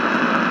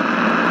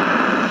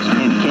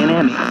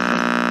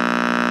Miami.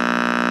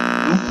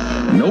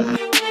 Nope.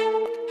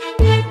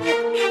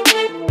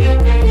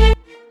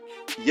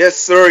 Yes,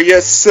 sir.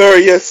 Yes, sir.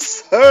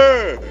 Yes,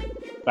 sir.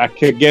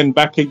 Back again.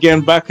 All right,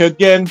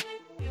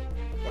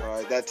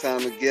 that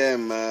time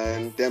again,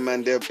 man. Them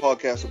and Their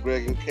podcast with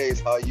Greg and Case.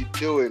 How you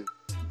doing?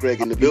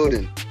 Greg in the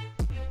building.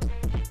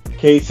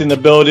 Case in the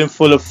building,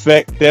 full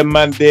effect. Them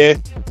man there,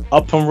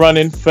 up and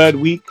running. Third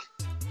week.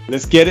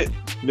 Let's get it.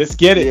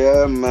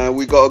 Yeah, man.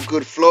 We got a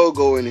good flow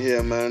going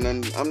here, man.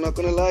 And I'm not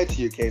gonna lie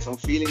to you, Case. I'm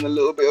feeling a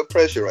little bit of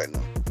pressure right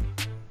now.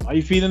 Are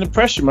you feeling the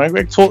pressure, man?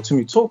 Greg, talk to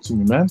me,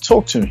 man.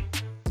 Talk to me.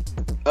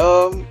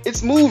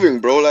 It's moving,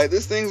 bro. Like,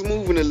 this thing's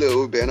moving a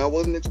little bit, and I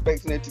wasn't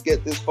expecting it to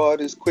get this far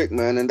this quick,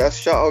 man. And that's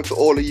shout out to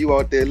all of you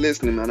out there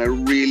listening, man. I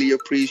really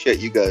appreciate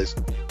you guys.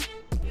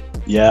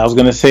 Yeah, I was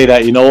gonna say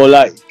that. You know,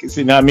 like,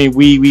 you know what I mean?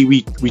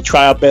 We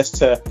try our best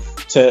to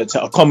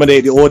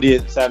accommodate the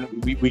audience, and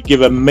we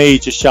give a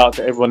major shout out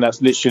to everyone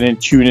that's listening,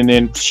 tuning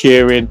in,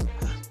 sharing,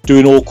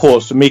 doing all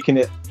sorts, so making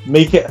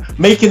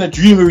a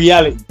dream a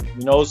reality.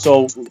 You know,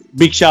 so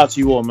big shout out to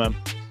you all, man.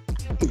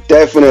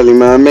 Definitely,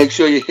 man. Make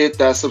sure you hit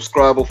that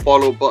subscribe or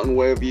follow button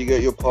wherever you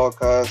get your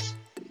podcasts.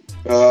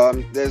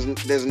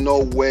 There's no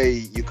way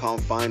you can't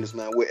find us,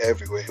 man. We're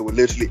everywhere. We're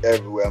literally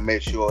everywhere. I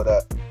made sure of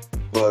that.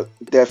 But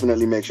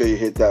definitely make sure you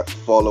hit that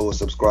follow or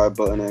subscribe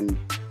button, and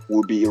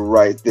we'll be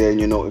right there in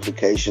your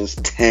notifications.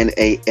 10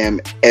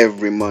 a.m.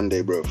 every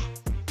Monday, bro.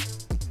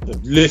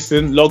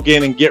 Listen, log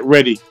in and get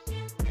ready.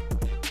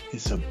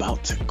 It's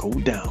about to go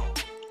down.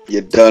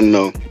 You done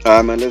know. All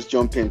right, man. Let's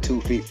jump in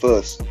 2 feet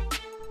first.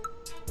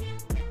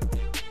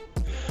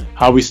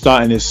 How are we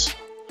starting this?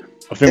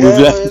 I think we've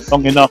left it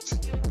long enough.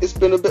 It's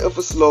been a bit of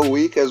a slow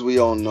week, as we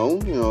all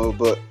know, you know,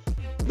 but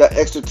that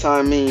extra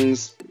time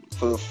means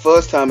for the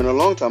first time in a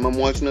long time, I'm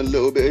watching a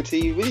little bit of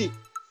TV.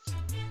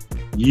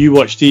 You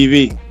watch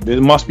TV.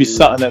 There must be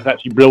something that's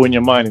actually blowing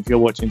your mind if you're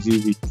watching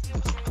TV.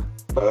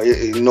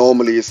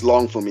 Normally it's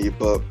long for me,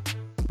 but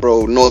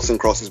bro, noughts and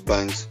crosses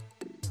bangs.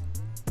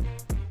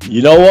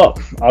 You know what?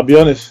 I'll be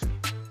honest.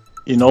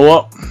 You know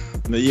what?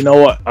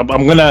 I'm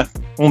gonna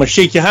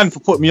shake your hand for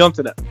putting me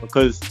onto that,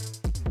 because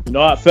you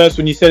know, at first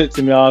when you said it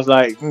to me, I was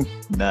like,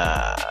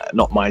 nah,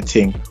 not my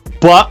thing.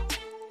 But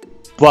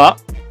I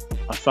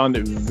found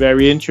it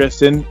very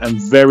interesting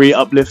and very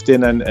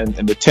uplifting, and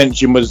the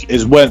tension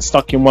weren't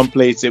stuck in one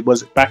place. It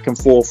was back and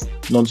forth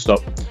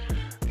non-stop.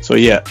 So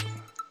yeah,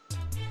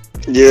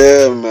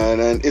 man,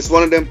 and it's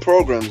one of them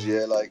programs,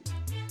 like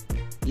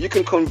you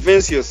can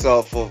convince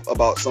yourself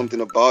about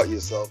something about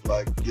yourself,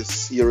 like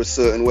you're a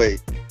certain way.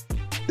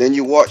 Then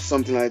you watch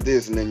something like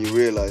this, and then you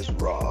realize,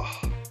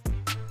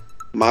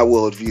 my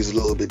worldview is a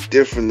little bit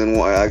different than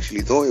what I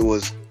actually thought it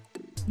was.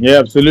 Yeah,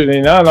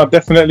 absolutely. No,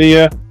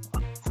 definitely.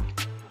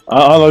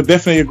 I'll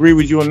definitely agree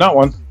with you on that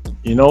one.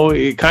 You know,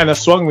 it kind of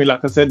swung me.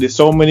 Like I said, there's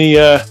so many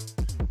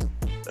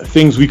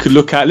things we could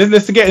look at.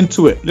 Let's get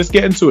into it.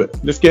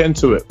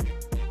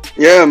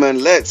 Yeah,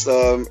 man. Let's.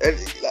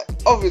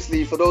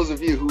 Obviously, for those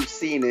of you who've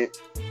seen it,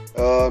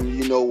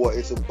 you know what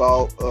it's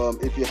about.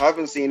 If you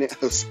haven't seen it,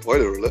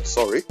 spoiler alert.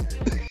 Sorry.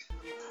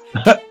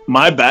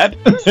 My bad.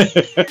 But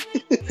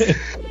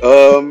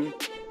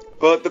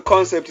the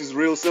concept is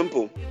real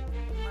simple.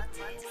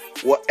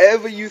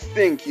 Whatever you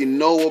think you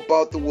know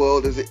about the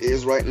world as it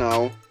is right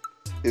now,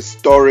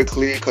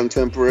 historically,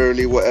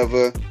 contemporarily,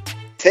 whatever,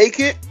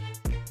 take it,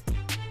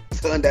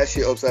 turn that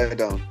shit upside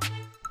down.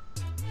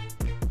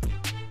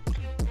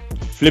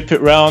 Flip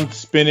it round,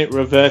 spin it,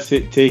 reverse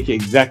it, take it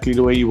exactly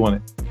the way you want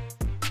it.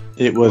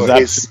 It was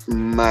it's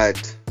mad.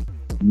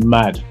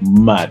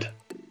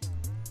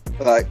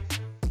 Like,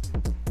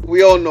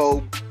 we all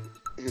know,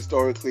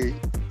 historically,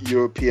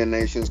 European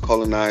nations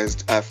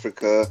colonized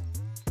Africa.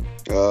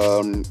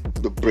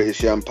 The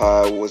British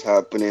Empire was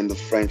happening, the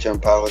French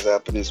Empire was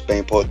happening,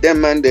 Spain, Portugal.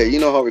 Them man there, you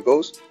know how it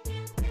goes.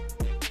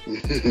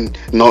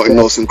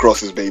 Noughts and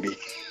crosses, baby.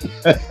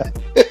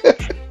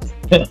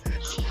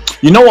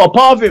 You know what?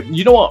 Part of it.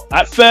 You know what?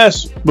 At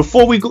first,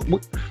 before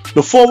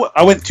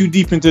I went too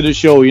deep into the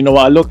show, you know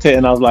what? I looked at it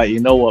and I was like, you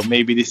know what?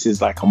 Maybe this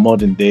is like a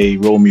modern day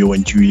Romeo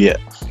and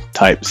Juliet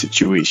type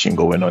situation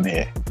going on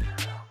here.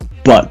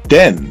 But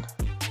then,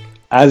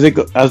 as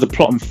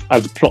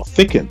the plot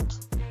thickened,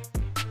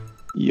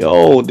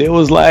 there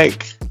was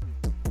like,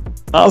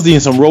 I was seeing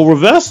some role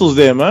reversals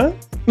there, man.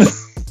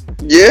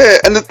 Yeah,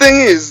 and the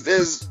thing is,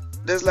 there's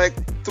like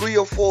 3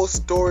 or 4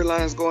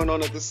 storylines going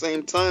on at the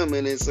same time,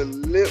 and it's a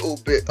little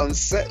bit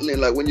unsettling.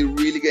 Like, when you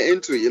really get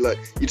into it, you're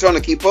trying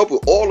to keep up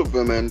with all of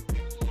them, and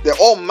they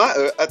all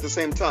matter at the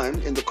same time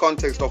in the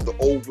context of the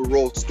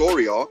overall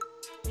story arc.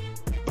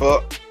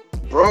 But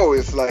bro,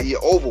 it's like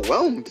you're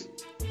overwhelmed,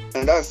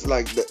 and that's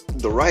like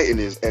the writing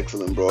is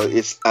excellent, bro.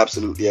 It's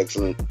absolutely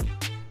excellent.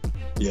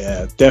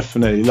 Yeah,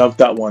 definitely love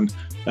that one.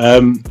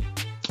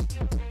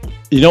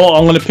 You know what?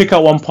 I'm going to pick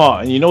out one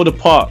part, and you know the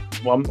part.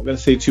 Well, I'm not going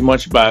to say too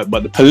much about it,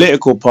 but the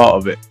political part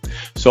of it.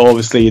 So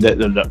obviously,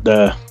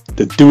 the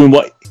doing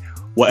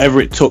whatever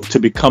it took to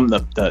become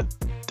the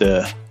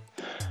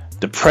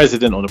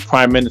president or the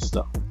prime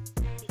minister.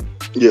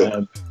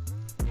 Yeah.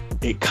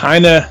 It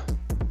kind of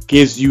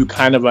gives you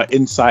kind of an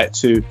insight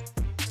to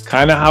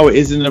kind of how it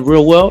is in the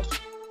real world.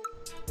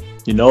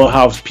 You know,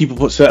 how people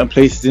put certain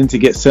places in to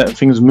get certain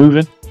things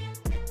moving.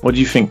 What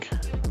do you think?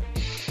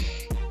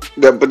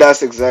 But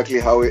that's exactly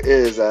how it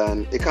is,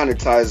 and it kind of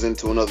ties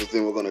into another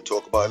thing we're going to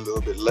talk about a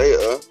little bit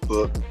later.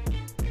 But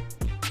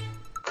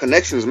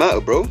connections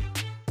matter, bro.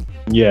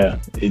 Yeah,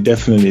 it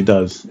definitely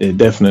does. It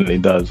definitely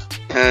does.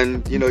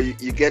 And you know,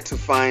 you get to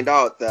find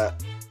out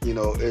that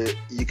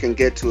you can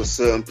get to a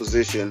certain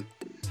position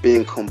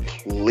being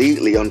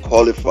completely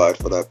unqualified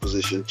for that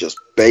position just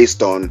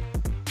based on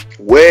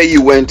where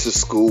you went to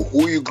school,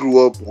 who you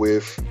grew up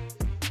with,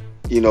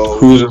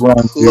 who's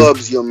around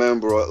clubs you're a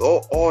member of,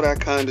 all that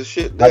kind of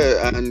shit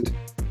there. And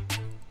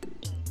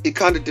it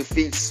kind of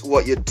defeats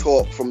what you're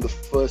taught from the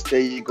first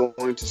day you go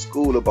into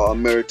school about a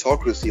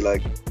meritocracy.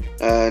 Like,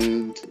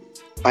 and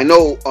I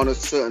know on a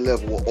certain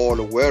level we're all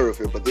aware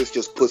of it, but this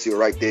just puts it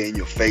right there in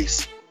your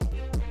face,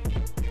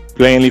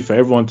 plainly for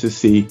everyone to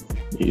see.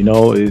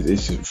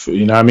 It's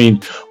I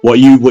mean, what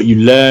you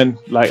learn,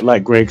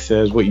 like Greg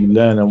says, what you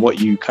learn and what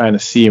you kind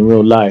of see in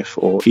real life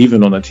or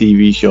even on a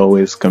TV show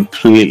is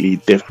completely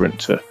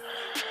different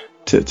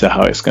to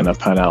how it's gonna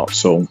pan out.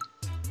 So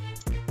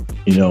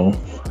yeah,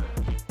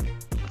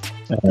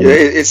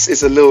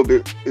 it's a little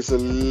bit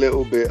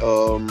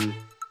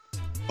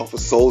of a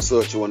soul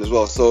searcher one as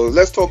well. So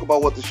let's talk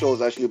about what the show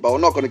is actually about. We're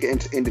not going to get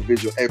into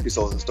individual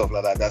episodes and stuff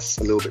like that. That's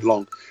a little bit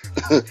long.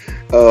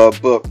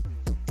 But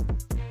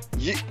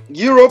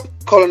Europe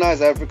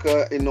colonized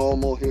Africa in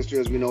normal history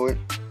as we know it.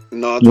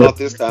 Not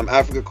this time.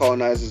 Africa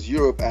colonizes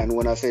Europe, and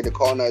when I say they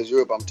colonize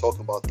Europe, I'm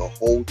talking about the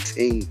whole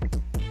thing.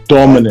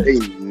 Dominant. They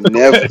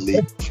never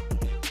leave.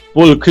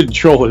 Full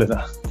control of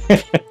that.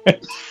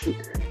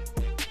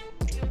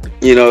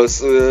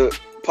 So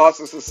parts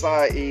of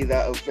society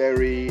that are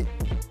very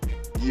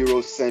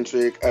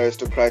Eurocentric,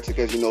 aristocratic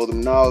as you know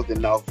them now, they're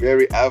now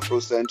very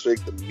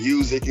Afrocentric. The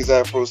music is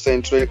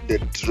Afrocentric, the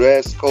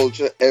dress,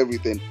 culture,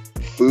 everything,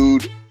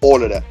 food,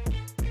 all of that.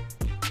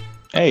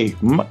 Hey,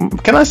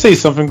 can I say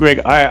something,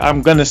 Greg?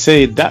 I'm gonna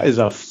say that is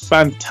a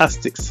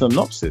fantastic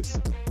synopsis.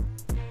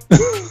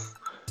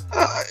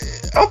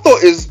 I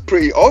thought it's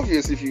pretty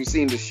obvious if you've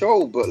seen the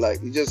show, but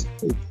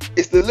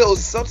it's the little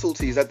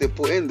subtleties that they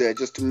put in there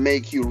just to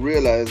make you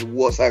realize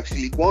what's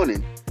actually going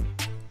on.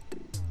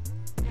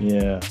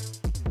 Yeah.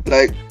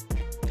 Like,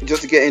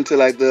 just to get into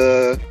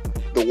the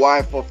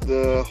wife of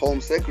the Home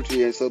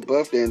Secretary, it's her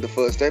birthday in the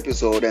first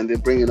episode, and they're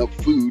bringing up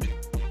food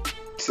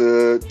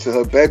to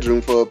her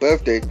bedroom for her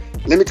birthday.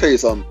 Let me tell you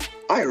something.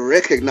 I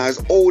recognize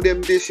all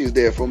them dishes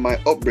there from my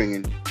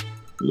upbringing.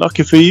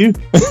 Lucky for you.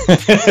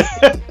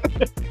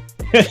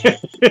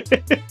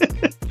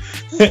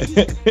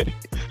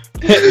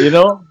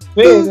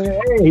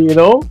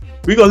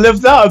 We got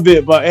left out a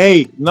bit, but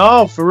hey,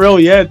 no, for real,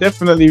 yeah,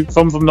 definitely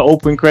from the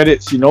open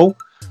credits,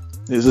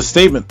 there's a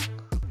statement.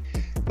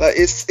 Like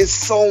it's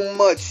so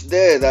much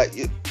there that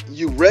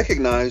you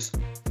recognize,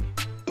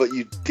 but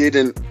you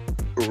didn't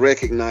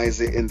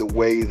recognize it in the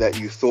way that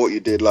you thought you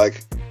did.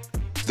 Like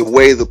the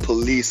way the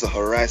police are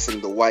harassing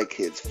the white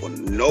kids for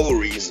no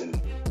reason.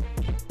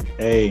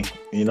 Hey,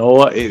 you know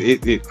what?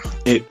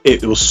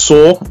 It was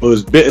sore. It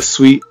was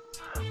bittersweet,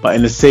 but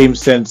in the same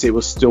sense, it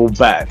was still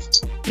bad.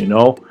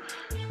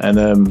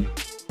 And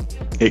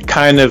it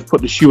kind of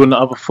put the shoe on the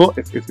other foot,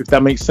 if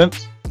that makes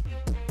sense.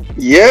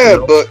 Yeah,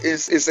 but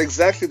it's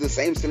exactly the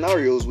same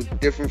scenarios with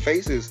different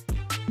faces.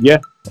 Yeah,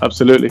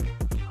 absolutely.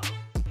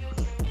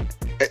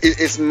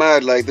 It's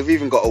mad. Like they've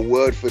even got a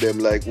word for them,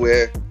 like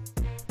where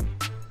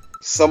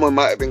someone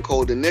might have been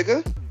called a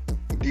nigger.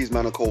 These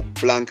men are called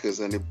blankers,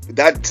 and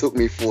that took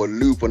me for a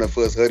loop when I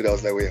first heard it. I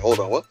was like, wait, hold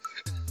on, what?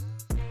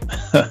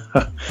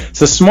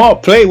 It's a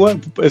smart play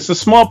word. It's a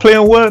smart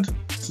playing word.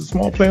 It's a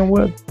smart playing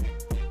word.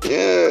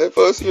 Yeah, at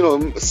first,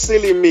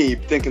 silly me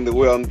thinking the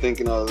way I'm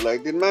thinking, I was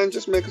like, did man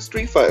just make a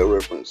Street Fighter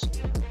reference?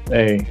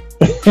 Hey.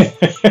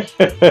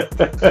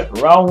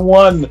 Round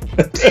one.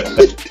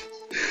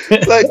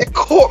 Like, it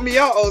caught me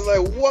out. I was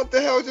like, what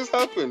the hell just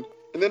happened?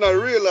 And then I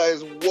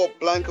realized what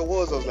Blanca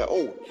was. I was like,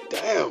 oh,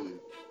 damn.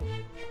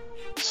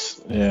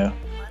 Yeah.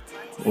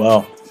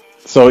 Well,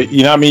 so,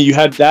 you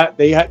had that.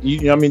 They had,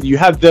 you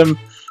had them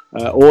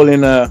all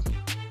in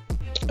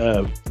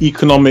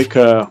economic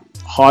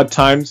hard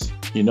times,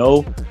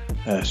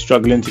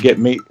 struggling to get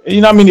made.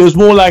 It was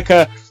more like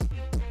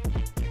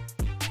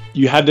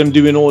you had them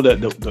doing all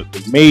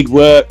the maid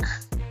work,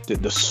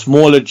 the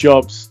smaller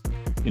jobs,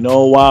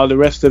 while the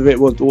rest of it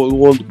was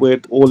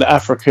with all the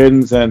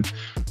Africans and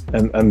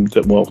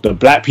the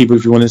black people,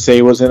 if you want to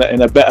say, was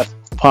in a better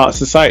part of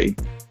society.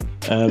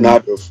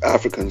 Not of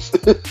Africans.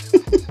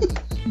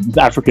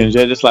 Africans,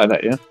 yeah, just like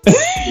that, yeah.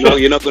 No,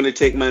 you're not going to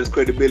take man's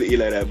credibility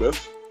like that, bro.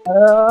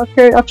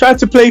 Okay, I tried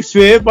to play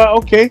fair, but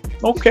okay.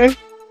 There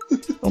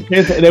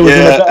was in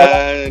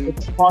a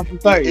better part of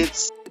society.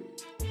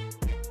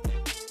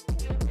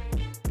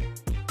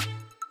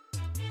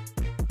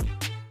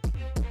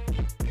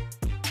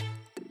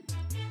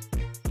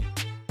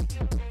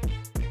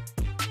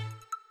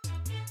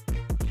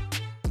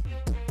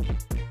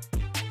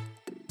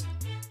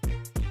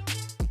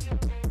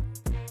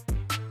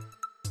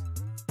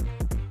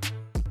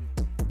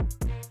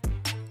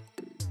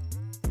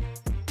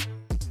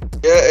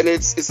 Yeah, and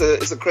it's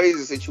a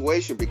crazy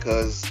situation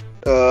because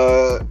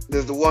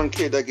there's the one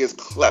kid that gets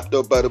clapped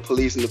up by the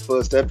police in the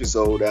first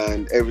episode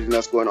and everything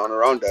that's going on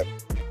around that.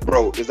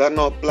 Bro, is that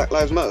not Black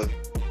Lives Matter?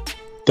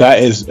 That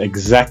is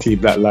exactly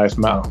Black Lives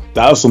Matter.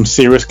 That was some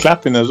serious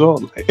clapping as well.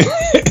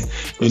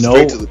 You know,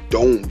 straight to the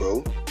dome,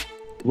 bro.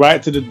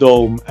 Right to the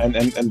dome, and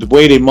the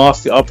way they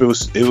masked it up, it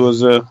was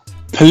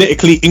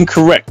politically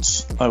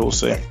incorrect, I will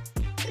say.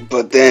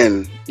 But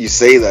then you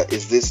say that,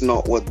 is this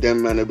not what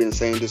them man have been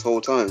saying this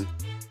whole time?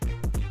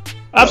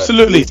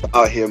 Absolutely. Like,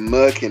 out here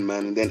murking,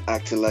 man, and then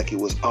acting like it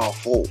was our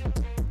fault.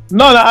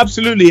 No,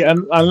 absolutely.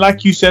 And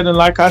like you said, and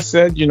like I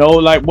said, you know,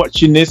 like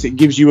watching this, it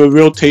gives you a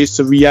real taste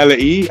of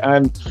reality,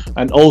 and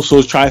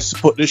also tries to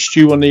put the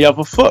shoe on the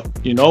other foot,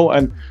 you know,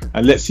 and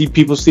let's see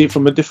people see it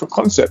from a different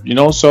concept, you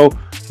know. So,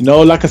 you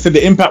know, like I said,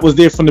 the impact was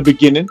there from the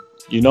beginning,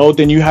 you know.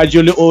 Then you had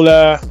your little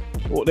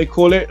what they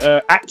call it,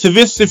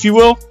 activists, if you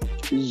will.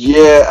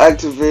 Yeah,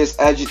 activists,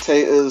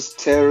 agitators,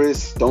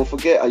 terrorists. Don't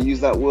forget, I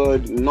use that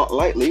word not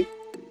lightly.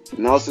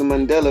 Nelson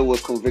Mandela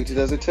was convicted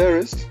as a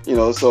terrorist, you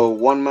know, so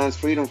one man's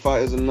freedom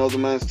fighter is another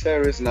man's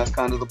terrorist, and that's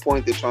kind of the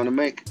point they're trying to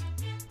make.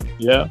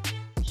 Yeah.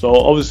 So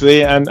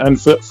obviously,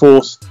 and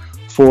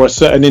for a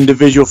certain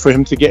individual, for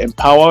him to get in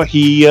power,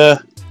 he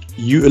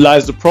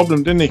utilized the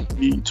problem, didn't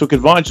he? He took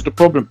advantage of the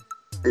problem.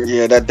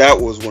 Yeah, that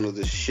was one of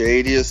the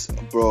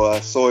shadiest, bro. I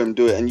saw him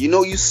do it, and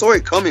you saw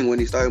it coming when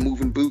he started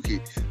moving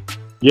Buki.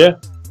 Yeah.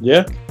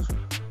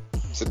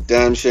 It's a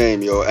damn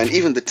shame, yo. And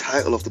even the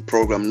title of the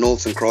program,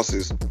 Noughts and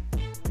Crosses.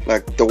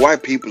 Like, the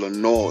white people are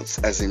noughts,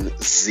 as in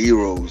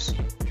zeros.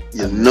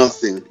 You're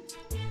nothing.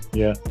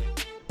 Yeah.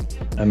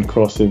 And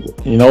crosses.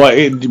 You know what?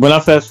 When I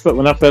first saw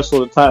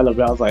the title of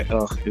it, I was like,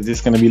 "Oh, is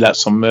this gonna be like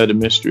some murder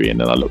mystery?" And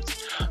then I looked.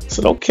 I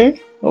said,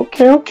 "Okay." So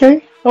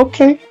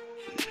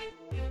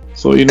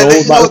you know,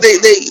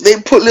 they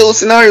put little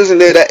scenarios in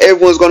there that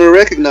everyone's gonna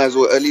recognize,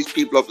 or at least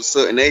people of a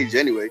certain age,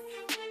 anyway.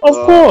 Of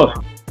course.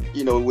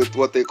 You know, with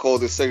what they call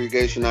the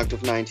Segregation Act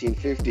of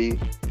 1950,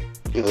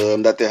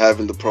 that they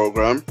have in the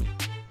program.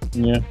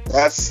 Yeah,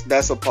 that's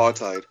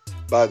apartheid,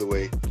 by the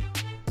way.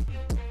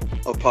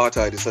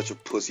 Apartheid is such a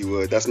pussy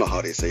word. That's not how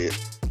they say it.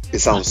 It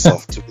sounds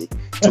soft to me.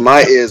 To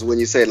my ears, when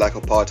you say it like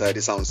apartheid,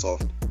 it sounds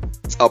soft.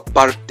 It's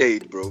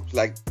apartheid, bro.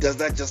 Like, does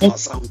that just not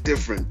sound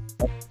different?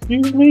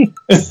 Excuse me.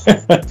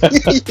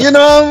 You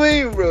know what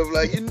I mean, bro?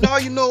 Like, you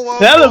know what I'm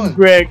Tell him,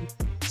 Greg.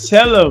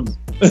 Tell him.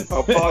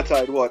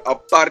 Apartheid, what?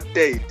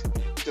 Apartheid.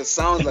 Just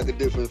sounds like a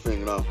different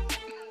thing now.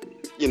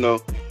 You know?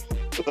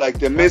 Like,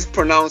 they're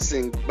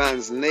mispronouncing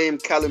man's name.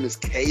 Callum is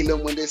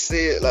Calum when they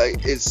say it.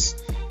 Like, it's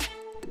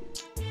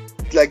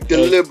like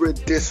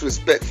deliberate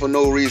disrespect for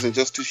no reason,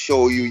 just to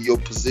show you your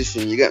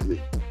position. You get me?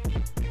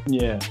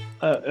 Yeah.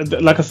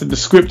 Like I said, the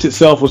script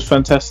itself was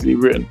fantastically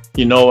written,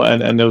 you know,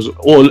 and there was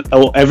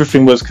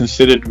everything was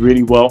considered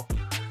really well.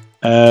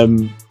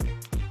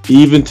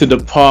 Even to the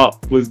part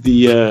with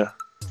the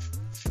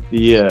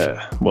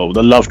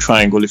love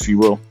triangle, if you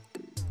will.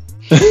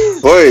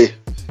 Boy.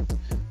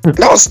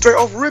 That was straight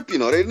off rip, you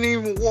know. They didn't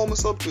even warm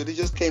us up to it. They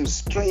just came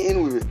straight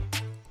in with it.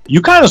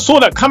 You kind of saw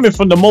that coming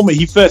from the moment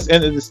he first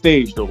entered the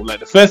stage, though. Like,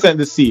 the first entered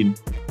the scene,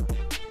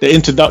 the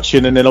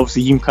introduction, and then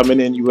obviously him coming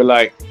in, you were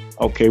like,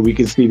 okay, we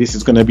can see this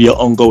is going to be an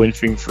ongoing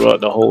thing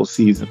throughout the whole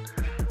season.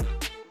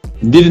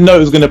 Didn't know it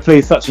was going to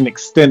play such an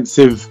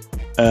extensive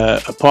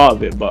a part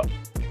of it, but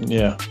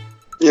yeah.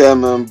 Yeah,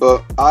 man,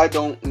 but I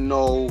don't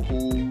know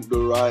who the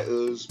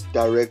writers,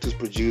 directors,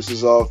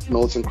 producers are of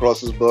Noughts and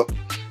Crosses, but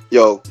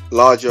yo,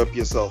 large up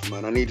yourself,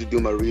 man. I need to do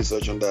my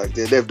research on that.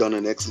 They've done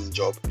an excellent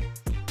job.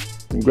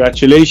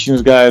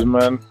 Congratulations, guys,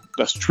 man.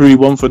 That's truly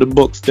one for the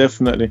books,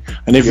 definitely.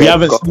 And if you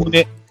haven't seen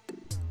it,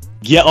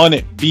 get on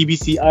it.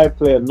 BBC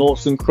iPlayer,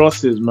 Noughts and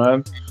Crosses,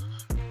 man.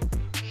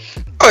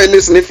 Alright,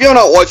 listen, if you're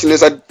not watching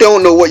this, I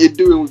don't know what you're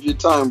doing with your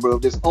time, bro.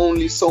 There's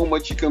only so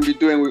much you can be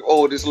doing with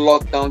all this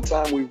lockdown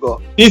time we've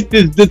got. This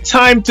is the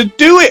time to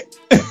do it.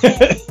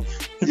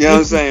 You know what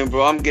I'm saying,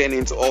 bro? I'm getting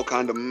into all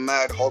kind of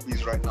mad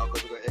hobbies right now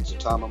because I've got extra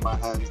time on my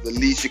hands. The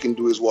least you can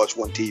do is watch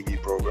one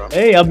TV program.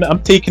 Hey,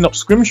 I'm taking up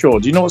Scrimshaw.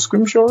 Do you know what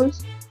Scrimshaw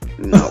is?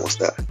 No, what's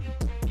that?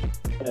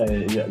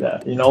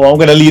 Yeah. You know, I'm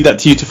going to leave that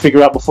to you to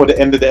figure out before the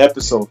end of the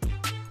episode.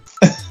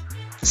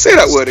 Say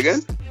that word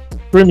again.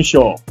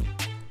 Scrimshaw.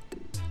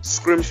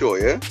 Scrimshaw,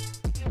 yeah?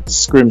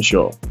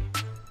 Scrimshaw.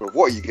 Bro,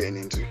 what are you getting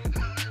into?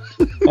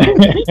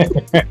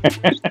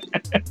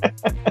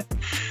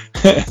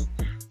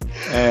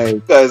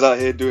 Hey. Guys out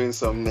here doing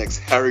some next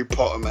Harry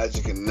Potter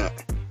magic and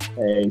that.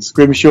 Hey,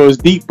 Scrimshaw is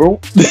deep, bro.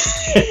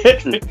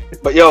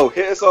 But yo,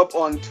 hit us up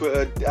on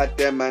Twitter at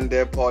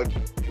TheManTherePod.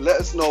 Let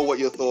us know what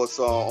your thoughts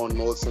are on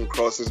Noughts and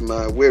Crosses,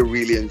 man. We're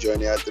really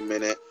enjoying it at the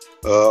minute.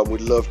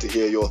 We'd love to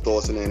hear your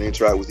thoughts and then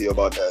interact with you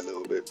about that a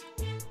little bit.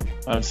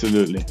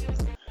 Absolutely.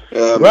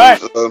 Right.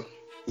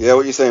 Yeah,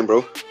 what you saying,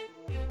 bro?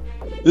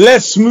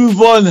 Let's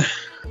move on,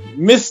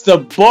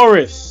 Mr.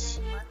 Boris.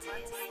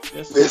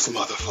 This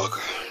motherfucker.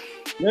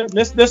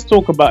 Let's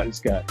talk about this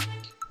guy.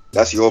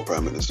 That's your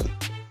prime minister.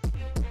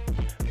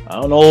 I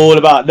don't know all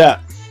about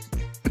that.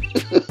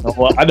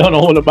 I don't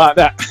know all about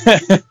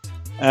that.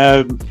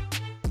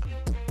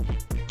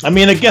 I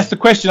mean, I guess the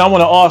question I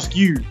want to ask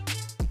you,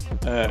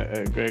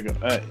 Greg,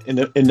 in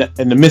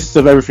the midst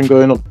of everything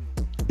going on,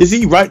 is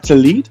he right to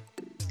lead?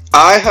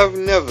 I have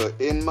never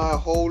in my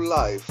whole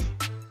life,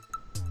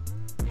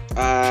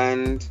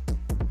 and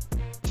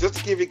just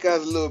to give you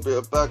guys a little bit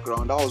of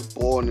background, I was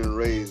born and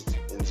raised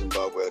in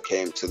Zimbabwe. I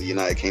came to the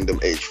United Kingdom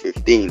age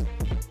 15.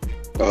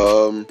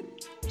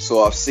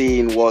 So I've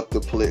seen what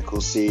the political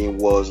scene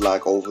was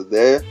like over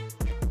there.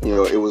 You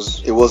know,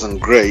 it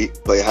wasn't great,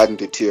 but it hadn't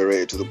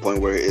deteriorated to the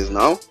point where it is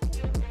now.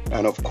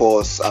 And of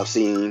course, I've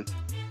seen,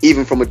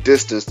 even from a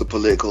distance, the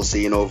political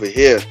scene over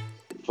here,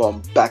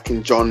 from back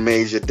in John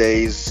Major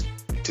days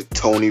to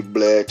Tony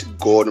Blair to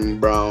Gordon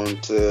Brown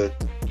to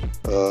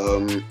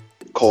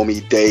call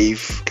me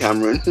Dave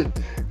Cameron,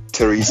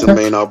 Theresa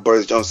May, now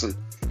Boris Johnson.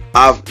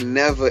 I've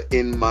never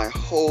in my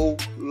whole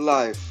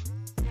life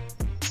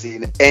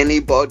seen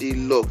anybody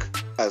look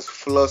as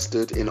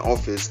flustered in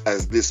office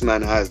as this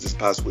man has this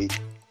past week.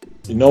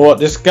 You know what?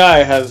 This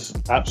guy has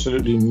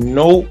absolutely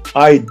no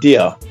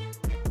idea,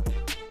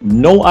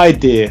 no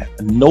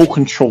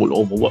control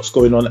over what's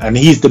going on. And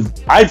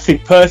I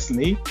think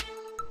personally,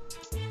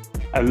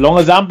 as long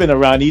as I've been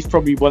around, he's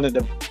probably one of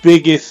the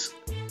biggest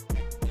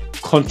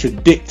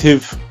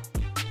contradictive,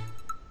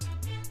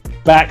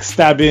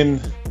 backstabbing,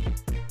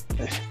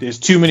 there's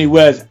too many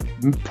words,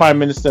 prime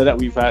minister that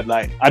we've had.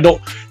 Like,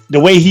 the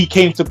way he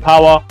came to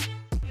power,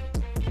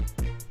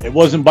 it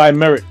wasn't by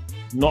merit,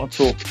 not at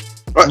all.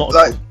 Right, not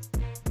like, at all.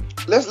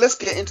 let's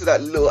get into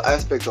that little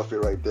aspect of it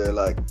right there.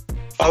 Like,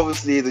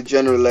 obviously the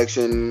general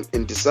election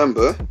in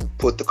December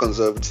put the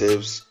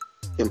Conservatives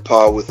in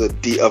power with a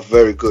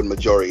very good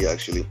majority,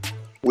 actually,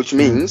 which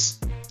means,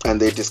 and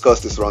they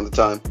discussed this around the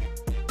time,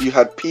 you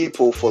had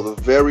people for the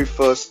very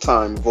first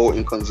time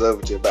voting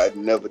Conservative that had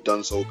never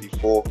done so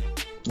before.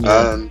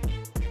 Yeah. And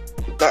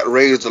that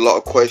raised a lot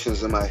of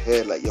questions in my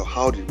head, like, yo,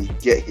 how did we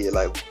get here?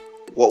 Like,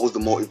 what was the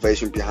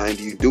motivation behind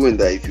you doing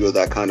that if you're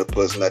that kind of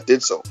person that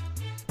did so?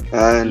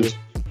 And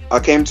I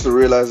came to the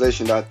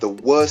realization that the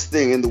worst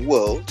thing in the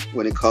world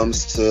when it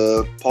comes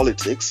to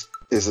politics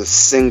is a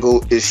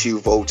single issue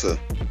voter.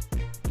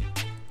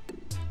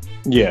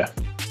 Yeah.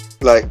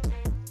 Like,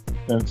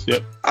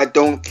 Yep. I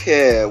don't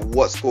care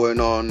what's going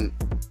on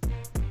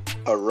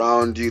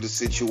around you, the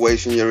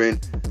situation you're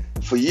in.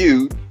 For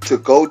you to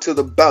go to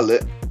the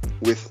ballot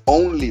with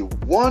only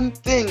one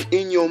thing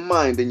in your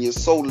mind, and you're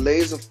so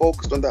laser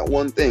focused on that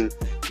one thing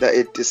that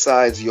it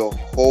decides your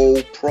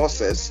whole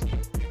process.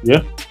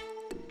 Yeah.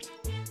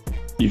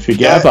 You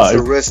forget about it.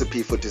 That's a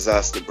recipe for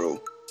disaster, bro.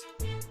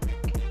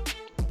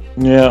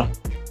 Yeah.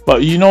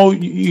 But you know,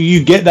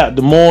 you get that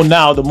the more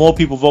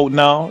people vote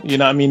now, you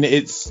know what I mean?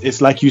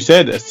 It's like you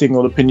said, a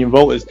single opinion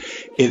voters.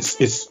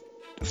 It's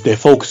if they're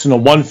focusing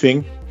on one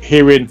thing,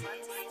 hearing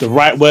the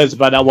right words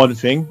about that one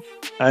thing,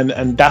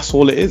 and that's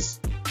all it is.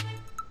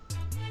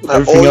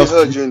 Like, all you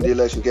heard during the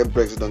election, get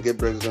Brexit done, get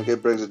Brexit done,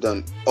 get Brexit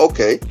done.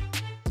 Okay.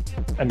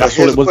 And that's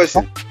all it was.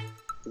 Question.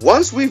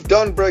 Once we've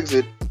done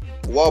Brexit,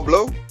 what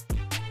blow?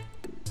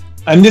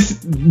 And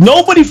this,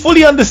 nobody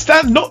fully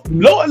understands. No,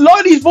 a lot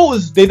of these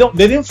voters, they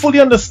didn't fully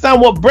understand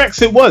what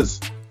Brexit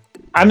was,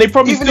 and they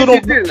probably even still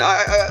if don't. You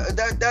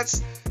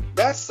didn't,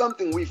 that's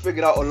something we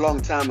figured out a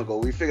long time ago.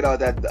 We figured out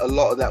that a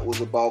lot of that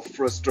was about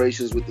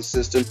frustrations with the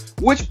system,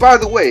 which, by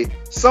the way,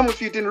 some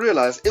of you didn't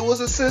realize it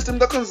was a system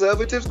the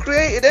Conservatives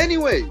created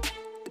anyway.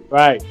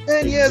 Right.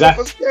 10 years of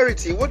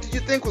prosperity. What did you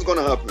think was going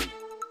to happen?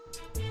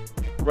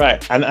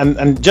 Right.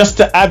 And just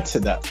to add to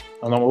that.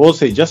 And I will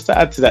say, just to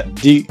add to that,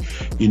 did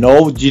you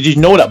know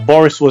that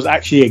Boris was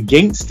actually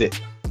against it,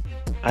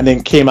 and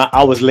then came out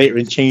hours later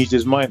and changed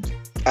his mind?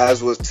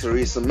 As was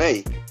Theresa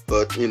May.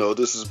 But you know,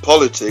 this is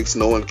politics.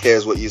 No one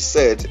cares what you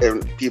said.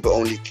 People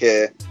only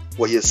care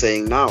what you're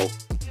saying now.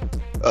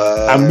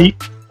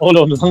 Hold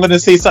on, I'm going to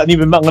say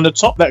something I'm going to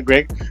top that,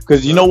 Greg,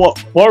 because you know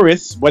what,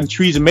 Boris, when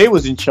Theresa May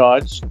was in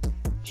charge,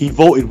 he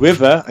voted with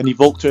her and he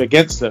voted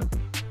against her.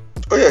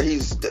 Oh yeah,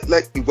 he's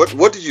like,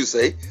 what did you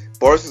say?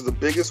 Boris is the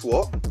biggest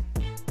what?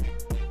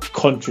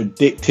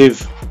 Contradictive,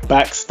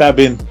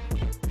 backstabbing.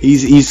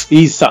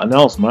 He's something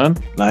else, man.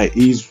 Like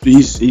he's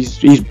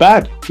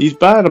bad. He's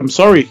bad. I'm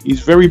sorry.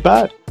 He's very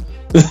bad.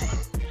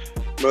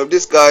 Bro,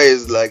 this guy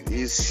is like,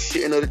 he's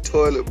shitting on the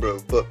toilet,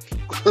 bro. But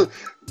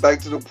back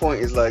to the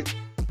point is like,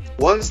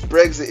 once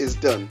Brexit is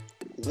done,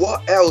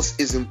 what else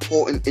is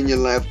important in your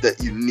life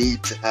that you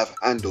need to have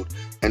handled?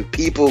 And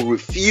people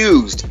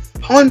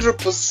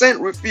 100%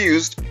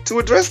 refused to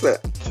address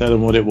that. Tell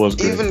them what it was,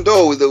 Greg. Even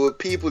though there were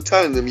people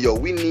telling them, yo,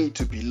 we need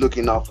to be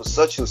looking out for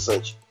such and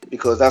such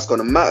because that's going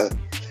to matter.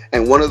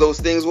 And one of those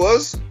things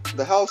was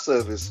the health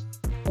service.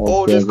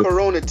 All this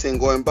corona thing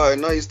going by,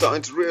 and now you're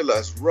starting to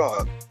realize,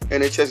 right,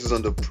 NHS is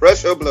under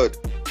pressure, blood.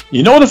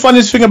 You know the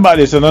funniest thing about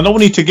this, and I don't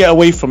need to get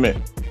away from it,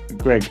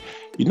 Greg.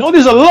 You know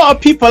there's a lot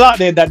of people out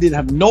there that didn't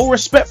have no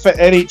respect for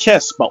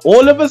NHS, but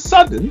all of a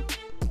sudden,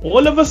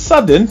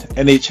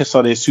 NHS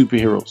are their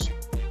superheroes.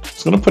 I'm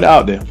just going to put it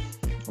out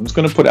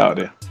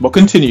there. But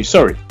continue.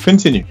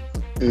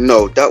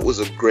 No, that was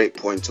a great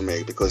point to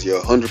make because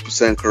you're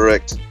 100%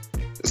 correct.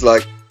 It's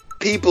like,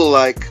 people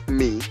like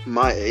me,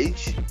 my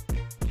age,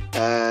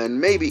 and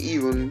maybe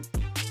even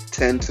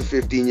 10 to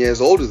 15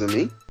 years older than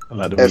me,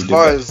 as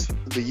far as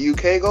the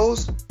UK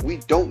goes, we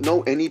don't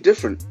know any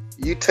different.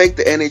 You take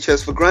the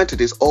NHS for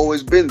granted. It's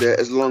always been there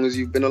as long as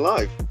you've been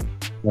alive.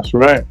 That's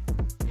right.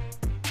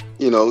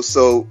 You know,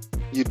 so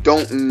you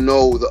don't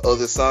know the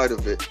other side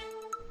of it,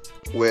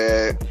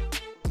 where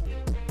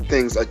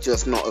things are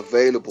just not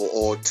available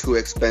or too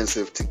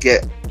expensive to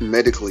get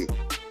medically.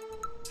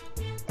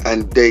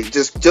 And they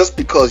just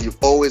because you've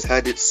always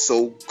had it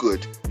so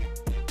good,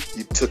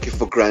 you took it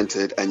for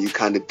granted and you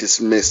kind of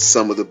dismissed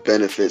some of the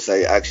benefits that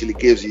it actually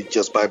gives you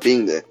just by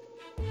being there.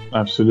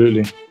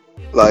 Absolutely.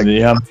 Like,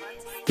 yeah,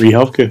 free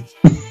healthcare.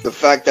 The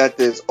fact that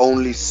there's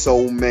only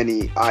so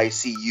many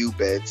ICU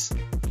beds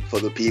for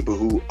the people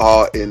who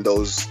are in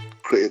those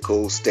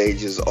critical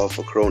stages of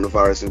a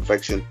coronavirus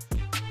infection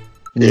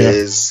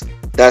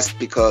that's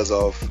because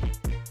of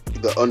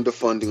the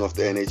underfunding of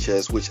the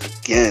NHS, which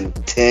again,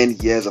 10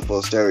 years of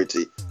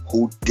austerity.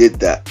 Who did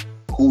that?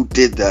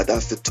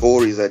 That's the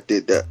Tories that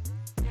did that.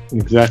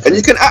 Exactly. And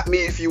you can at me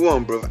if you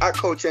want, bro. At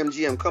Coach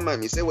MGM, come at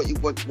me. Say what you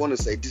want to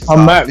say.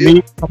 Come at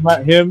me. Come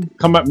at him.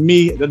 Come at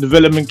me. The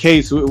development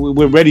case.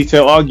 We're ready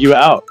to argue it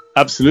out.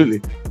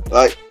 Absolutely.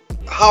 Like,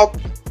 how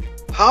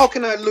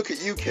can I look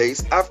at you,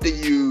 Case, after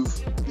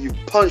you've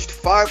punched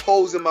 5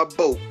 holes in my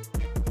boat?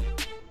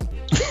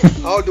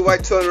 How do I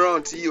turn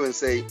around to you and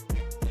say,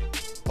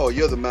 "Oh,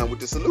 you're the man with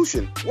the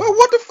solution"? Well,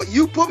 what the fuck?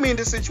 You put me in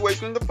this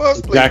situation in the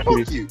first place.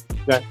 Exactly.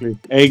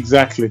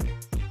 Fuck you.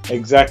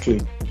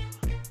 Exactly.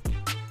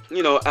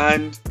 You know,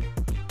 and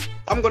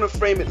I'm gonna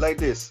frame it like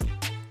this: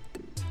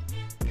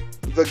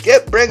 the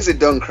Get Brexit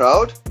Done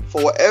crowd,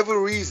 for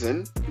whatever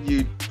reason,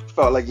 you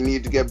felt like you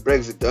needed to get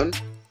Brexit done.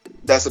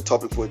 That's a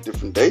topic for a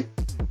different day.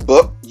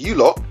 But you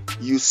lot,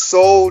 you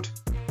sold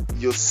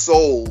your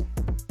soul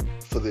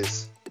for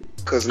this.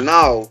 Because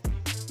now,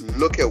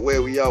 look at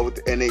where we are with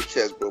the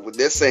NHS, bro.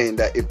 They're saying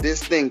that if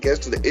this thing gets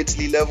to the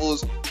Italy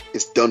levels,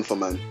 it's done for,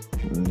 man.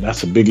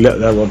 That's a big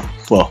that one.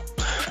 Well,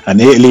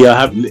 and Italy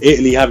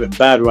have it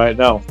bad right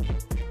now.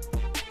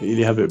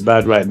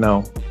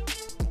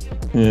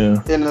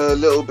 Yeah. In a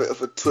little bit of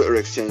a Twitter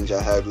exchange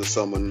I had with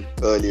someone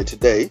earlier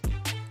today,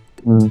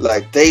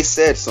 like they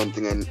said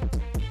something, and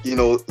you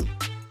know,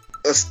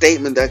 a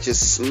statement that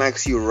just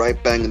smacks you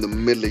right bang in the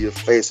middle of your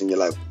face, and you're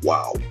like,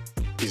 wow,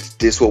 is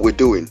this what we're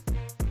doing?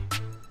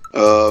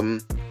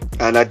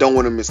 And I don't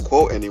want to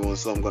misquote anyone,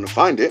 so I'm going to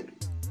find it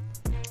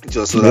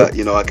just so that,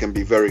 you know, I can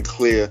be very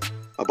clear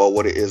about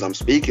what it is I'm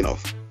speaking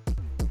of.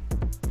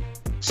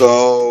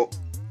 So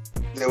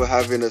they were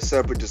having a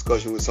separate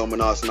discussion with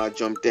someone else, and I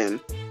jumped in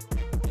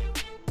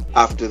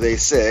after they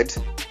said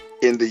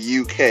in the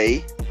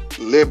UK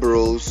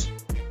liberals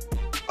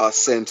are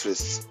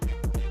centrists.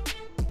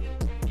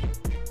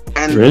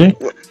 And really?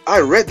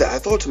 I read that, I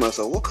thought to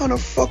myself, what kind of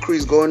fuckery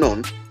is going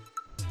on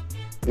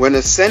when a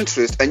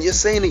centrist, and you're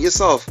saying it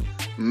yourself,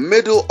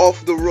 middle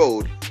of the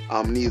road,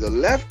 I'm neither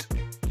left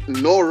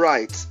nor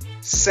right,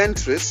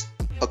 centrists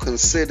are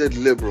considered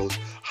liberals.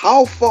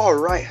 How far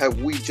right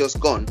have we just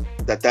gone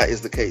that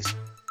is the case?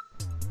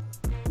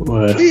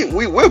 What?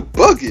 We're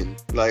bugging.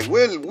 Like,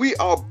 we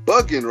are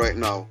bugging right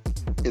now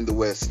in the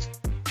West.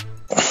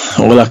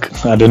 Well,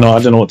 I don't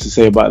know what to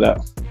say about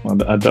that.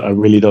 I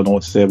really don't know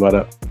what to say about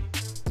that.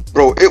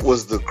 Bro, it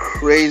was the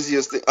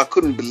craziest thing. I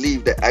couldn't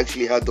believe they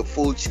actually had the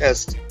full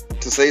chest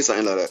to say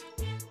something like that.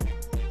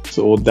 It's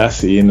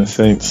audacity in a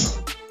sense.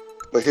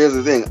 But here's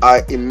the thing.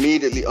 I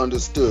immediately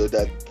understood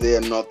that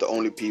they're not the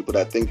only people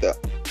that think that.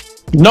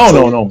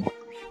 No.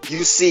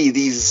 You see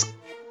these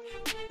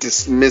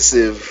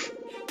dismissive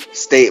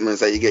statements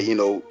that you get, you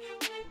know,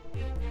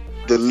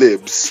 the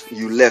libs,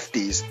 you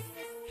lefties,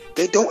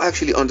 they don't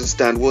actually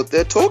understand what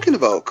they're talking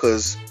about,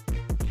 because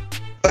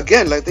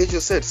again, like they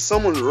just said,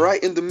 someone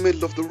right in the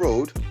middle of the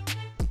road,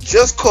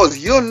 just cause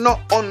you're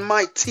not on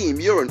my team,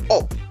 you're an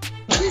op.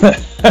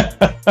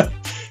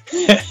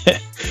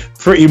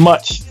 Pretty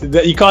much.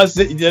 You can't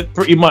say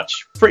pretty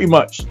much.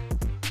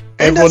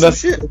 Everyone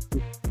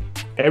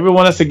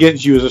that's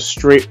against you is a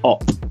straight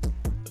op.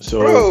 So,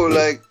 bro,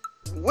 like,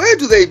 where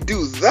do they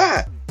do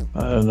that?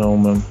 I don't know,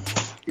 man.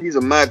 These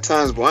are mad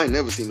times, bro. I ain't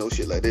never seen no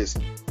shit like this.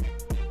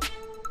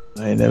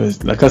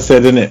 Like I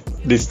said, innit?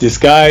 This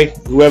guy,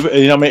 whoever,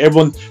 you know what I mean?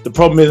 Everyone, the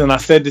problem is, and I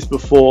said this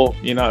before,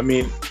 you know what I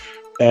mean?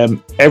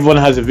 Everyone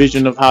has a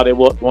vision of how they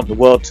want the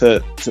world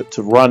to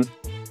run.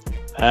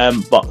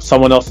 But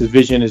someone else's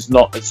vision is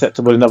not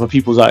acceptable in other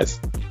people's eyes.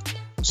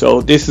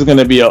 So this is going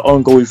to be an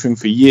ongoing thing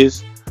for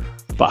years.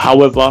 But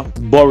however,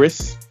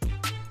 Boris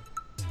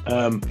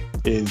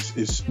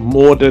is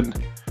more than,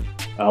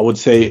 I would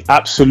say,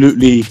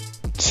 absolutely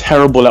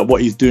terrible at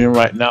what he's doing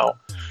right now.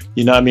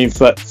 You know what I mean?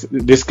 For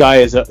this guy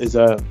is a,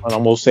 and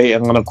I'm gonna say,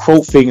 I'm gonna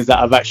quote things that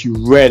I've actually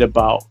read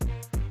about.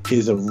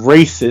 Is a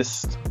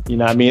racist. You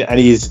know what I mean? And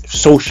he is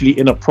socially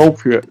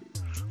inappropriate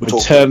with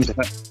terms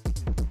that,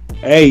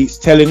 he's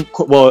telling,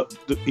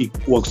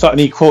 something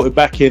he quoted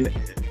back in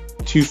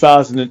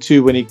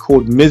 2002 when he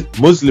called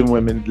Muslim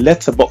women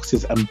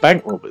letterboxes and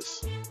bank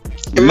robbers.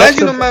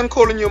 Imagine a man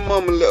calling your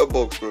mum a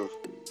letterbox, bro.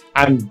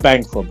 And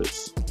bank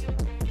robbers.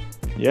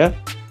 Yeah?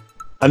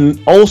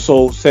 And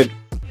also said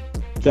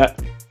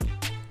that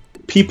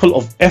people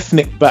of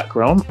ethnic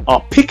background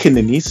are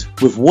pickaninnies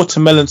with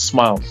watermelon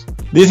smiles.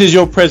 This is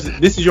your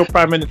president. This is your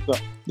prime minister.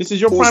 This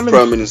is your Who's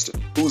prime minister?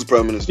 Who's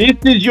prime minister?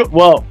 This is your,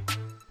 well,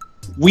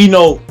 we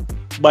know,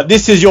 but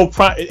this is your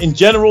prime, in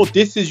general,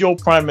 this is your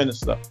prime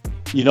minister.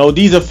 You know,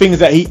 these are things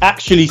that he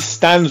actually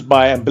stands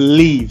by and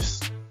believes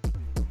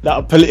that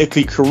are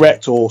politically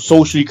correct or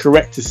socially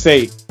correct to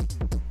say.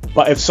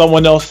 But if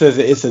someone else says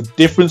it, it's a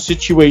different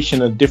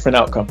situation, a different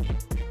outcome.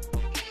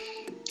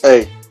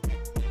 Hey,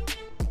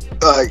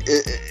 like,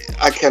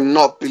 I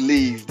cannot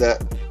believe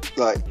that,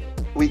 like,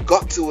 we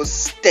got to a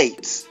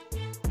state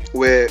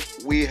where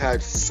we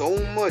had so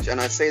much, and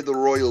I say the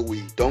royal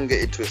we, don't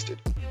get it twisted.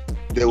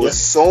 There was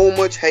so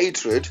much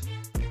hatred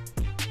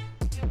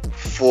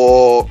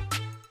for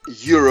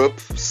Europe,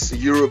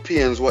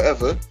 Europeans,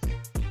 whatever,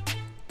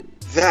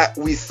 that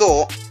we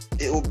thought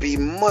it would be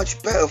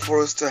much better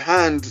for us to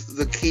hand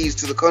the keys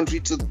to the country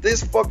to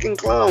this fucking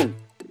clown.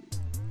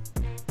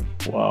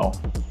 Wow.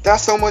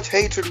 That's how much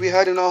hatred we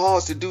had in our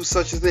hearts to do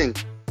such a thing.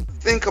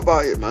 Think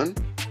about it, man.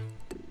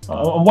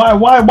 Why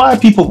are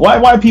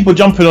people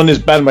jumping on this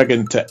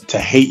bandwagon to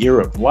hate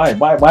Europe? Why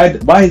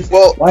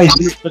is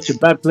this such a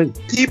bad place?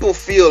 People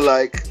feel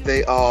like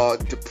they are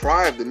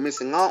deprived and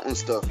missing out on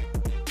stuff.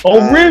 Oh,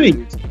 and really?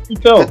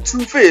 The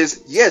truth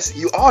is, yes,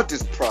 you are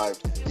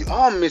deprived. You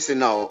are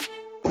missing out.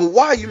 But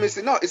why are you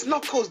missing out? It's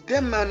not because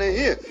them man are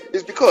here.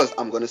 It's because,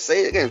 I'm going to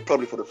say it again,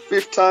 probably for the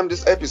 5th time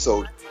this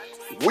episode,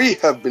 we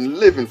have been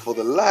living for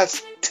the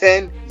last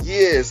 10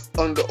 years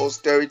under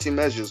austerity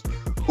measures.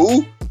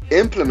 Who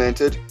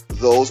implemented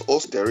those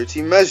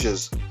austerity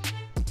measures?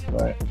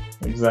 Right,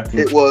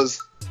 exactly. It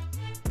was,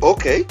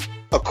 okay,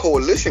 a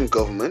coalition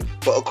government,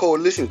 but a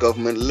coalition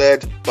government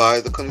led by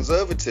the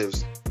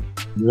Conservatives.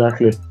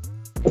 Exactly.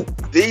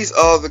 These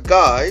are the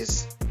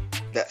guys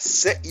that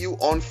set you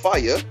on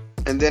fire,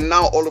 and then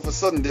now all of a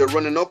sudden they're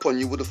running up on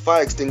you with a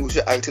fire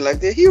extinguisher, acting like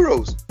they're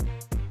heroes.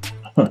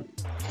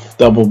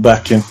 Double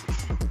backing.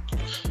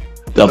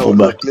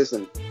 Look,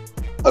 listen,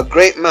 a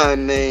great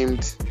man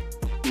named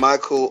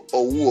Michael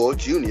Owoh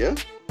Jr.,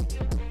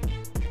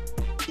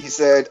 he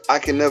said, "I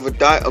can never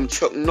die, I'm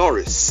Chuck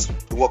Norris."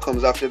 What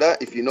comes after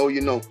that? If you know,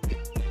 you know.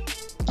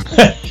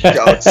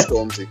 Shout out to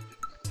Stormzy.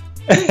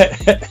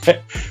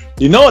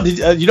 Did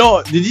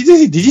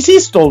you see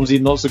Stormzy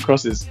Noughts and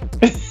Crosses?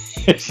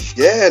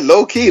 Yeah,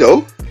 low key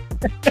though.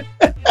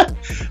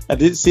 I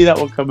didn't see that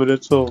one coming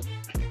at all.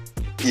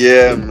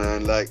 Yeah,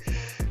 man, like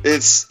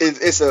it's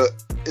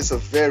a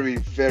very,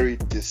 very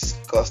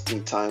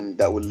disgusting time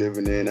that we're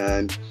living in,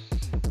 and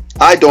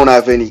I don't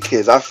have any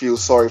kids. I feel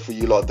sorry for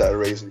you lot that are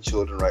raising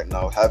children right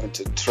now, having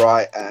to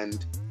try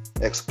and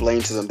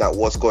explain to them that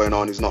what's going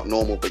on is not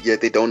normal, but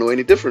yet they don't know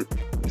any different.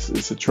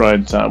 It's a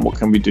trying time. What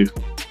can we do?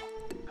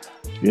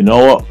 You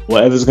know what?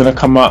 Whatever's gonna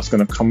come out, it's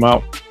gonna come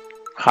out.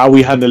 How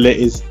we handle it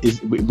is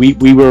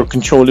we were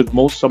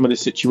controlling some of the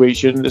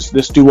situation.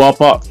 Let's do our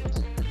part.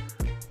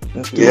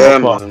 Yeah,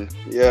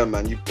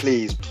 man. You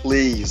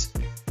please.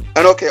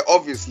 And okay,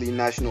 obviously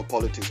national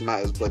politics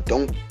matters, but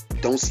don't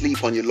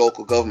sleep on your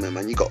local government,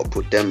 man. You gotta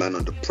put them, man,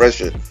 under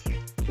pressure.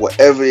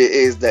 Whatever it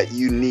is that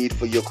you need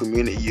for your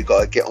community, you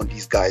gotta get on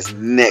these guys'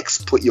 necks,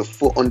 put your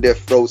foot on their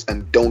throats,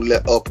 and don't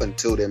let up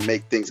until they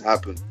make things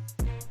happen.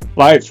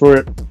 Fight for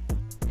it.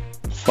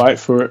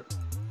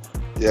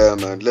 Yeah,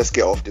 man. Let's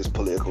get off this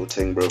political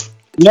thing, bro.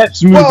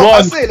 Let's move on.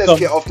 I say let's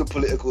get off the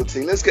political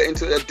thing. Let's get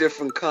into a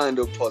different kind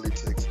of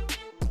politics.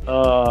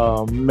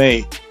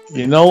 Mate.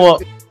 You know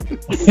what?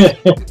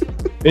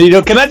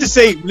 Can I just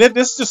say,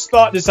 let's just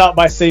start this out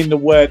by saying the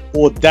word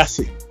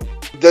audacity.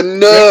 The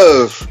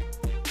nerve.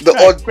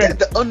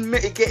 The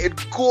unmitigated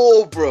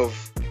gall, bruv.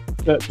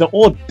 The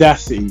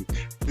audacity.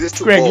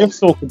 Greg, let's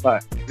talk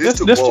about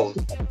it.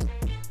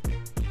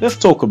 Let's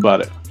talk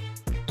about it.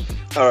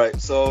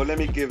 Alright, so let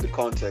me give the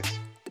context.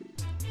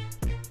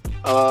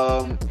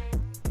 The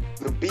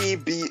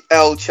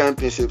BBL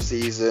championship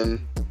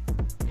season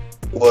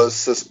was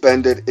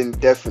suspended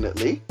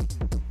indefinitely.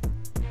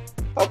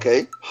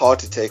 Okay, hard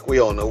to take. We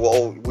all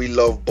know we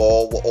love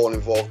ball. We're all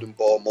involved in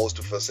ball, most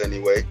of us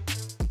anyway.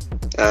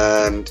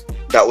 And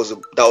that was a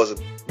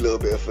little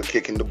bit of a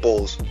kick in the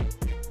balls.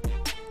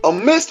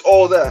 Amidst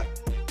all that,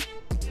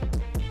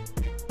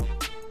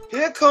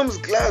 here comes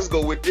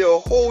Glasgow with their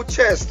whole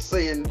chest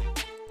saying,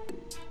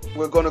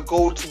 we're gonna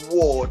go to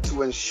war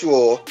to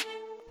ensure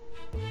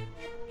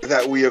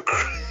that we are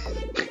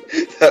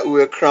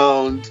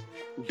crowned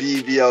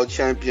BBL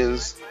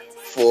champions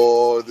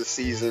for the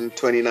season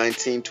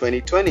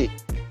 2019-2020.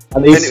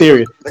 Are they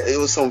serious? It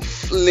was some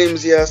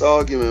flimsy ass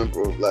argument,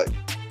 bro. Like,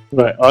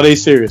 right? Are they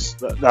serious?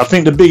 I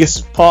think the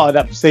biggest part of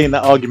that saying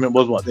that argument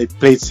was what they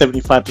played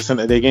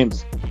 75% of their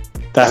games.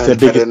 That's their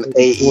biggest. An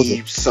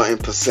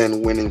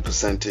 80% winning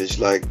percentage.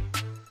 Like,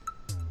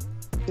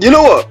 you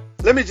know what?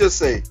 Let me just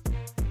say,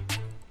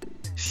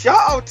 shout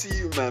out to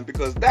you, man,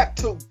 because that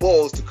took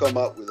balls to come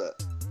up with that.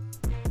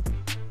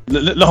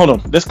 Hold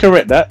on. Let's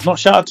correct that. Not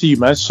shout out to you,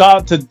 man. Shout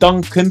out to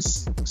Duncan.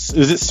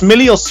 Is it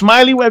Smiley or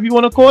Smiley, whatever you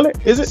want to call it?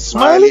 Is it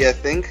Smiley? I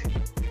think.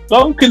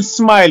 Duncan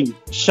Smiley.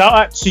 Shout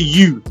out to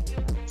you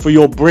for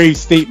your brave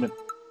statement.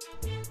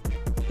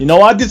 You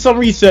know, I did some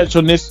research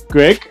on this,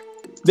 Greg.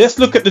 Let's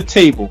look at the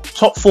table.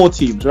 Top 4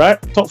 teams,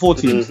 right? Top 4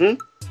 teams.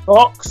 Mm-hmm.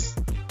 Hawks,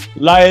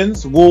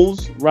 Lions,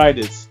 Wolves,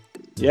 Riders.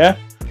 Yeah?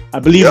 I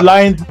believe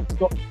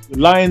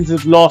Lions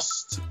have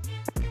lost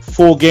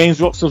 4 games.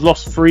 Rocks have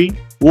lost 3.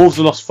 Wolves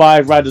have lost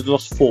 5. Riders have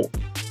lost 4.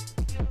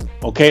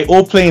 Okay?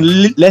 All playing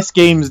less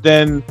games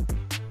than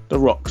the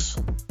Rocks.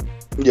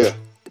 Yeah.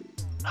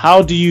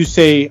 How do you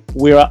say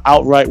we're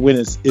outright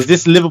winners? Is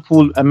this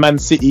Liverpool and Man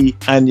City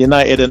and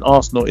United and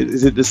Arsenal?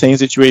 Is it the same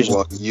situation?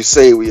 Well, you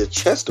say we are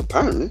chest,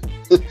 apparently.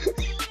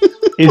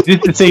 Is this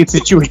the same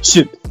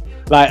situation?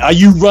 Like, are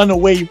you run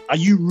away? Are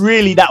you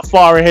really that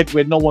far ahead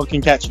where no one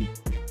can catch you?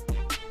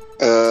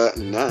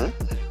 Nah.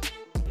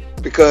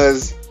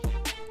 Because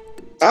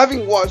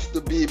having watched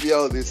the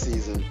BBL this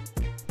season,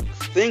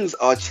 things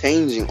are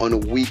changing on a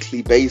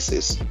weekly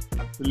basis.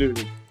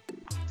 Absolutely.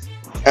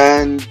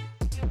 And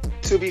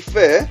to be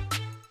fair,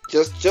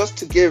 just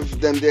to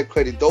give them their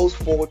credit, those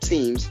 4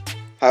 teams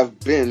have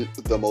been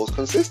the most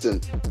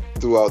consistent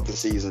throughout the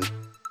season.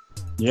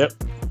 Yep.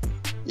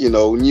 You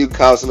know,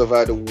 Newcastle have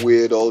had a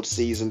weird old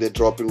season. They're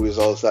dropping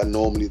results that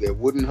normally they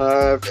wouldn't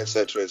have,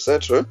 etc.,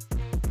 etc.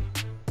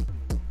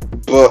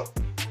 But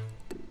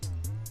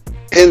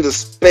in the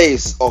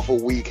space of a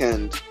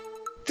weekend,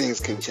 things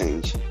can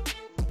change.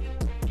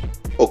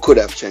 Or could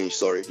have changed,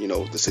 sorry, you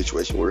know, the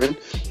situation we're in.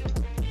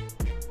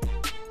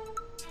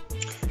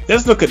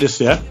 Let's look at this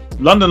here.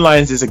 London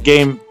Lions is a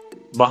game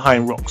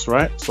behind Rocks,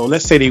 right? So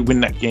let's say they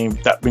win that game.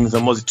 That brings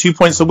them, was it 2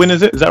 points a win,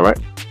 is it? Is that right?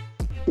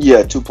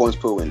 Yeah, 2 points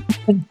per win.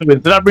 So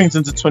that brings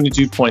them to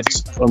 22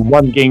 points from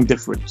 1 game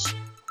difference.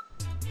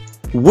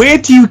 Where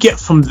do you get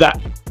from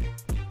that?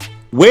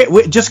 Where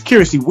just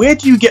curiously, where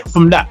do you get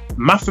from that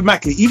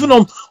mathematically? Even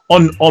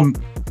on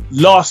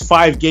last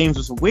 5 games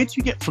or so, where do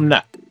you get from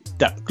that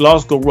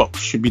Glasgow Rocks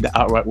should be the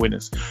outright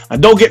winners?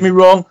 And don't get me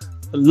wrong,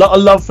 a lot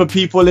of love for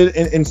people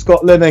in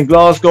Scotland and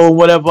Glasgow and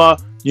whatever.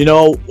 You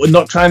know, we're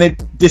not trying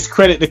to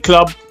discredit the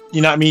club.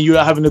 You know what I mean?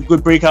 You're having a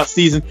good breakout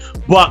season,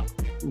 but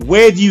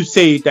where do you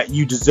say that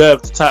you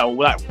deserve the title?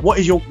 Like, what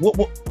is your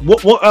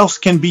what else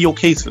can be your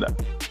case for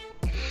that?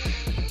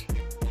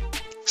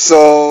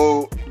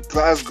 So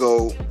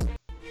Glasgow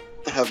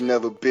have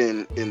never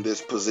been in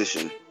this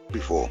position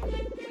before.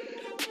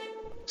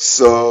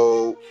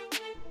 So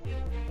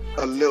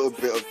a little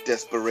bit of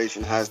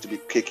desperation has to be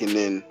kicking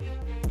in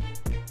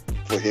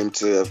for him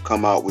to have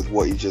come out with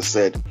what he just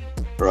said,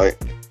 right?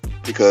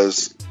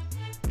 Because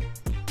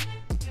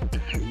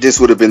this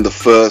would have been the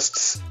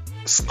first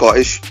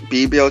Scottish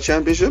BBL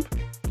championship.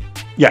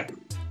 Yeah.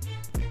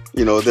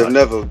 You know, they've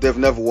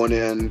never won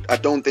it, and I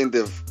don't think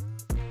they've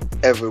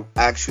ever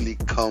actually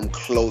come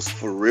close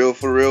for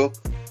real.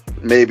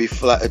 Maybe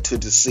flattered to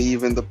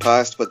deceive in the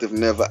past, but they've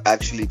never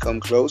actually come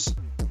close.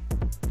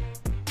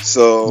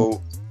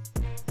 So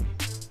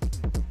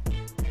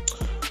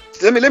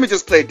let me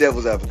just play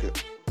devil's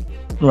advocate.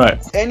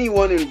 Right.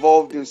 Anyone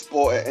involved in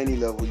sport at any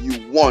level,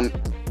 you want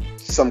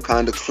some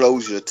kind of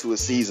closure to a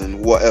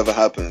season, whatever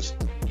happens.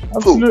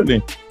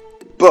 Absolutely. Cool.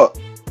 But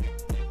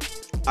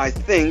I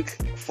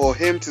think for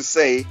him to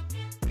say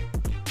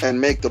and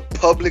make the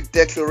public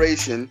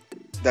declaration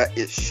that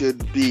it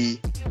should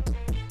be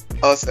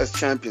us as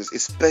champions,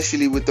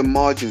 especially with the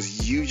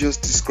margins you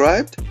just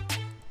described,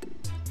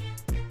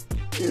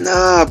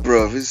 nah,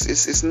 bro,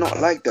 it's not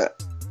like that.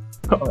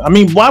 I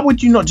mean, why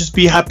would you not just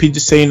be happy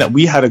just saying that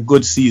we had a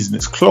good season?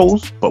 It's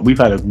close, but we've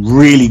had a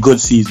really good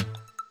season,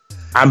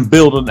 and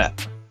build on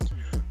that.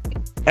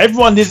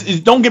 Everyone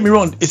is don't get me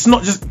wrong, it's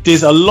not just,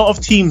 there's a lot of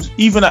teams,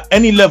 even at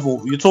any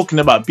level. You're talking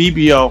about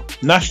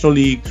BBL, National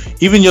League,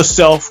 even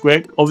yourself,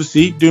 Greg,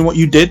 obviously doing what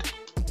you did,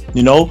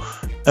 you know,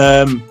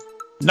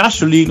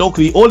 National League,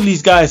 locally, all of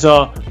these guys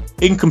are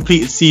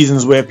incompleted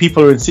seasons where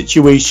people are in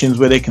situations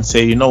where they can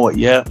say, you know what,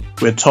 yeah,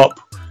 we're top,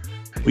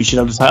 we should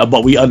have the title,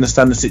 but we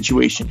understand the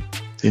situation,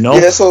 you know?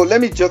 Yeah, so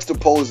let me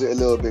juxtapose it a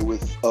little bit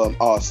with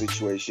our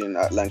situation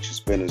at Lancashire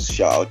Spinners.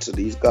 Shout out to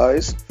these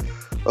guys.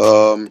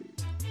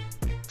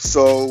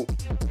 So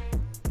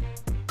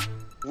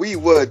we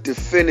were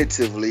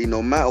definitively,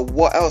 no matter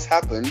what else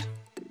happened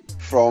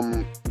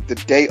from the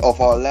date of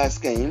our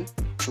last game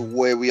to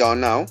where we are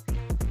now,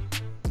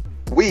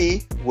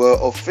 we were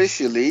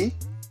officially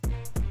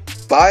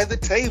by the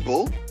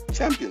table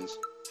champions.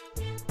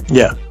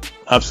 Yeah,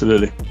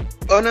 absolutely.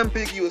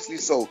 Unambiguously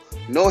so.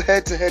 No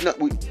head-to-head.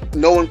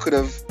 No one could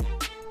have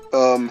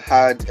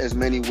had as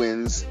many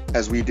wins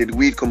as we did.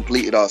 We'd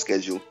completed our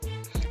schedule.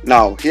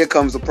 Now, here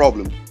comes the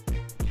problem.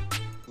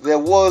 There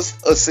was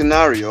a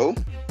scenario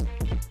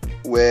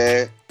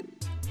where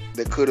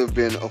there could have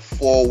been a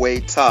 4-way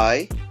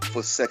tie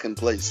for second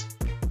place.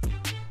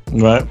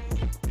 Right.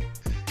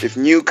 If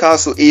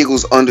Newcastle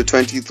Eagles under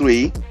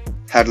 23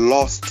 had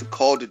lost to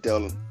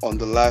Calderdale on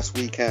the last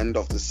weekend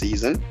of the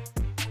season,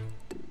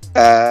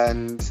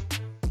 and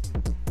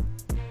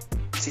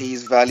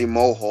Tees Valley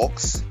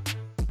Mohawks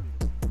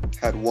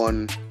had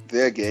won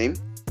their game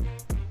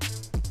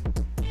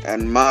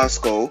and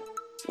Moscow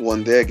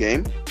won their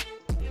game,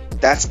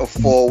 that's a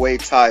 4-way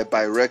tie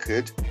by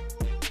record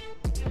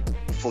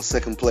for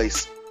second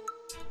place.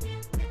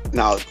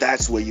 Now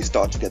that's where you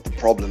start to get the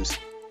problems.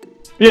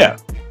 Yeah,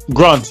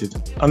 granted,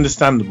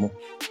 understandable.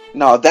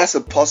 Now that's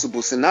a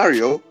possible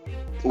scenario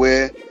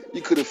where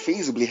you could have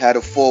feasibly had a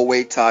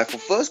 4-way tie for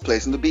first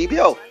place in the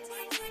BBL.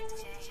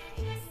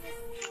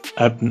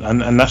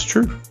 And that's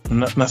true.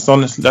 And that's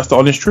the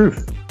honest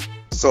truth.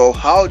 So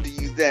how do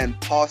you then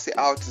pass it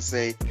out to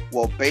say,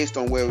 well, based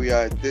on where we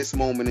are at this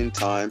moment in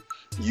time,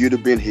 you'd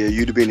have been here,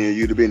 you'd have been here,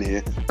 you'd have been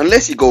here.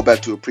 Unless you go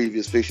back to a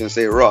previous fixture and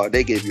say, raw,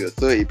 they gave you a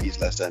 30 piece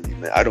last time you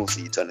met. I don't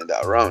see you turning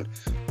that around.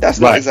 That's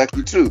not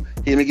exactly true.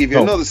 Let me give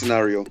you another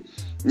scenario.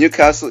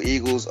 Newcastle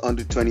Eagles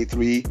under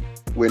 23,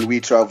 when we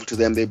traveled to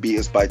them, they beat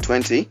us by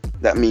 20.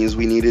 That means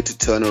we needed to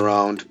turn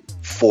around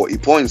 40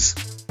 points,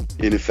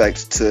 in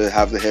effect, to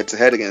have the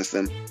head-to-head against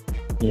them.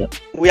 Yeah.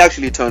 We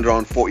actually turned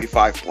around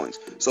 45 points.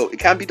 So it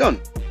can be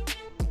done.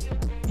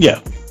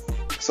 Yeah.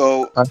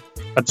 So, I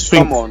just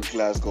think, come on,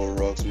 Glasgow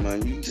Rocks,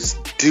 man. You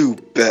just do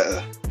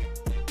better.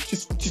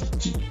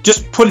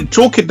 Just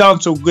chalk it down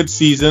to a good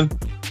season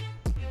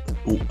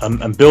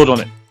and build on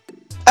it.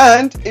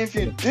 And if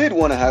you did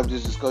want to have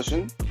this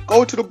discussion,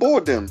 go to the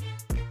board then.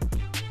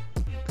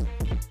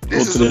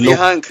 This is a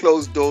behind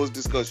closed doors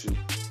discussion.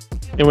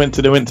 They went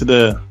to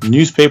the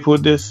newspaper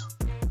with this.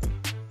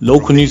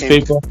 Local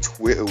newspaper.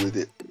 Twitter with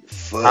it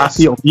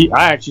first.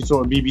 I actually saw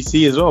it on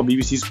BBC as well,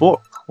 BBC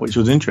Sport, which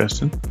was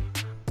interesting.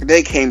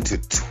 They came to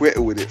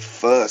Twitter with it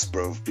first,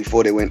 bro,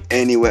 before they went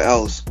anywhere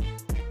else.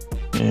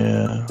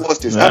 Yeah. What's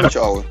this? Amateur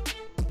hour?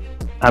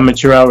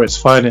 Amateur hour at its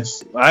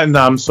finest.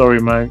 I'm sorry,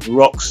 man.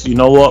 Rocks, you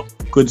know what?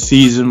 Good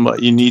season,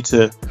 but you need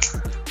to.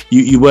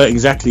 You weren't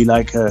exactly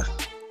like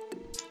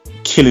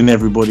killing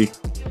everybody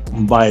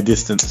by a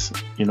distance,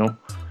 you know.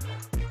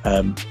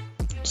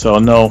 So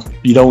no,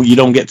 you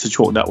don't get to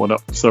chalk that one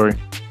up. Sorry.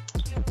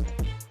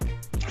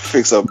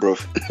 Fix up, bro.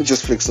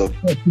 Just fix up.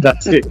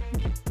 That's it.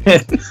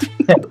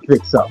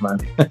 Fix up, man.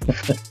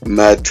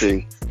 Mad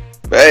thing.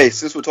 But hey,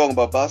 since we're talking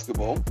about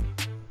basketball,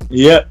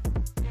 yeah.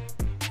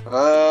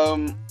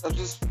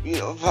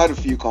 I've had a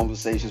few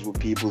conversations with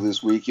people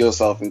this week,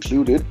 yourself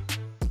included,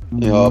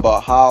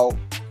 about how,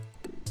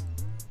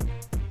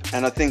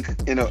 and I think,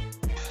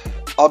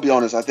 I'll be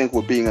honest, I think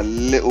we're being a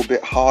little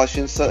bit harsh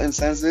in certain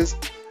senses,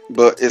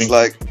 but it's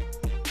like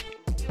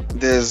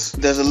there's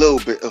a little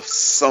bit of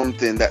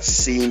something that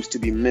seems to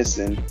be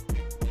missing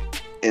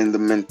in the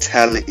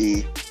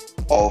mentality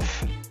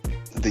of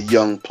the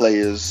young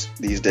players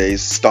these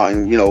days.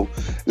 Starting,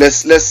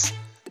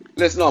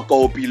 let's not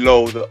go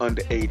below the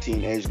under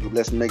 18 age group.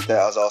 Let's make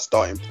that as our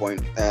starting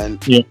point.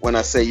 And when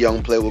I say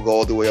young player, we'll go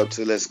all the way up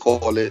to, let's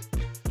call it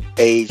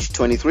age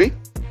 23.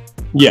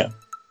 Yeah.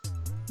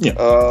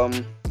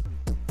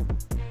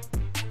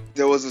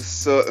 There was a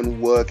certain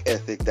work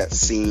ethic that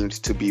seemed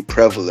to be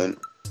prevalent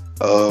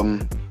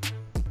in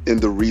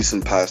the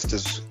recent past.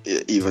 Just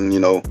even,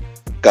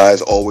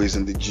 guys always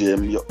in the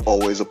gym, you're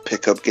always a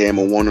pickup game,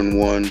 a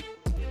one-on-one,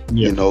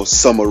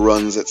 summer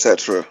runs,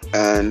 etc.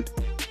 And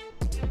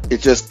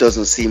it just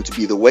doesn't seem to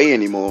be the way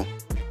anymore.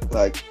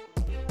 Like,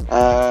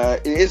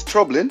 it is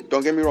troubling.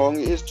 Don't get me wrong,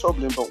 it is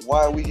troubling. But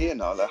why are we here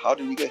now? Like, how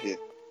did we get here?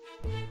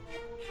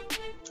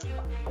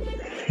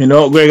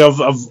 Greg,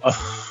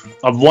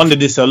 I've wondered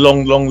this a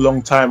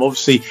long time.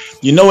 Obviously,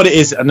 you know what it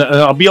is, and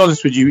I'll be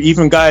honest with you.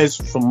 Even guys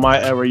from my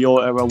era,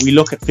 your era, we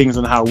look at things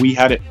on how we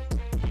had it,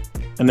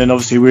 and then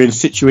obviously we're in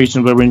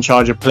situations where we're in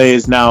charge of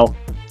players now,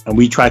 and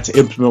we try to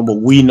implement what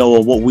we know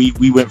or what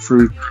we went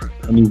through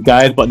on these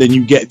guys. But then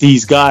you get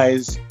these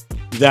guys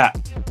that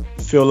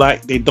feel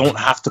like they don't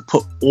have to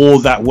put all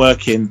that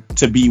work in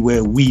to be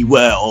where we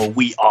were or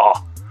we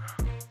are,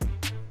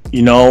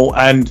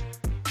 and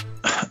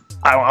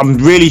I'm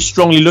really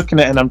strongly looking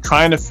at it, and I'm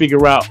trying to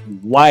figure out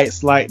why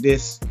it's like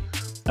this.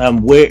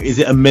 Where is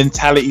it a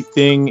mentality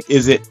thing?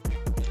 Is it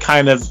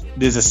kind of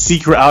there's a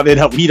secret out there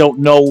that we don't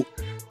know?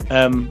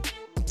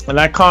 And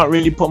I can't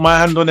really put my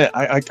hand on it.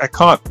 I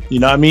can't. You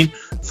know what I mean?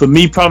 For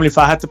me, probably if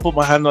I had to put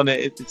my hand on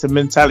it, it's a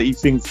mentality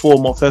thing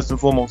first and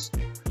foremost.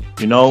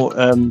 We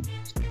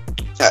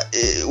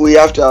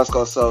have to ask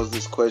ourselves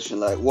this question: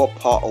 like, what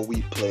part are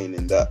we playing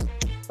in that?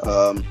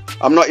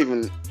 I'm not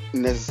even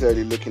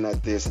necessarily looking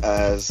at this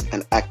as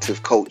an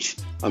active coach.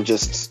 I'm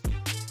just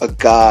a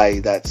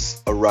guy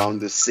that's around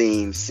the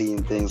scene,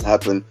 seeing things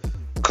happen,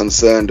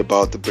 concerned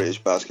about the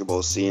British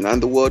basketball scene and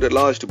the world at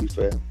large, to be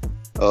fair.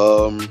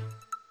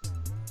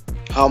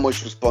 How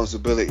much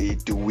responsibility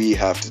do we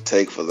have to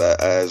take for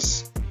that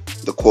as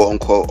the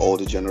quote-unquote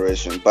older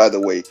generation? By the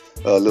way,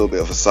 a little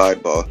bit of a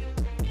sidebar.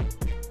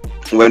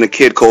 When a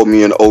kid called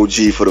me an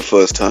OG for the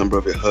first time, bro,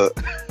 it hurt.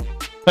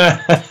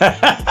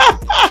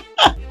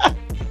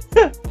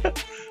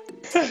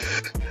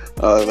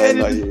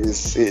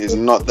 It is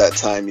not that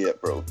time yet,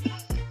 bro.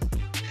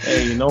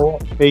 Hey, you know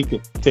what? Take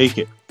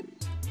it.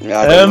 Yeah,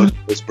 I don't know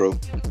this, bro.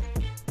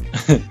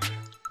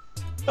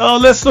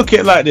 Let's look at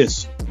it like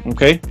this,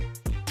 okay?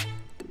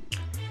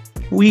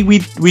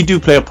 we do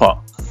play a part.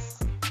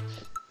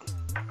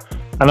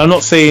 And I'm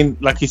not saying,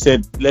 like you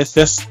said,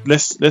 let's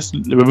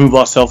remove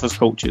ourselves as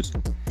coaches.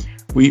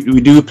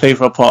 We do play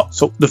for a part.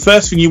 So the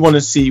first thing you want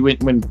to see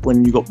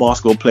when you got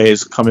basketball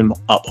players coming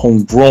up,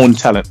 homegrown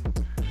talent,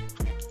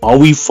 are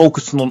we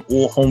focusing on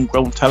all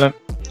homegrown talent?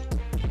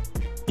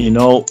 You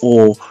know,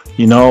 or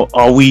you know,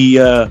 are we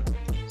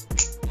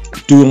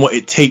doing what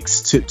it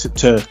takes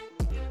to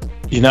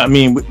you know what I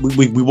mean?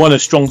 We want a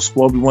strong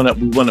squad. We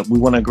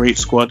want a great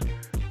squad.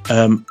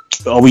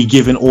 Are we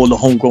giving all the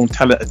homegrown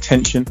talent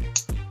attention?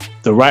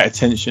 The right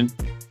attention?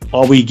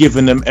 Are we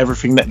giving them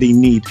everything that they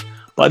need?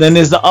 But then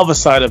there's the other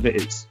side of it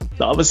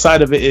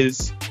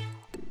is,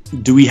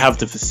 do we have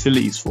the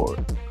facilities for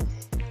it?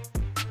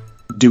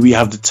 Do we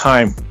have the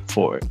time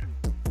for it?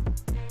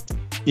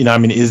 You know what I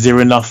mean? Is there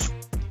enough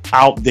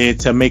out there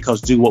to make us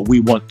do what we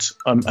want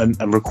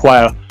and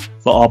require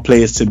for our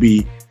players to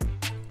be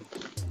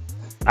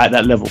at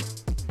that level?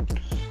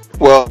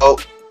 Well,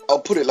 I'll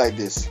put it like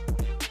this.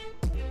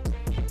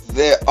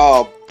 There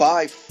are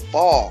by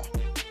far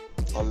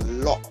a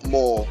lot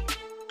more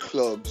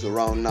clubs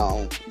around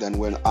now than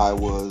when I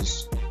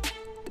was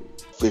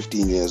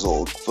 15 years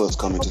old, first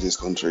coming to this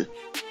country.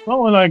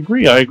 Oh, and I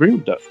agree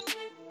with that.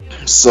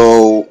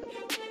 So,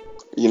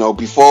 you know,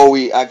 before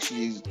we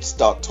actually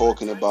start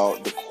talking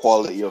about the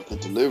quality of the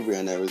delivery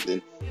and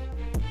everything,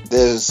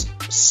 there's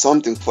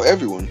something for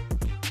everyone.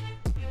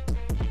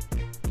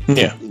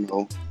 Yeah. You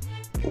know,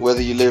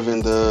 whether you live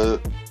in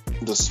the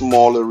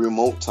smaller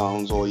remote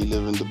towns or you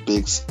live in the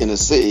big inner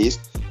cities,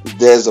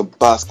 there's a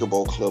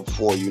basketball club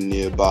for you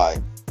nearby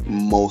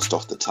most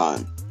of the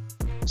time.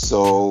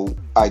 So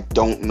I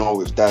don't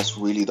know if that's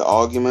really the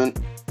argument.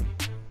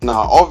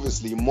 Now,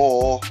 obviously,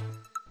 more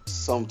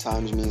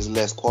sometimes means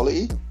less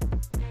quality,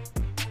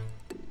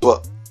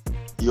 but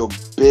your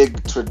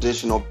big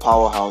traditional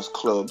powerhouse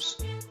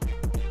clubs,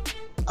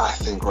 I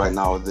think right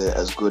now they're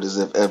as good as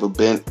they've ever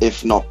been,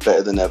 if not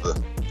better than ever.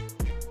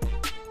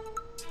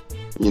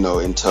 You know,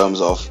 in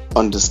terms of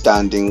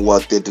understanding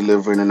what they're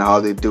delivering and how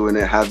they're doing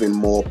it, having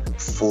more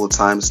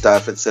full-time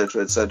staff,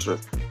 etc., etc.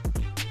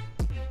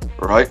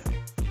 Right?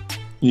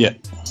 Yeah.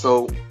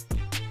 So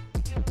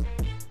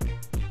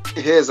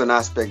here's an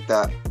aspect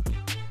that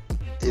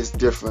is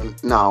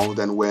different now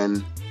than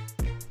when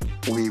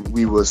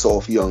we were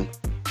sort of young.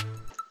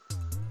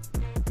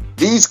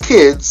 These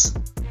kids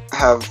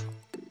have,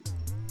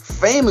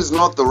 fame is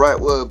not the right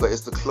word, but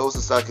it's the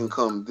closest I can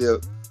come. They're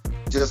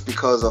just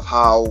because of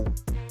how,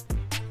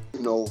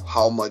 you know,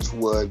 how much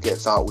word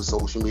gets out with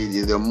social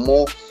media. They're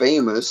more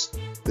famous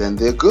than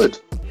they're good.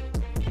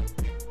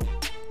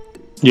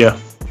 Yeah.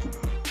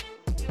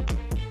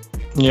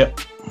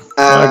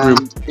 I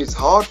agree. It's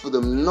hard for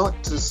them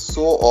not to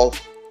sort of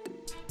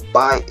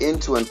buy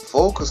into and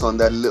focus on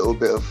that little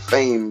bit of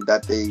fame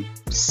that they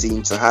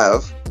seem to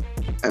have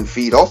and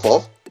feed off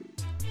of,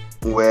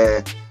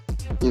 where,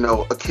 you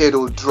know, a kid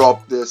will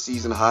drop their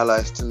season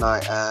highlights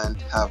tonight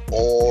and have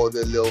all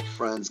their little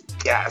friends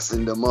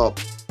gassing them up.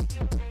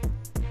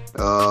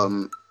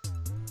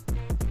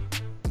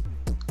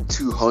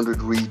 200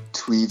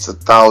 retweets,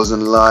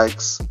 1,000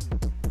 likes,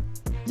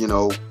 you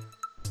know,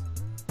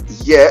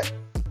 yet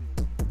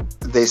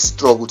they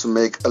struggle to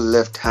make a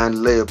left-hand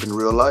layup in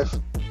real life.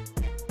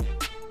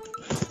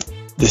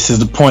 This is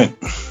the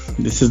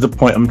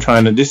point I'm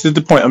trying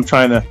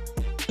to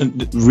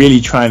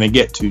really trying to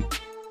get to,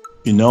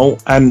 you know.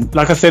 And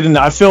like I said,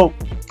 I feel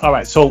all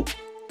right. So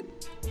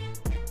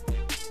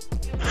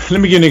let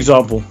me give an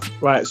example,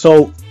 right?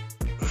 So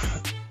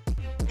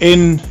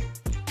in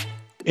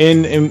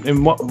one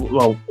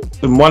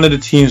of the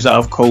teams that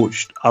I've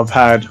coached, I've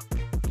had,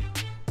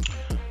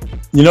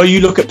 you know,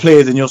 you look at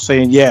players and you're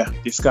saying, yeah,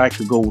 this guy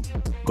could go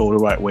the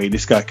right way,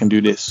 this guy can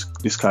do this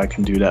guy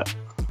can do that,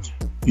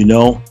 you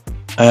know.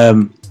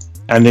 And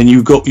then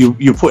you're put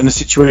in a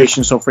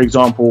situation. So for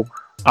example,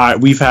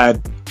 we've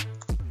had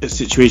a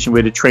situation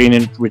where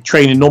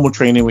normal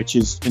training, which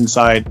is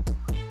inside,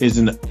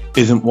 isn't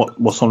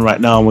what's on right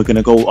now, and we're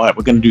gonna go, all right,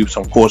 we're gonna do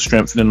some core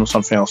strengthening or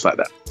something else like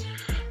that.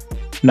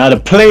 Now the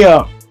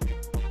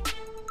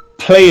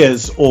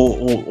players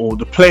or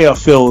the player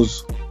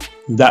feels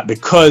that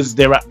because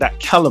they're at that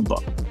caliber,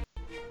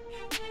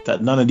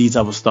 that none of these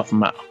other stuff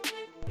matter.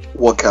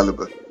 What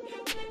caliber?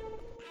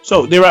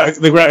 So they're at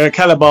a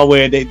caliber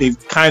where they've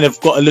kind of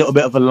got a little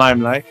bit of a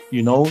limelight,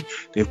 you know,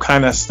 they've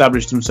kind of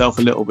established themselves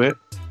a little bit,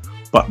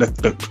 but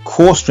the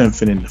core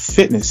strengthening, the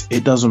fitness,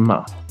 it doesn't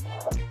matter.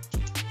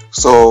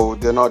 So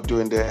they're not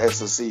doing their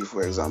SSC,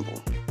 for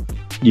example.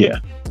 Yeah.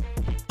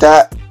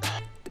 That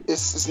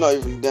it's not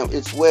even them.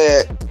 It's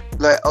where,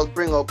 like, I'll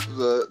bring up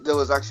there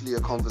was actually a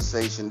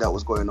conversation that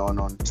was going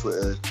on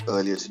Twitter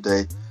earlier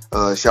today.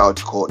 Shout out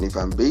to Courtney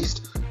Van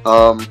Beast.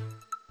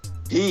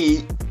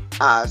 He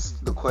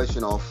asked the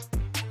question of,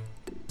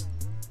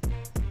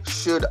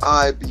 should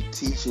I be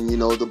teaching, you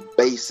know, the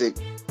basic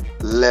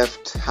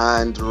left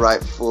hand,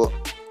 right foot,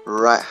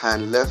 right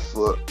hand, left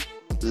foot,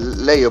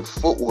 layup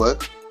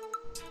footwork,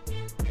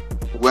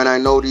 when I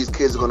know these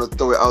kids are going to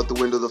throw it out the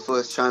window the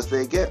first chance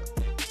they get?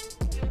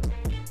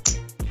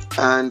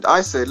 And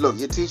I said, look,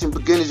 you're teaching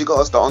beginners, you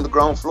gotta start on the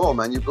ground floor,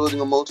 man. You're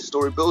building a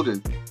multi-story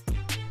building.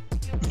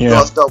 You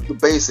gotta start with the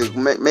basics.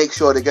 Make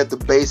sure they get the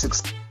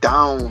basics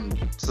down,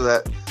 so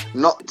that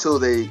not till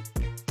they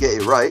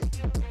get it right,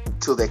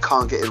 till they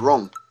can't get it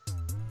wrong.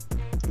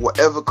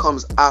 Whatever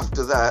comes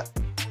after that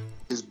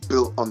is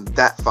built on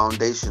that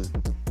foundation.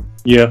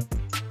 Yeah.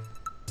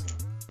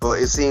 But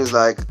it seems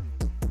like,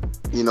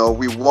 you know,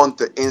 we want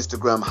the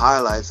Instagram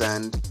highlights,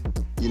 and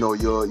you know,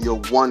 your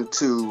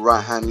 1-2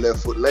 right hand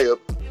left foot layup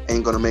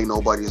ain't gonna make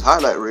nobody's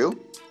highlight reel.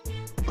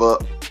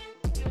 But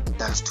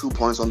that's 2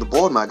 points on the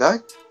board, my guy.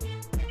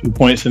 2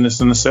 points, and it's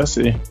a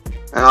necessity.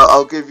 And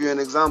I'll give you an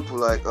example.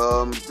 Like,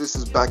 this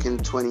is back in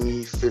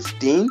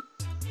 2015.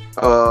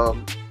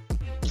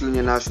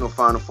 Junior National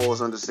Final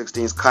Fours under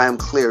 16s. Kyle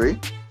Cleary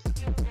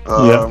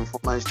for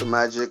Manchester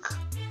Magic.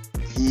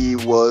 He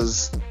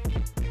was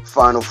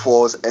Final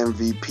Fours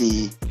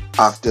MVP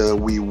after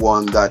we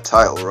won that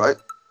title, right?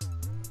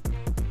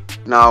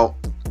 Now,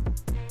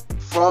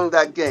 from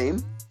that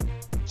game,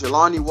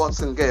 Jelani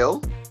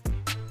Watson-Gale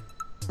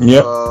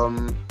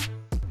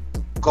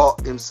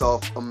got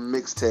himself a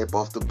mixtape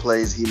of the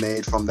plays he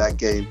made from that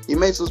game. He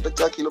made some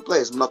spectacular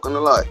plays, I'm not gonna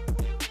lie.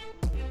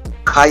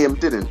 Kayam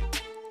didn't.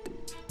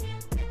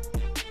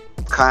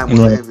 Kayam was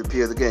the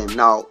MVP of the game.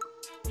 Now,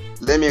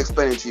 let me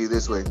explain it to you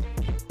this way.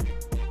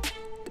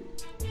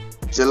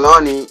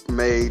 Jelani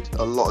made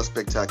a lot of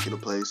spectacular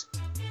plays.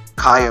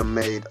 Kayam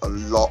made a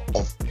lot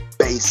of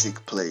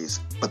basic plays,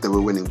 but they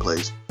were winning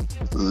plays.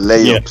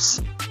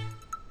 Layups,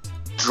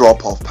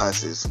 drop-off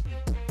passes,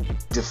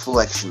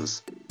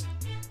 deflections.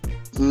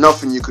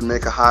 Nothing you could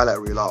make a highlight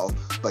reel out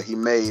of, but he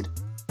made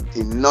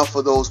enough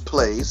of those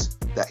plays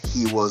that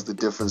he was the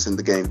difference in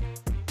the game.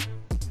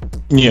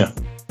 Yeah.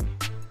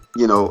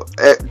 You know,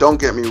 don't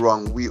get me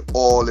wrong, we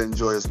all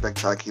enjoy a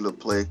spectacular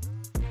play.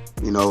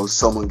 You know,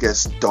 someone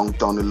gets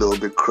dunked on a little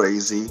bit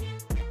crazy.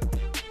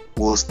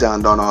 We'll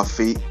stand on our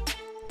feet.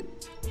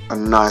 A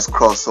nice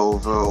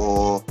crossover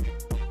or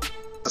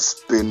a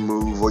spin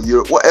move or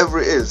whatever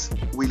it is.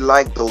 We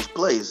like those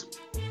plays.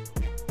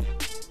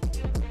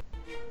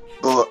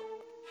 But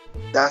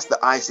that's the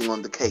icing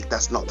on the cake.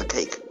 That's not the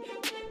cake.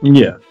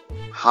 Yeah.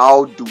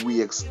 How do we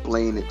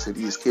explain it to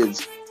these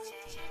kids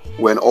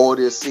when all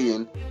they're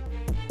seeing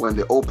when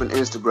they open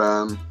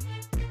Instagram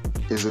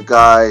is a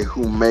guy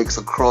who makes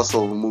a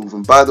crossover move?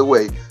 And by the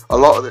way, a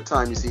lot of the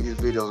time you see these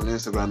videos on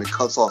Instagram, it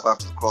cuts off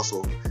after the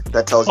crossover.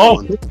 That tells you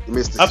when you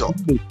missed the shot.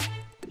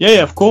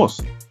 Yeah, of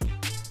course.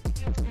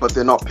 But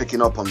they're not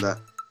picking up on that.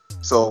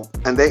 So,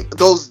 and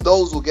those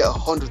will get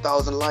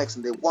 100,000 likes,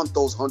 and they want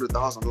those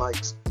 100,000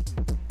 likes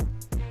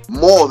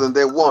more than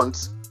they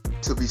want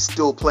to be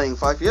still playing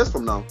 5 years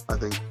from now, I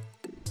think.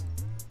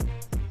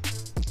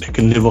 They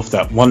can live off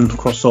that one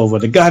crossover.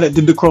 The guy that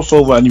did the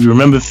crossover and you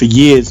remember for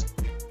years,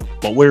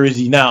 but where is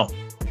he now?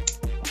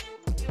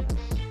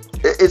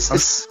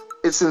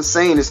 It's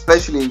insane,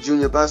 especially in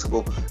junior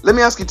basketball. Let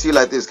me ask it to you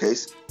like this,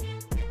 Case.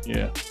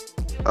 Yeah.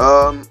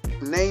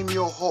 Name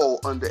your whole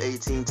under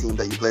 18 team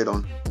that you played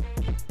on.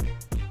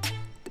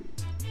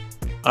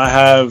 I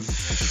have.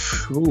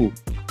 Ooh.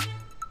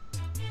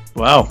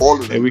 Wow. All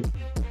of them.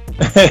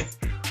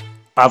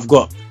 I've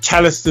got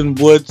Charleston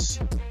Woods,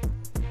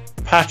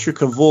 Patrick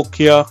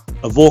Avorklia,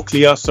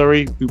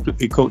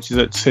 who coaches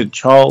at St.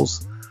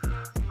 Charles.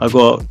 I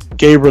got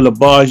Gabriel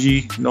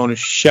Abaji, known as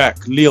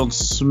Shaq, Leon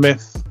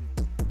Smith,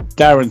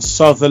 Darren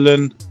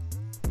Sutherland,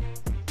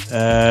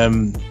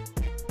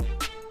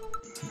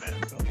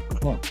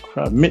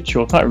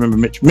 Mitchell, I can't remember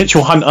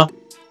Mitchell Hunter.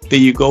 There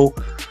you go.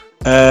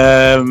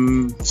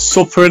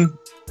 Supran,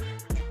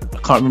 I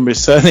can't remember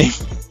his surname.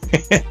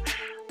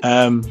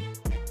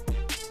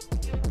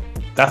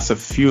 That's a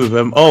few of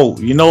them. Oh,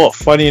 you know what?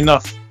 Funny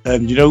enough,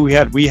 you know we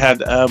had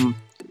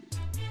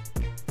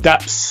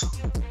Daps,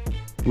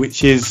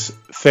 which is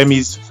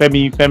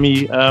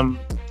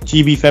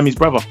GB Femi's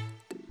brother.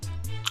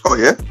 Oh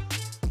yeah.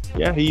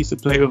 Yeah, he used to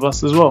play with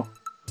us as well.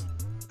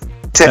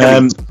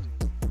 Temmie.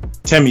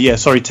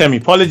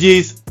 Temmie.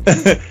 Apologies.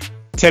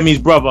 Temmie's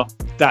brother,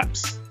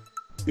 Daps,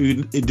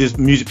 who does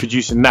music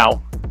producing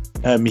now.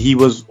 He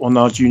was on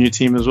our junior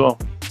team as well.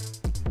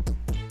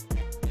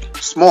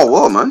 Small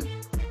world, man.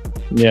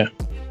 Yeah.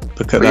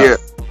 Look at that.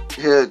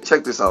 Here,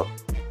 check this out.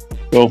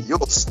 Go.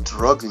 You're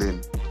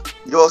struggling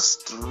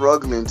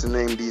to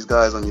name these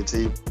guys on your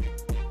team.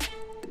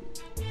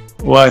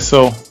 Why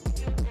so?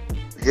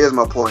 Here's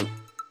my point.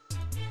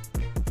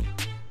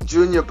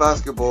 Junior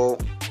basketball,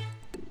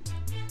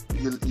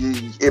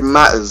 it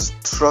matters.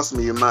 Trust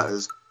me, it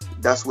matters.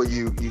 That's where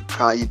you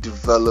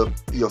develop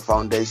your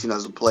foundation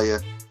as a player.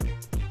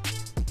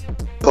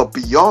 But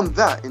beyond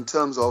that, in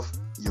terms of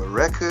your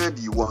record,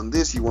 you won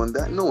this, you won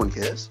that, no one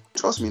cares.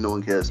 Trust me, no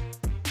one cares.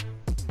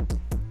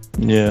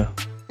 Yeah.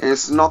 And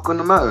it's not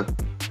gonna matter.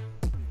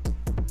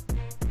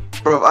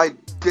 Bro, I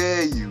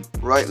dare you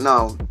right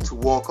now to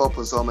walk up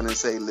on someone and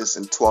say,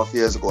 listen, 12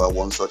 years ago I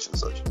won such and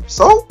such.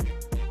 So?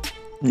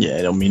 Yeah,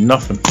 it don't mean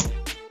nothing.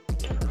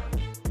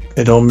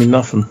 It don't mean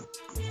nothing.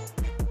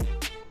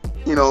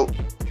 You know,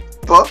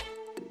 but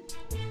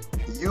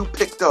you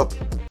picked up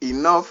enough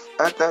enough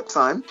at that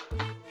time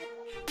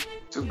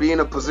to be in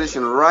a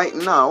position right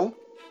now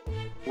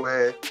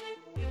where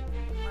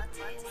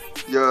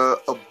you're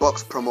a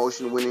Bucks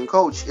promotion winning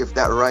coach, if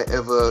that right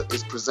ever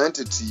is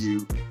presented to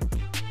you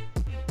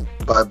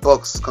by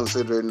Bucks,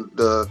 considering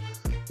the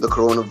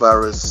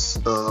coronavirus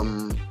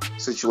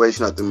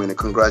situation at the minute.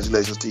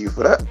 Congratulations to you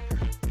for that.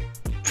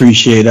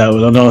 Appreciate that.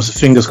 Well, I know it's a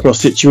fingers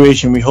crossed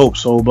situation. We hope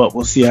so, but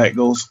we'll see how it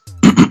goes.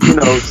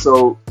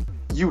 So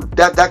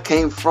that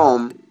came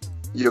from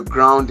your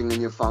grounding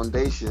and your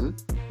foundation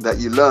that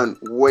you learned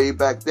way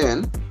back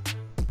then.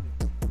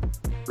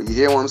 But you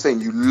hear what I'm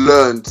saying? You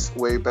learned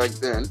way back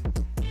then.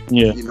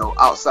 Yeah.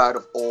 Outside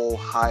of all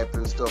hype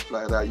and stuff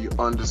like that, you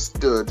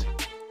understood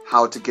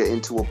how to get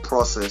into a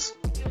process,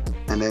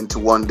 and then to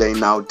one day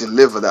now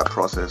deliver that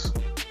process.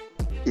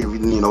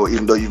 Even though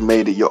you've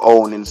made it your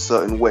own in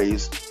certain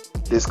ways,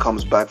 this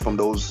comes back from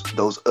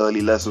those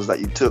early lessons that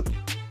you took.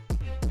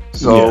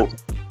 So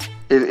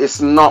it's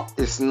not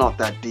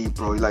that deep,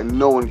 bro. Like,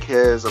 no one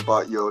cares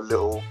about your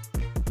little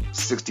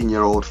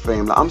 16-year-old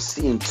fame. Like, I'm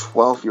seeing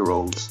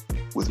 12-year-olds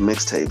with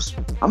mixtapes.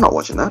 I'm not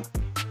watching that.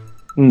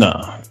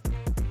 Nah.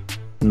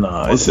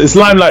 It's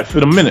limelight for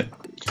the minute.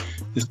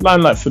 It's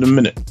limelight for the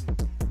minute.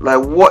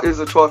 Like, what is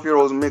a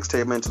 12-year-old's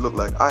mixtape meant to look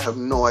like? I have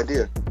no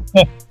idea.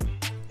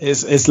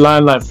 It's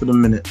limelight for the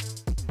minute.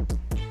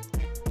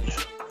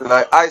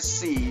 Like, I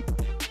see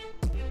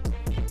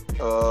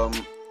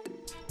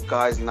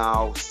guys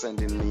now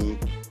sending me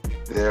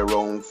their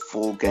own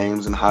full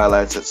games and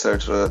highlights,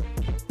 etc.,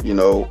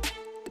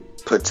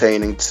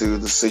 pertaining to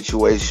the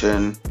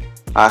situation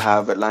I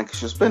have at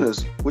Lancashire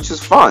Spinners, which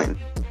is fine.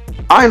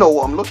 I know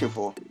what I'm looking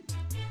for.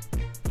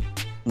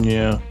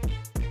 Yeah.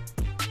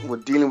 We're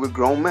dealing with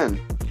grown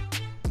men.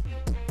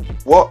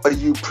 What are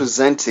you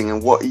presenting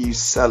and what are you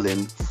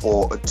selling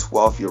for a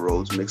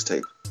 12-year-old's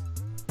mixtape?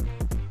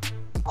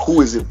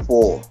 Who is it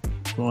for?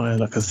 Well,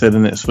 like I said,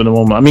 and it's for the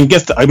moment.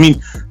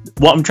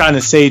 What I'm trying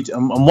to say,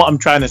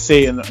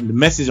 and the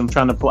message I'm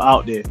trying to put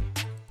out there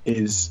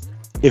is,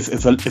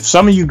 if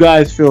some of you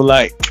guys feel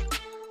like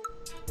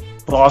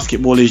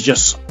basketball is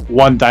just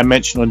one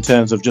dimensional in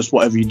terms of just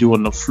whatever you do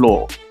on the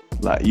floor,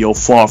 like, you're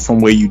far from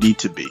where you need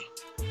to be.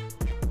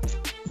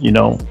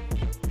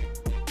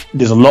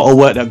 There's a lot of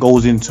work that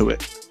goes into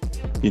it,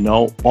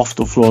 off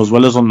the floor as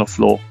well as on the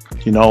floor,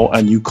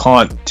 and you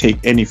can't take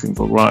anything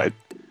for granted.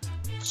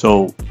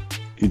 So,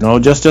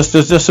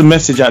 just a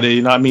message out there.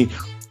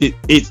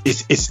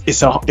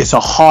 It's a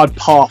hard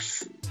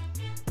path.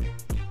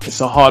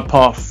 It's a hard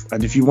path,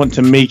 and if you want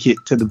to make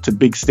it to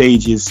big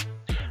stages,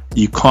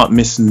 you can't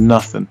miss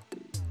nothing.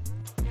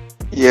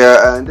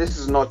 Yeah, and this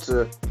is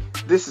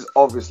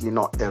obviously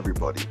not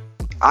everybody.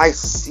 I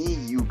see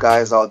you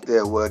guys out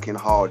there working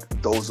hard.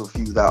 Those of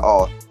you that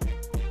are.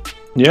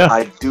 Yeah.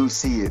 I do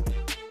see it.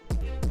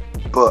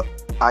 But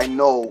I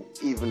know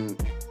even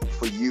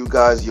for you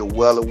guys, you're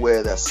well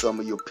aware that some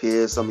of your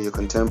peers, some of your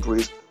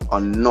contemporaries are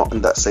not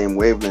in that same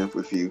wavelength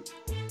with you.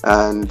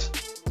 And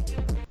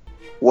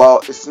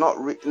while it's not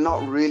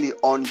really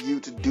on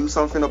you to do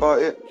something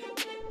about it,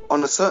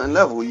 on a certain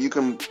level, you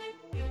can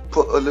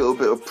put a little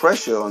bit of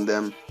pressure on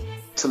them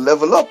to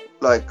level up.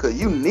 Like,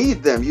 you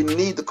need them. You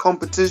need the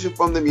competition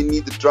from them. You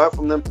need the drive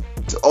from them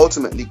to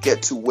ultimately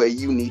get to where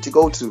you need to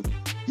go to.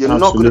 You're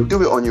not going to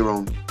do it on your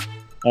own.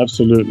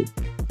 Absolutely.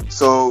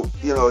 So,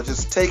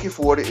 just take it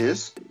for what it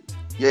is.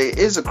 Yeah, it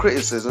is a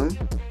criticism,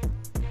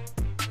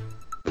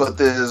 but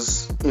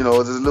there's a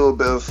little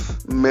bit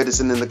of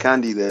medicine in the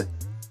candy there.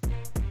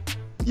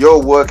 Your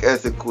work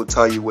ethic will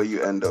tell you where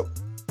you end up.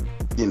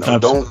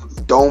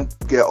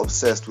 Don't get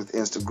obsessed with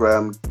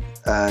Instagram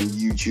and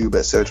YouTube,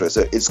 etc.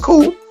 So it's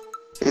cool.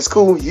 It's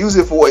cool. Use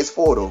it for what it's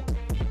for, though.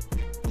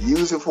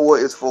 Use it for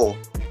what it's for.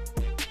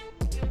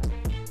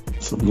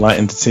 Some light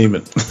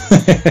entertainment.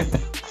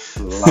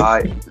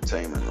 Light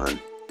entertainment, man.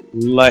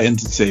 Light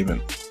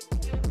entertainment.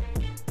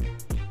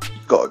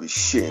 You gotta be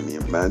shitting me,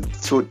 man.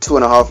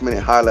 2.5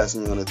 minute highlights,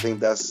 and you're gonna think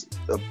that's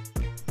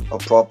a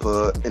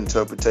proper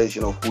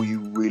interpretation of who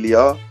you really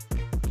are?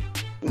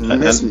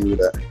 Miss me with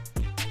that.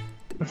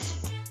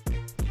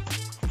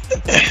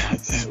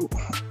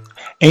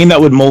 Ain't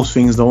that with most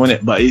things though,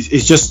 innit? But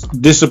it's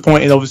just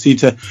disappointing, obviously.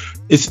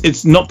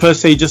 It's not per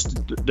se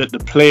just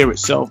the player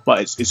itself,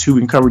 but it's who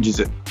encourages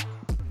it.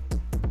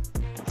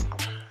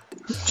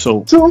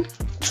 So true.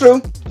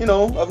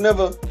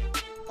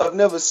 I've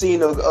never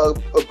seen a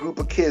group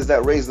of kids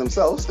that raise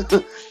themselves.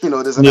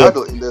 There's an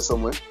adult in there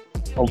somewhere.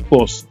 Of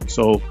course.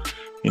 So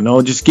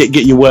just get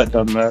your work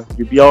done, man.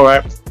 You'll be all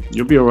right.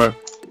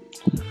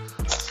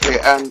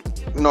 Yeah, and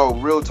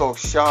real talk.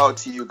 Shout out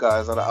to you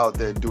guys that are out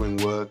there doing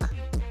work.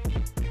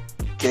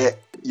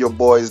 Get your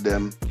boys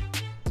them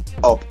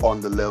up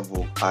on the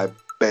level. I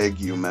beg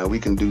you, man. We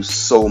can do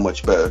so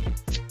much better.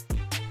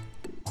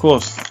 Of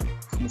course.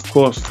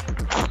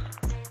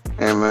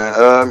 Hey,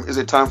 man. Is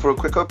it time for a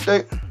quick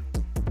update?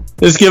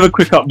 Let's give a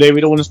quick update.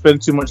 We don't want to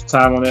spend too much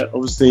time on it.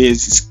 Obviously,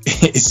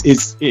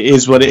 it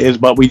is what it is,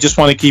 but we just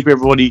want to keep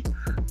everybody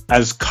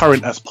as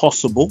current as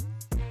possible.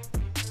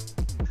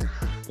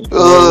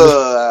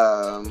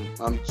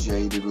 I'm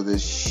jaded with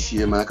this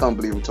shit, man. I can't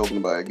believe we're talking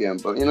about it again.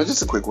 But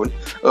just a quick one.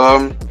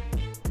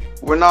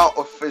 We're now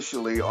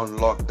officially on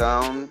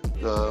lockdown.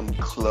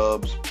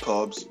 Clubs,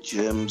 pubs,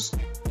 gyms.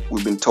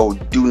 We've been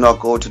told do not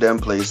go to them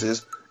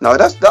places. Now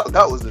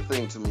that was the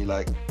thing to me.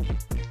 Like,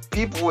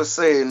 people were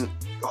saying,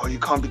 "Oh, you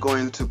can't be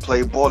going to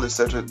play ball,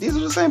 etc." These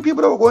are the same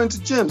people that were going to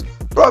gyms.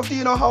 Bro, do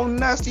you know how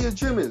nasty a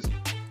gym is?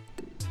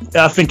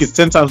 Yeah, I think it's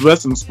 10 times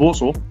worse than a sports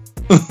hall.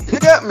 You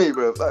get me,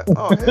 bro? Like,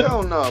 oh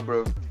hell no,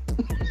 bro.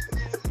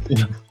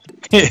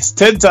 It's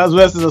 10 times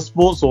worse than a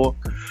sports hall,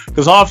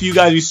 because half of you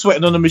guys be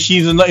sweating on the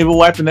machines and not even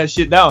wiping that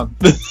shit down.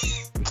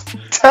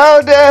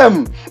 Tell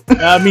them.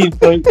 I mean,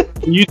 for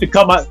you to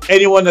come at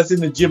anyone that's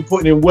in the gym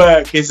putting in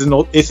work, it's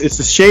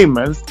a shame,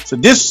 man. It's a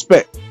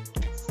disrespect.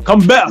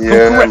 Come better,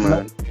 yeah, come correct,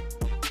 man.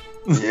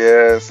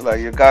 Yes,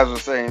 like you guys were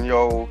saying,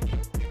 yo,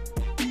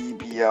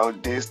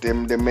 BBL this, they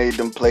made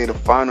them play the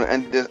final,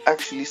 and they're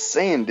actually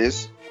saying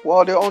this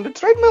while they're on the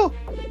treadmill.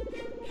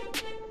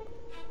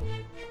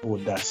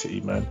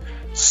 Audacity, man.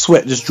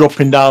 Sweat just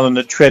dropping down on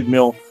the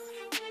treadmill,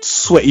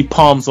 sweaty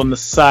palms on the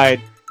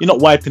side. You're not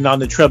wiping down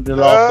the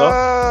treadmill after.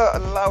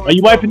 Are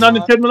you wiping down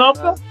the treadmill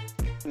after?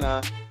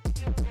 Nah.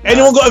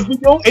 Anyone got a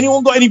video?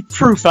 Anyone got any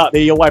proof out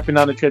there you're wiping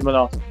down the treadmill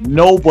after?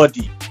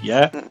 Nobody.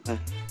 Yeah.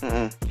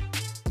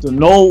 So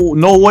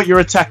know what you're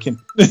attacking.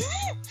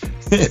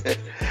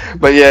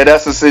 But yeah,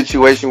 that's the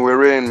situation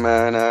we're in,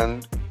 man,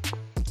 and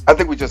I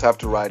think we just have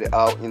to ride it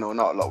out.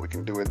 Not a lot we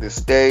can do at this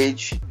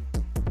stage.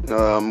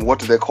 What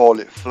do they call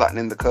it?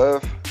 Flattening the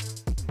curve.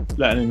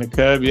 Flattening the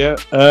curve, yeah.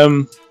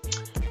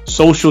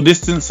 Social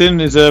distancing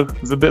is a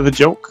bit of a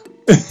joke.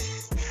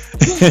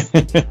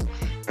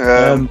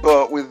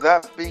 But with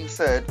that being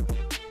said,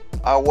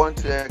 I want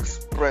to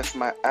express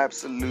my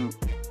absolute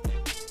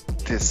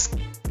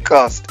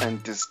disgust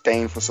and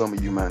disdain for some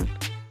of you, man.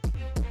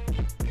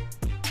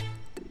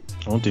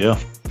 Oh dear.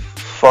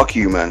 Fuck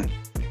you, man.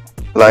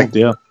 Like, oh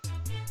dear.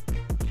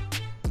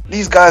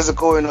 These guys are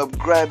going up,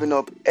 grabbing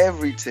up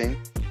everything.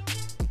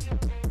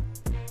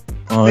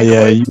 Oh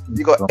yeah.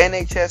 You got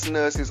NHS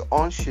nurses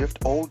on shift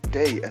all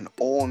day and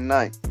all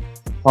night.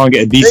 Can't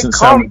get a decent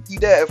sound. They sound.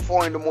 can't be there at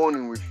 4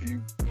 a.m. with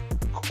you,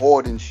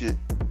 hoarding shit.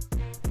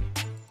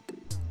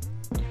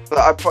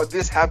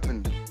 This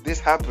happened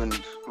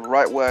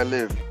right where I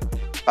live.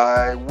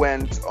 I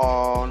went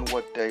on,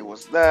 what day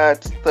was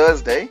that?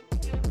 Thursday,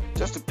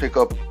 just to pick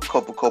up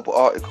a couple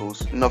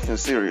articles, nothing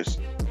serious.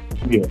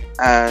 Yeah.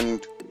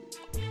 And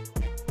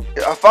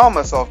I found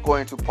myself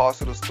going to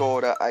parts of the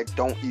store that I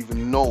don't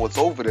even know what's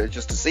over there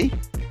just to see.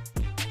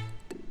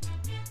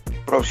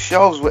 Bro,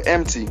 shelves were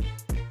empty.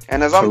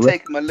 And as I'm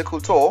taking my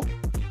little tour,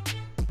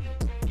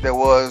 there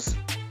was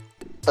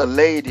a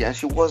lady, and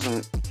she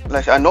wasn't,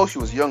 like, I know she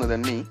was younger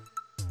than me,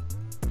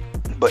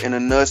 but in a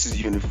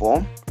nurse's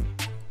uniform.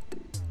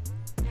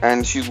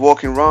 And she's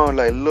walking around,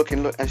 like,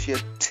 looking, and she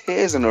had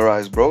tears in her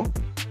eyes, bro.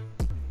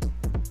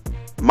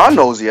 My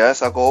nosy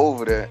ass, I go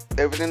over there.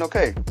 Everything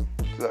okay?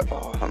 She's like,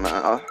 oh man,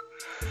 I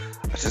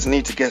just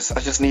need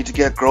to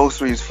get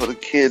groceries for the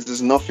kids.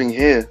 There's nothing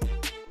here,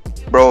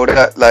 bro.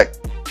 That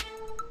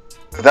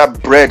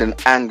bred an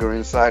anger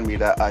inside me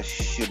that I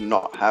should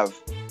not have.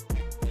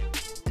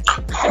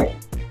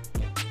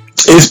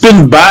 It's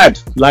been bad.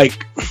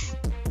 Like,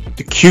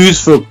 the queues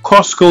for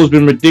Costco has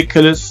been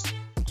ridiculous.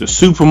 The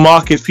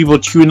supermarkets, people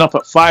queuing up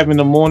at 5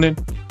 a.m,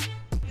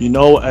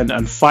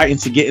 and fighting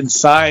to get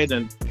inside,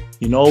 and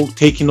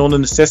taking on the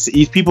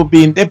necessities. People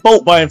they're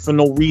bulk buying for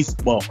no reason.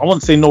 Well, I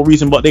won't say no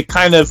reason, but they're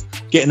kind of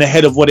getting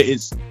ahead of what it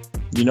is,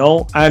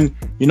 And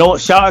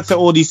shout out to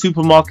all these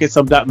supermarkets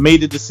that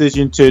made the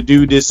decision to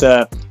do this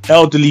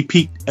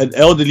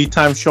elderly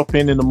time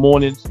shopping in the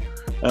mornings,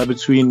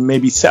 between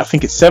maybe I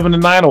think it's 7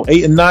 and 9 or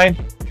 8 and 9,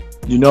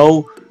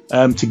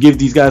 to give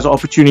these guys an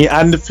opportunity,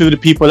 and for the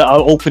people that are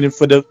opening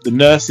for the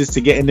nurses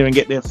to get in there and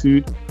get their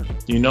food,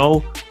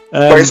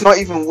 But it's not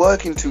even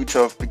working too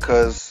tough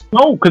because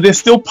they're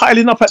still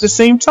piling up at the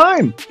same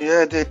time.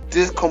 Yeah,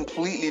 they're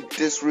completely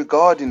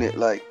disregarding it.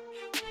 Like,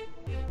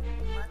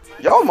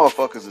 y'all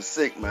motherfuckers are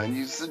sick, man.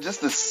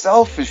 Just the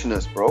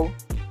selfishness, bro.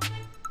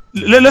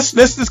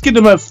 Let's give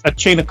them a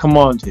chain of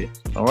command here.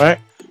 All right.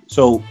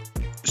 So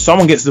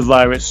someone gets the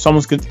virus,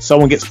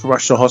 someone gets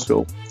rushed to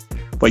hospital,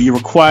 but you're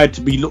required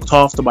to be looked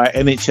after by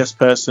an NHS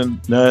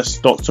person, nurse,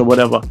 doctor,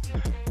 whatever.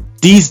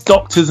 These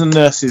doctors and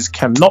nurses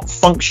cannot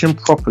function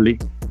properly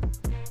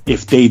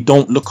if they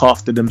don't look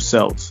after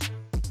themselves.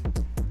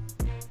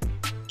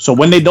 So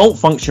when they don't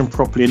function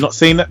properly, I'm not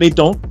saying that they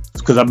don't,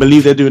 because I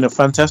believe they're doing a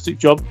fantastic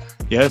job.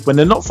 Yeah, when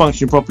they're not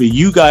functioning properly,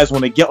 you guys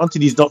want to get onto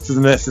these doctors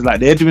and nurses like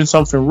they're doing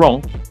something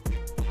wrong.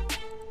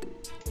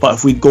 But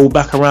if we go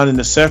back around in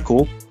the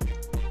circle,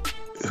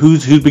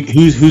 who's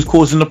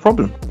causing the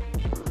problem?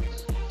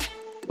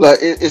 Like,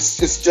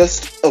 it's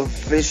just a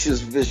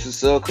vicious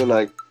circle.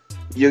 Like,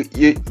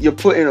 you're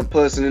putting a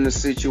person in a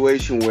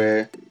situation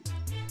where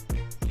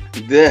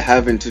they're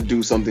having to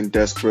do something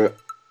desperate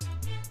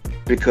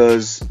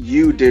because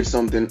you did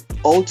something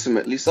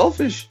ultimately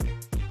selfish.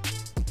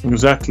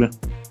 Exactly.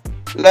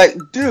 Like,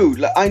 dude,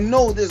 like, I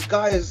know this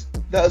guy is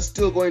that are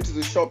still going to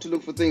the shop to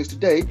look for things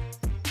today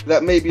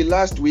that maybe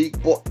last week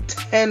bought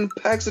 10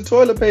 packs of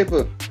toilet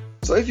paper.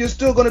 So if you're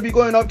still going to be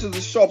going up to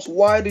the shops,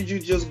 why did you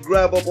just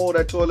grab up all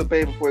that toilet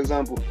paper, for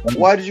example?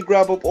 Why did you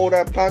grab up all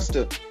that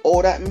pasta,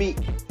 all that meat?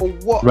 For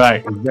what?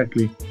 Right,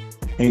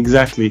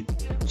 exactly.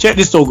 Check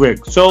this though,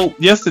 Greg. So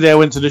yesterday I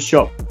went to the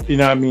shop. You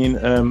know what I mean?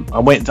 I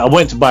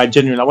went to buy a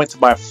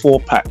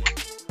 4-pack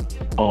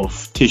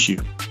of tissue.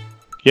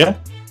 Yeah.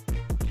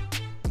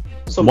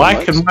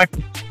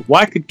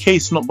 Why could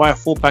Case not buy a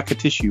 4-pack of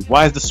tissue?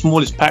 Why is the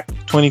smallest pack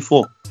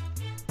 24?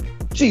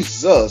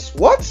 Jesus,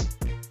 what?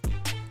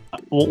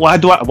 Why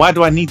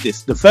do I need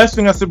this? The first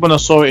thing I said when I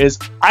saw it is,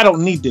 I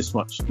don't need this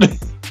much.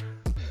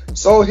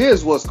 So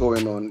here's what's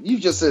going on. You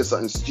just said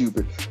something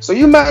stupid. So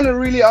you man are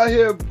really out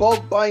here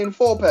bulk buying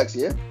 4-packs,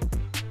 yeah?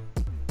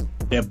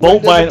 They're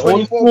bulk buying all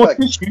the small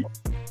tissue.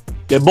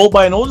 They're bulk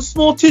buying all the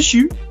small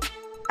tissue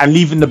and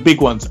leaving the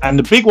big ones. And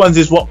the big ones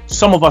is what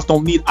some of us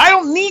don't need. I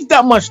don't need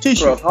that much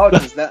tissue. Bro, how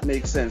does that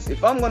make sense?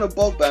 If I'm gonna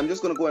bulk buy, I'm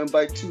just gonna go and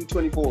buy 2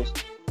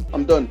 24s.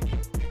 I'm done.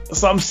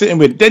 That's what I'm sitting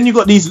with. Then you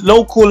got these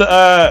local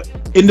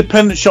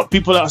independent shop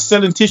people that are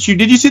selling tissue.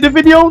 Did you see the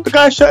video? The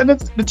guy shutting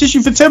the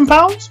tissue for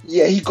 £10?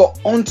 Yeah, he got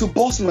onto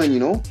Bossman, you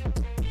know.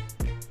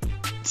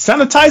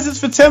 Sanitizers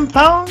for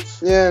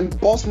 £10? Yeah, and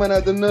Bossman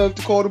had the nerve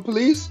to call the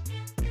police.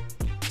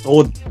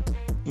 Or,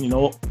 you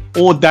know,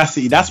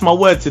 audacity. That's my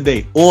word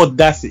today.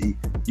 Audacity.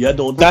 You had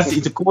the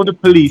audacity to call the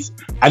police.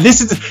 And this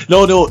is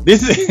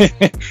this is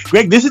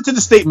Greg, listen to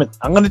the statement.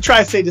 I'm gonna try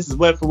and say this is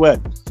word for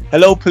word.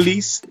 Hello,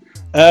 police.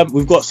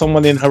 We've got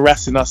someone in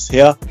harassing us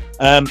here.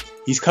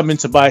 He's coming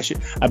to buy shit.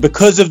 And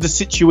because of the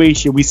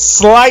situation, we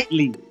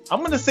slightly, I'm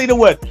going to say the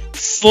word,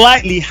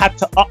 slightly had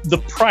to up the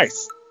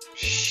price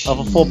of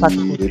a 4-pack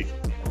of tissue.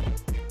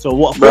 So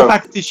what, a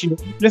 4-pack of tissue,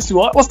 let's see,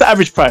 what's the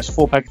average price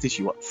for 4-pack of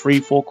tissue? What,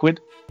 3-4 quid?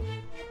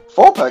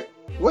 4-pack?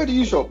 Where do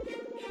you shop?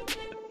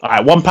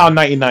 Alright,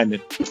 £1.99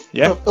 then.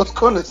 Yeah? I was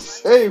going to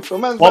say, for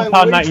man's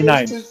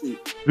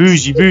 £1.99.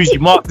 Bougie,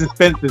 Marks and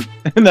Spencer's.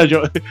 No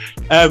joke.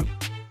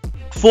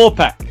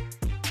 4-pack.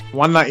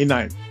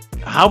 $1.99.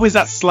 How is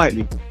that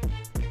slightly?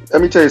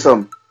 Let me tell you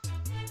something.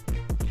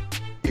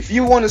 If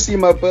you want to see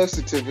my birth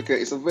certificate,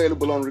 it's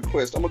available on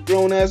request. I'm a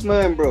grown ass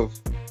man, bro.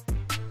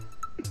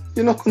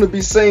 You're not gonna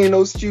be saying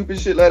no stupid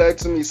shit like that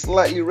to me.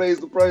 Slightly raise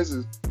the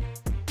prices.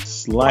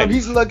 Slightly.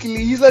 He's lucky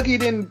he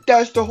didn't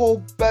dash the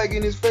whole bag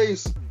in his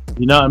face.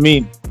 You know what I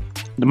mean?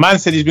 The man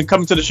said he's been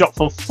coming to the shop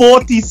for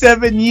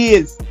 47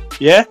 years.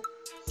 Yeah?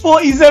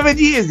 47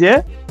 years,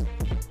 yeah?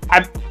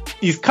 And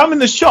he's come in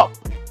the shop.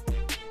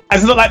 And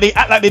it's not like they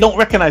act like they don't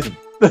recognize him.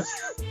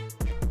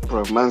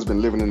 Bro, man's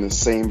been living in the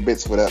same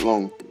bits for that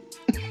long.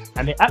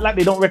 And they act like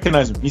they don't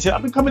recognize him. He said,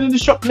 I've been coming in the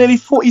shop nearly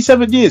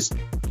 47 years.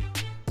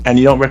 And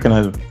you don't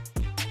recognize him.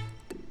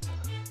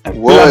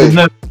 Why?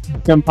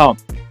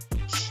 £10.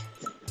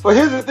 But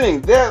here's the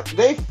thing.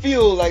 They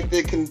feel like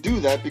they can do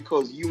that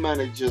because you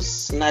man are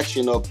just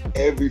snatching up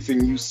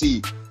everything you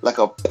see like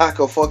a pack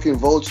of fucking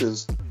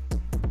vultures.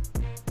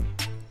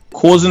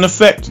 Cause and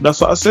effect.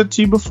 That's what I said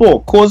to you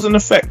before. Cause and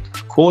effect.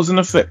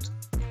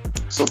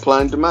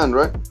 Supply and demand,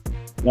 right?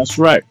 That's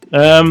right.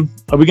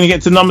 Are we gonna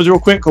get to numbers real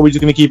quick, or are we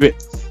just gonna keep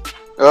it?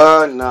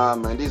 Nah,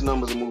 man. These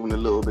numbers are moving a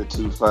little bit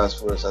too fast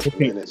for us at the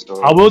minute.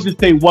 Story. I will just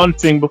say one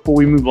thing before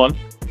we move on.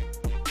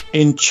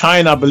 In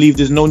China, I believe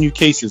there's no new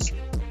cases.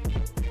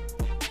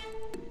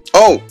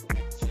 Oh,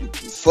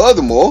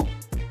 furthermore,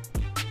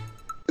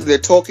 they're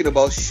talking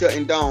about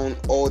shutting down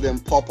all them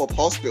pop-up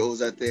hospitals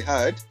that they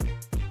had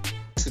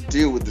to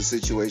deal with the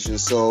situation.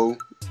 So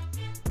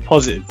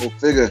positive. Go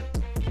figure.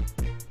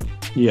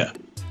 Yeah.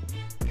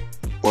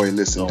 Boy,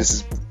 listen, this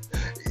is.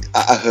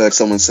 I heard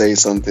someone say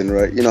something,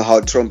 right? You know how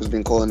Trump has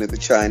been calling it the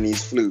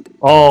Chinese flu.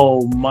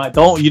 Oh my!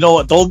 Don't you know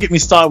what? Don't get me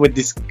started with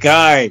this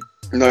guy.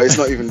 No, it's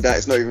not even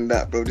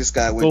that. Bro. This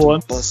guy went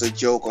to bust a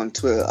joke on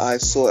Twitter. I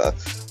saw it.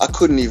 I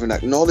couldn't even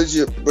acknowledge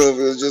it, bro. It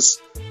was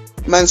just,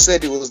 man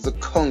said it was the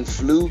Kung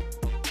flu.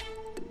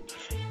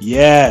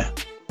 Yeah.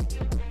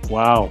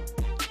 Wow.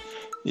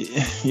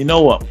 You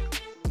know what?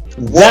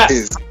 What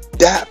is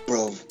that,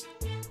 bro?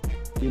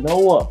 You know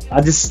what?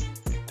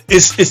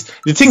 It's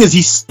the thing is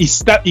he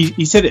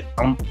said it.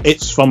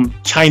 It's from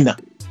China.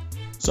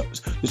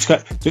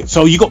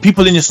 So you got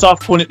people in your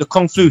staff calling it the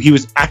Kung flu. He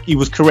was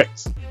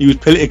correct. He was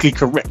politically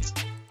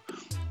correct.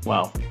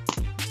 Wow.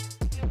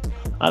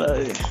 Are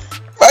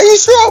you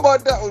sure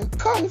about that one?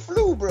 Kung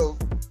flu, bro.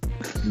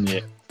 Yeah.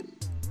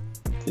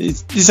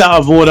 It's out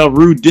of order,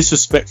 rude,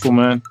 disrespectful,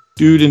 man.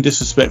 Rude and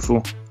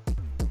disrespectful.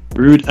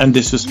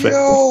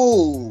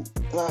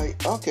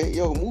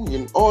 Yo,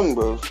 moving on,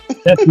 bro.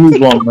 Let's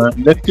move on,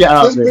 man. Let's get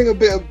out. Let's bring a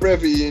bit of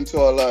brevity into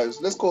our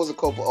lives. Let's cause a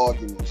couple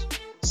arguments.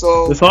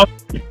 So,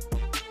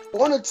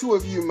 one or two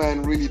of you,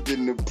 man, really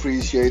didn't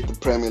appreciate the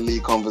Premier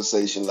League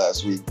conversation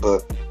last week,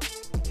 but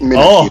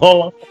yeah,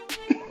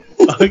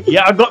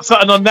 I got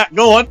something on that.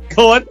 Go on.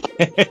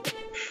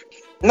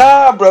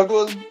 Nah, bro, there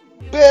was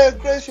bare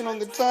aggression on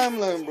the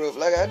timeline, bro.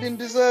 Like, I didn't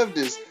deserve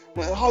this.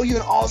 How you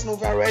an Arsenal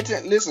fan, right?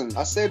 Listen,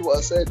 I said what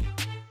I said.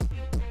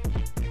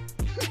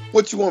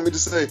 What you want me to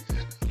say?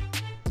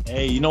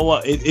 Hey, you know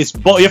what? It's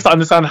bold. You have to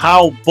understand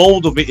how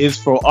bold of it is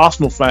for an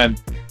Arsenal fan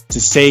to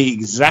say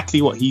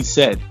exactly what he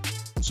said.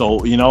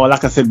 So, you know,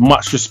 like I said,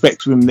 much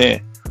respect to him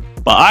there.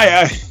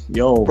 But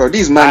bro,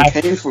 these men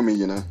came for me,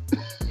 you know.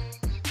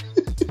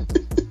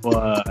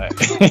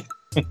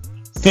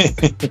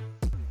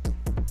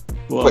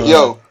 But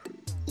yo,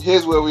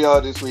 here's where we are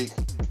this week.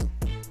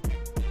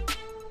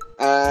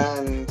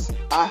 And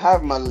I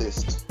have my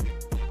list.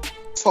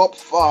 Top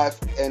 5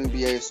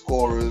 NBA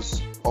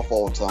scorers of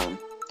all time.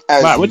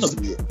 Right,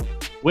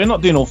 we're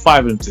not doing all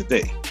 5 of them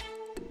today.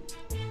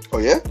 Oh,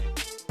 yeah?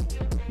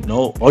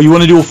 No. Oh, you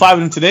want to do all 5 of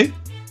them today?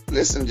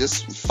 Listen,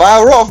 just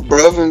fire off,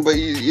 bruv. But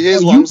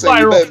here's what I'm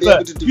saying. You better be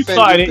able to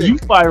defend your pick. You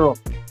fire off.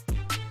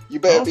 You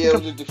better be able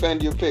to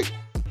defend your pick.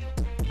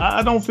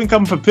 I don't think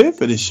I'm prepared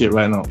for this shit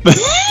right now.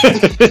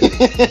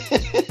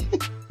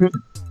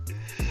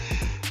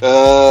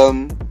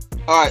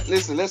 Alright,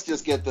 listen, let's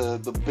just get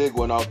the big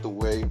one out the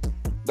way.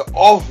 The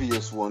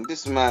obvious one.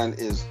 This man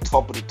is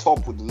top of the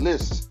top with the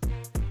list.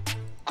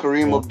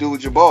 Kareem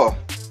Abdul-Jabbar.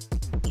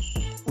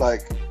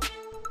 Like,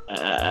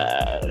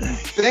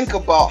 think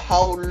about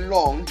how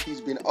long he's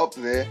been up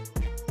there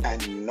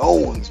and no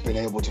one's been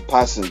able to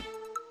pass him.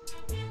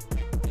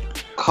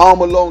 Karl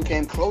Malone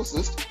came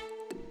closest,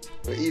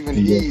 but even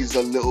he's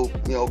a little,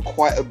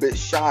 quite a bit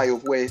shy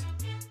of where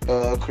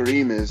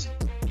Kareem is.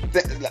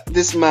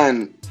 This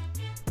man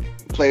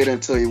played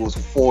until he was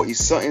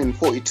 40-something,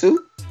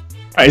 42.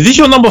 Right, is this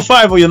your number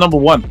 5 or your number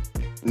 1?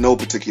 No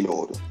particular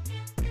order.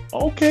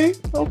 Okay.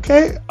 No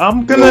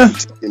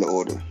particular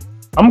order.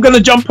 I'm gonna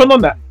jump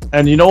on that.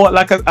 And you know what?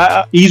 Like,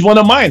 he's one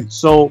of mine.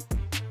 So,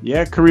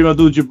 yeah, Kareem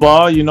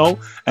Abdul-Jabbar. You know,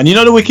 and you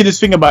know the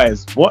wickedest thing about it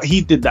is what he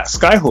did. That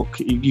skyhook,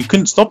 you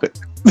couldn't stop it.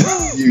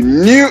 You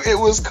knew it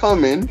was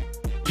coming.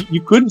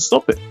 You couldn't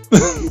stop it.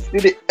 He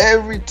did it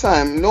every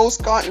time. No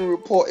scouting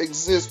report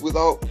exists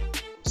without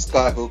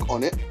skyhook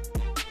on it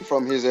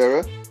from his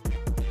era.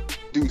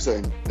 Do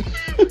same.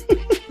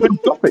 Couldn't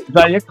stop it.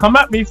 Like, yeah, come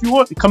at me if you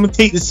want. Come and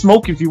take the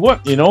smoke if you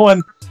want. You know,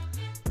 and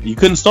you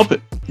couldn't stop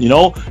it. You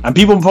know, and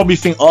people probably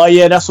think, oh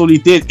yeah, that's all he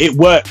did. It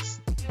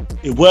works.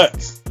 It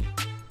works.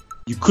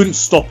 You couldn't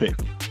stop it.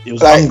 It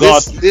was like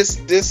unguarded.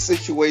 This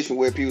situation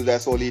where people,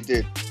 that's all he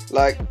did.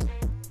 Like,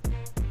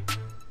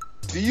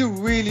 do you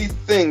really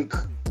think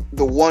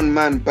the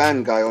one-man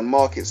band guy on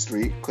Market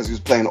Street, because he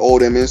was playing all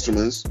them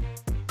instruments,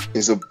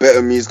 is a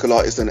better musical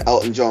artist than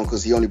Elton John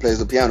because he only plays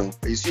the piano?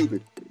 Are you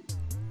stupid?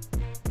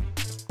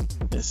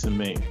 Listen,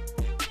 mate.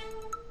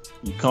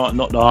 You can't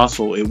knock the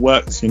hustle. It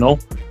works, you know.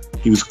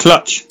 He was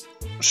clutch.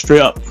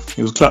 Straight up.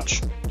 He was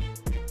clutch.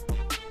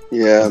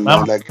 Yeah,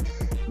 man. Like,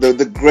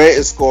 the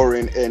greatest scorer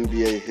in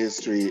NBA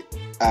history,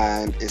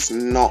 and it's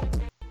not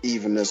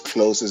even as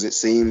close as it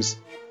seems.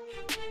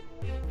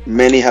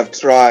 Many have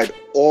tried,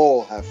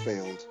 all have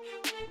failed.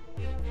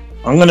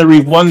 I'm gonna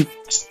read one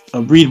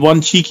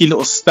cheeky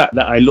little stat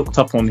that I looked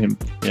up on him.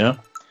 Yeah.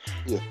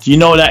 Do you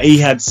know that he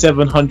had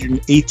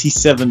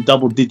 787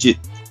 double-digit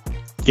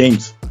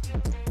games?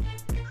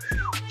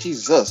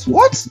 Jesus,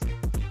 what?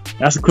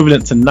 That's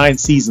equivalent to 9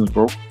 seasons,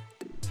 bro.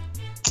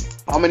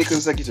 How many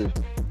consecutive?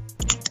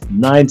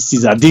 9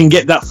 seasons. I didn't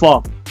get that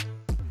far.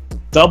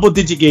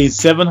 Double-digit games,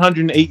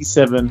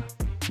 787.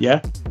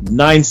 Yeah,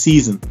 9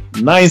 seasons.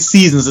 9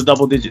 seasons of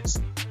double digits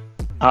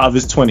out of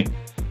his 20.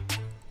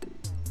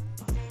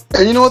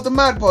 And you know what the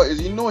mad part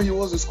is? You know he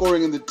wasn't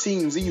scoring in the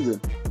teens either.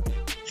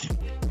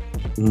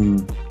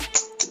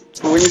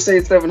 So when you say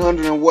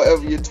 700 and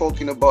whatever, you're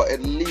talking about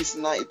at least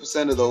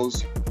 90% of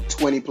those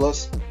 20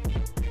 plus.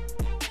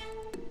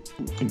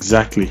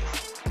 Exactly.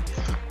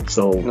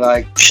 So,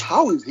 like,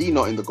 how is he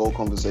not in the goal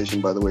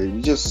conversation? By the way,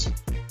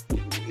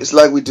 it's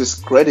like we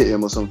discredit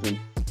him or something.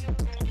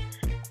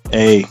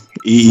 Hey,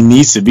 he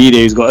needs to be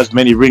there. He's got as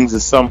many rings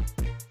as some.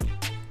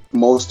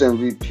 Most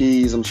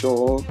MVPs, I'm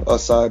sure,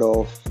 aside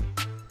of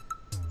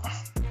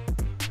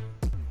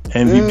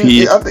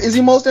MVP. Is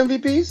he most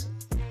MVPs?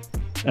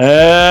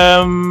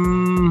 I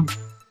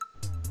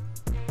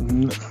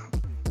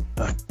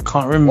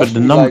can't remember the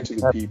number. To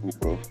the people,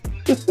 bro.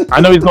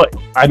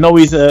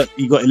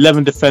 He got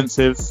 11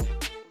 defensive.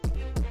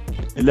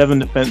 11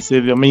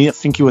 defensive. I mean, I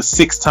think he was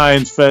 6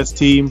 times first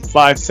team,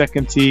 5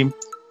 second team,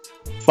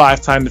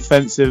 5-time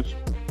defensive.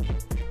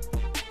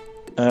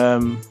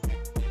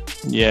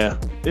 Yeah.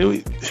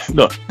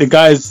 Look, the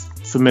guy's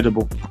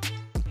formidable.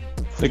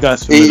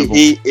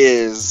 He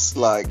is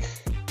like,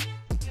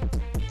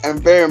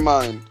 and bear in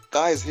mind,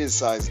 guys his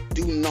size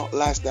do not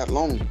last that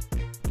long.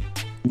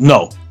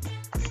 No,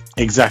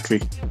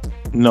 exactly.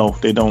 No,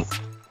 they don't.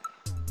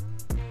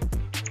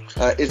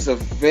 It's a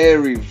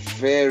very,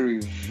 very,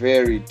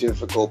 very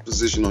difficult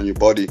position on your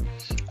body.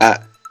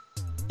 The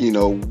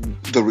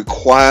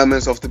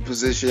requirements of the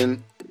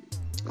position.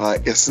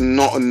 It's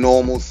not a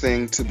normal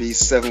thing to be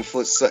 7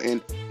 foot something.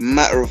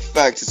 Matter of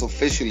fact, it's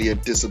officially a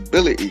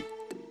disability.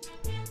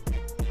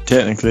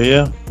 Technically,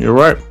 yeah, you're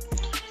right.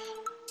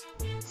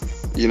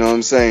 You know what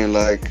I'm saying?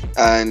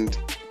 And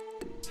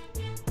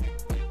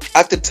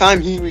at the time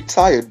he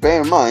retired,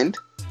 bear in mind,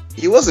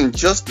 he wasn't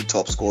just the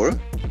top scorer.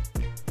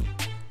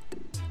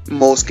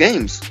 Most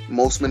games,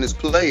 most minutes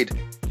played,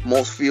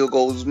 most field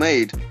goals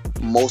made,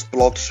 most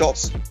blocked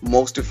shots,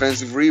 most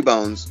defensive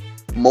rebounds,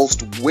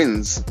 most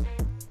wins.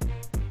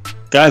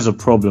 Guy's a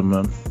problem,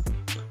 man.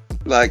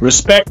 Like,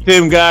 respect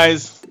him,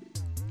 guys.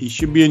 He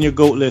should be on your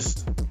GOAT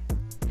list.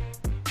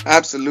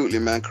 Absolutely,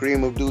 man.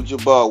 Kareem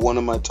Abdul-Jabbar, one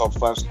of my top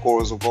 5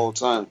 scorers of all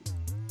time.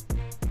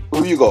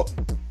 Who you got?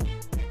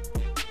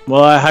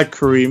 Well, I had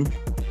Kareem.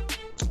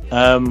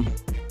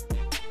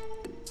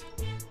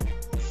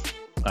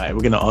 Alright,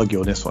 we're gonna argue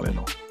on this one, you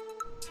know.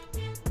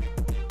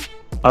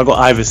 I got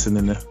Iverson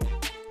in there.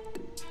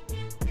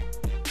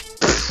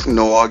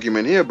 No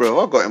argument here, bro.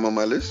 I got him on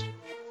my list.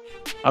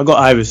 I got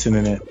Iverson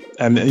in there,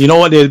 and you know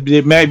what?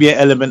 There may be an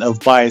element of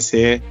bias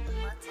here.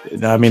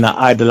 I mean,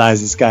 I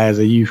idolized this guy as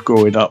a youth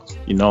growing up.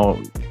 You know,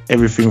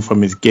 everything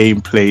from his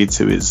gameplay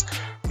to his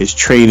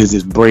trainers,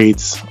 his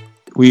braids.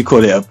 We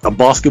call it a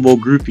basketball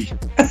groupie.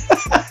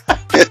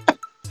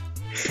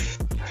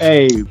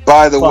 Hey.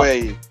 By the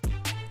way,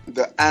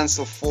 the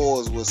answer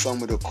 4s were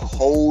some of the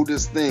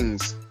coldest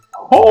things.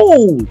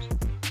 Cold.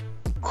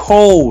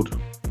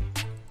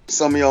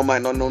 Some of y'all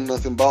might not know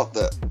nothing about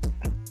that.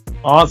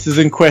 Answers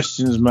and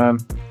questions, man.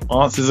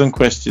 Answers and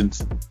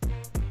questions.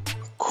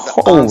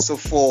 Cold. The answer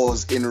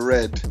 4s in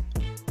red.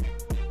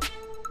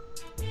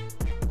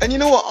 And you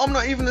know what? I'm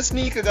not even a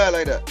sneaker guy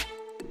like that.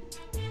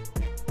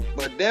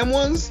 But them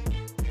ones,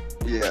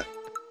 yeah.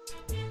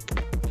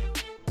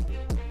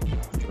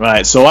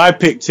 Right, so I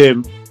picked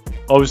him,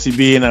 obviously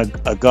being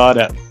a guard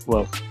at,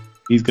 well,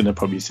 he's going to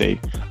probably say,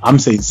 I'm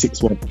saying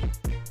 6'1".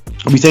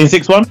 Are we saying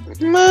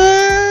 6'1"?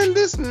 Man,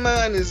 this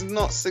man is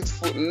not 6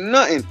 foot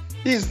nothing.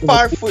 He's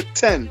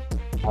 5'10".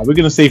 We're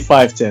going to say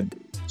 5'10".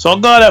 So a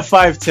guard at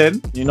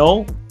 5'10", you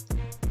know,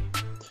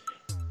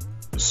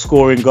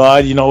 scoring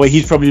guard, you know,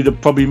 he's probably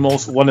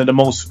one of the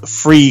most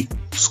free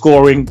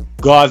scoring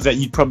guards that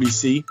you'd probably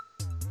see.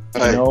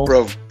 Hey,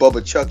 bro,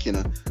 Bubba Chuck, you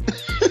know.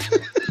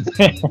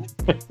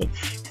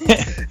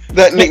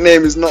 That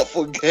nickname is not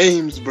for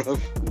games, bro.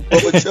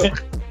 Bubba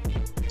Chuck.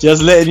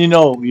 Just letting you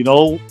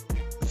know,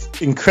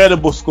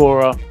 incredible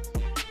scorer,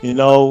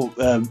 no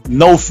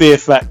fear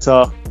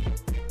factor,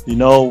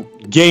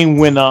 game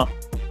winner.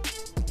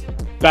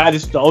 That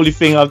is the only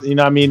thing,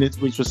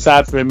 which was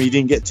sad for him. He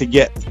didn't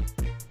get.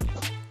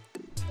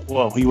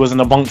 Well, he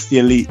wasn't amongst the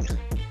elite.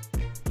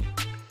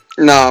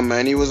 Nah,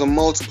 man, he was a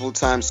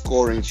multiple-time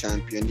scoring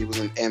champion. He was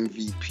an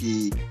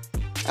MVP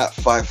at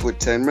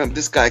 5'10". Remember,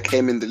 this guy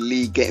came in the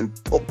league getting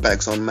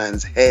putbacks on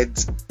man's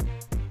heads.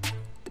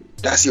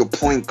 That's your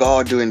point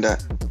guard doing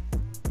that.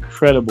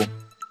 Incredible.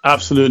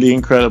 Absolutely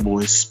incredible.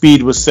 His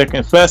speed was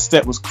second. First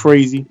step was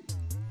crazy.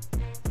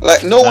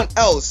 Like, no one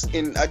else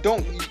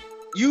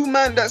you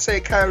man that say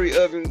Kyrie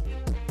Irving,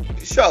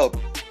 shut up.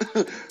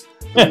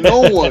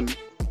 No one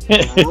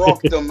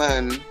rocked the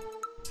man.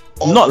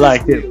 Not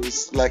like him.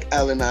 Like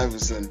Allen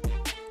Iverson.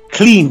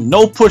 Clean,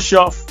 no push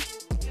off,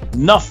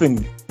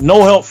 nothing,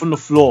 no help from the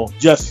floor,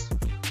 just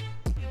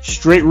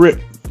straight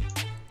rip.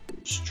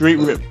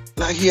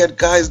 Like he had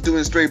guys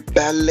doing straight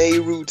ballet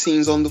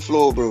routines on the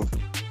floor, bro.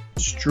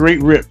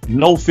 Straight rip,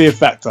 no fear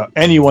factor.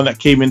 Anyone that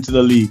came into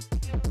the league,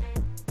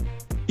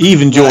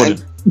 even Jordan.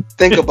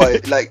 Think about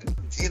it. Like,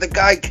 the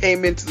guy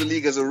came into the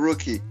league as a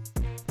rookie,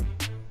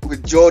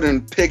 with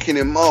Jordan picking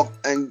him up,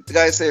 and the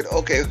guy said,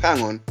 "Okay,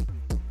 hang on.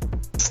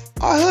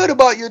 I heard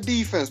about your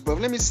defense, bro.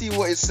 Let me see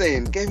what it's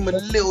saying." Gave him a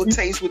little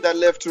taste with that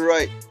left to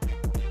right.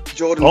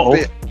 Jordan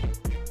bit.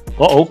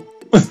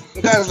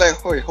 The guy was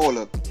like, "Wait, hold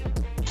up.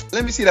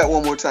 Let me see that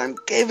one more time."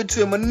 Gave it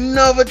to him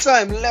another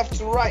time, left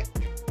to right.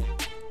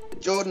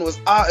 Jordan was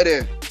out of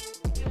there.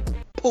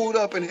 Pulled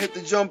up and hit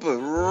the jumper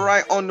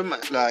right on the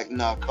mat. Like,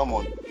 nah, come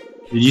on.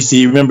 Did you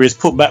see? Remember his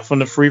putback from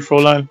the free throw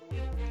line?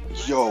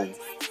 Yo.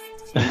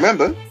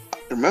 Remember,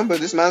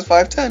 this man's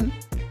 5'10".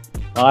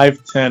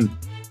 5'10".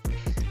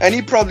 And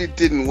he probably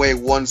didn't weigh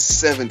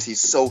 170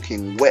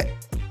 soaking wet.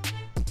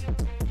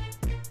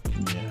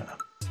 Yeah.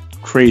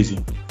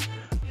 Crazy.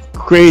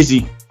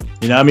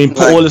 You know what I mean?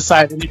 Put all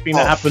aside anything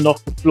that happened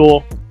off the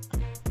floor.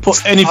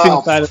 Put anything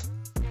aside.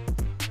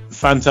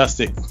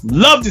 Fantastic.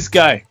 Love this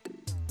guy.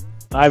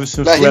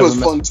 Iverson like, forever, he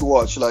was fun to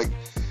watch. Like,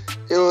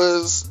 it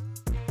was...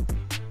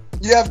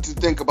 You have to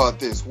think about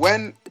this.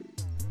 When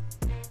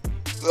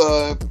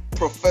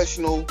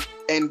professional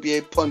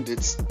NBA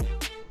pundits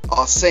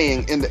are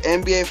saying in the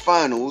NBA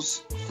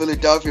Finals,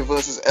 Philadelphia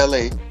versus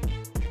LA,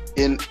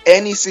 in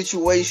any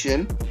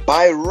situation,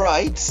 by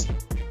rights,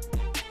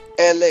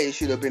 LA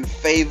should have been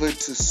favored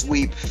to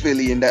sweep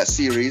Philly in that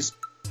series,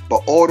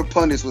 but all the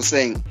pundits were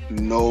saying,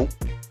 no,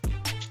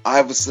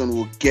 Iverson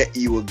will get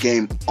you a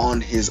game on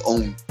his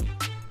own.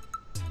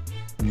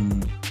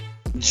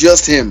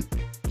 Just him.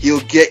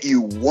 He'll get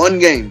you one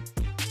game.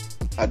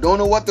 I don't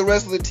know what the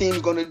rest of the team's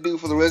going to do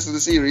for the rest of the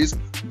series,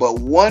 but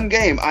one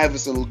game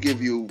Iverson will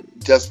give you,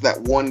 just that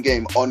one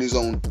game on his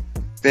own.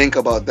 Think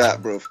about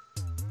that, bro.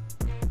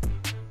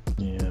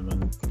 Yeah,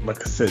 man.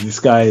 Like I said, this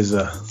guy is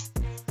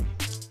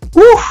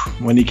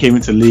when he came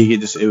into the league,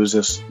 it was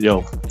just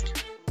yo.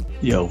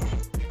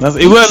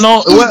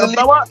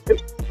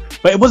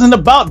 But it wasn't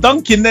about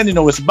dunking then, you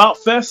know. It's about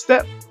first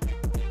step.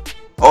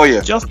 Oh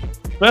yeah. Just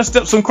first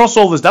steps and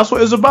crossovers. That's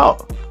what it's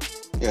about.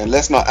 Yeah,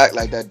 let's not act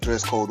like that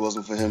dress code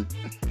wasn't for him.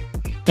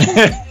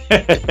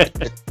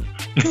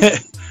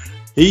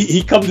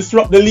 he come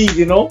disrupt the league,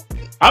 you know.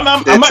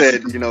 They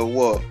said, you know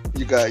what?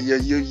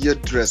 You're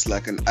dressed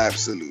like an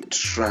absolute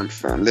tramp,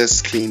 fam.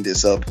 Let's clean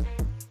this up.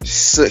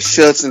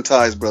 Shirts and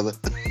ties, brother.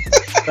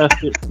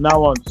 That's it.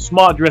 Now on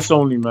smart dress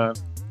only, man.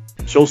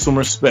 Show some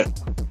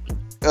respect.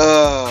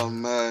 Oh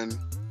man,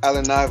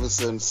 Allen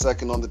Iverson,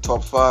 second on the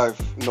top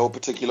 5. No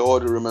particular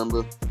order,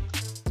 remember.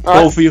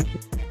 Go for you.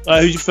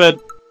 Who's your third?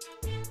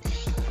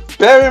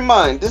 Bear in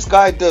mind, this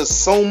guy does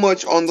so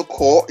much on the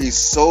court. He's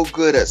so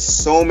good at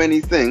so many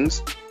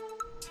things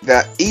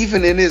that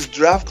even in his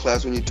draft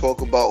class, when you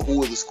talk about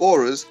who are the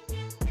scorers,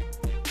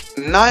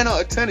 9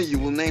 out of 10 of you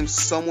will name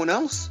someone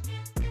else.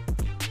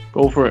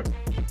 Go for it.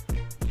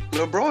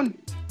 LeBron.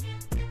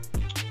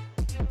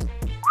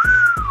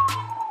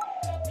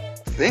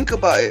 Think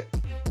about it.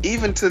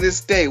 Even to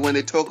this day, when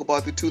they talk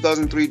about the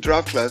 2003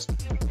 draft class,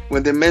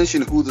 when they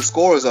mention who the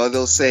scorers are,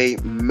 they'll say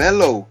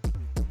Melo.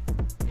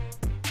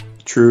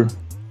 True.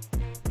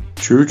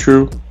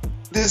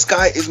 This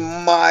guy is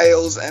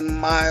miles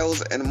and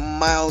miles and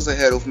miles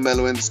ahead of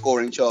Melo in the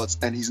scoring charts,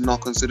 and he's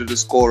not considered a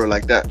scorer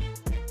like that.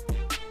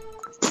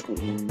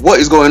 What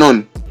is going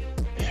on?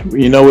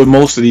 You know, with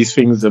most of these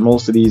things,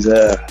 things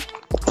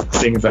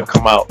that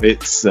come out,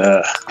 it's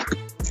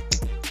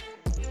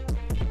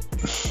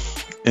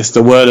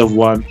the word of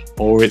one,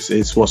 or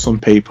it's what's on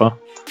paper,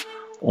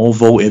 or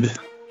voted.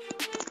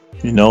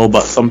 You know,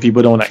 but some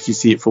people don't actually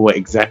see it for what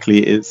exactly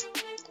it is.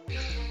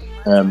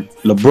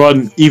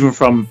 LeBron, even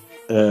from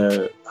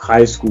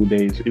high school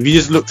days, if you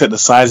just looked at the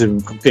size of him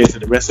compared to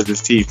the rest of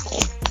his team,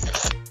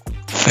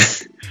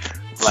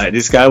 like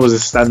this guy was a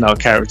standout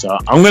character.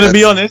 I'm gonna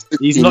be honest,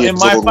 he's not in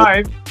my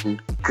 5.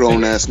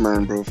 Grown ass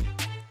man, bro.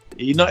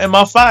 He's not in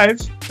my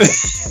 5.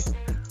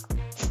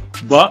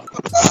 But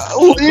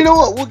you know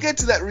what? We'll get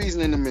to that reason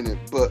in a minute.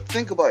 But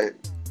think about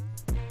it.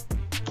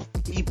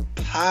 He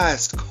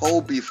passed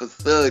Kobe for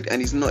 3rd,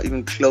 and he's not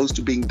even close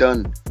to being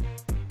done.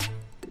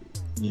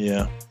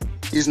 Yeah.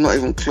 He's not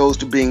even close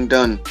to being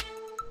done.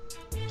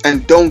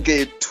 And don't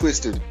get it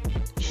twisted.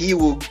 He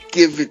will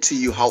give it to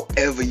you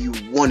however you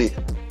want it.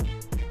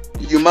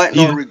 You might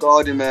not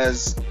regard him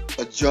as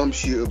a jump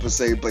shooter per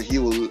se, but he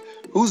will.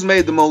 Who's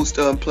made the most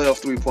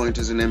playoff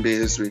 3-pointers in NBA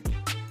history?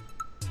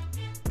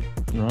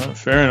 Right,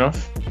 fair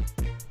enough.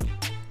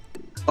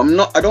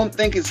 I don't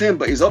think it's him,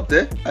 but he's up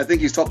there. I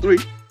think he's top 3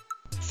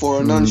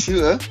 for a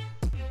non-shooter,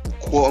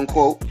 quote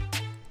unquote.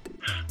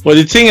 Well,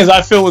 the thing is,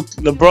 I feel with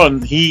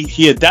LeBron,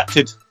 he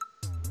adapted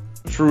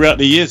throughout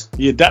the years.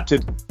 He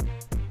adapted.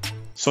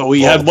 So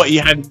he had what he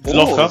had in his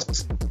locker,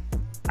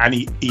 and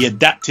he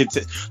adapted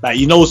to, like,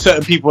 you know,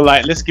 certain people,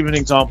 like, let's give an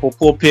example.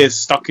 Paul Pierce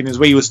stuck in his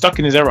way. He was stuck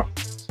in his era.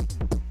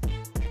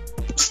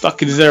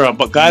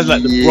 But guys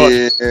like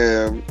LeBron.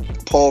 Yeah,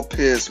 Paul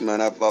Pierce, man.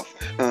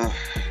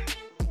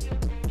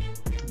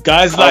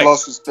 Guys I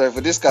lost respect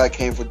for this guy.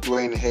 Came for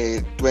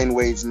Dwayne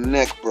Wade's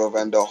neck, bro,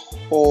 and the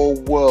whole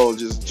world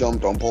just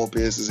jumped on Paul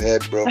Pierce's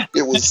head, bro.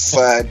 It was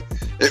sad.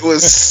 It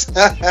was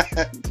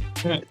sad.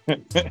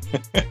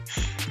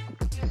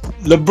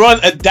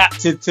 LeBron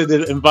adapted to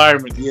the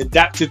environment. He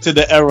adapted to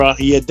the era.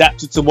 He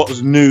adapted to what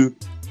was new.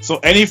 So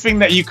anything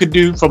that you could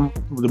do from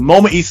the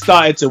moment he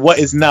started to what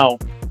is now,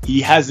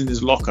 he has in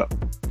his locker.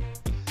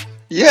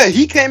 Yeah,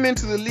 he came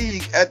into the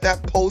league at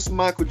that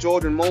post-Michael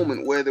Jordan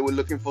moment where they were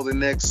looking for the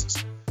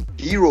next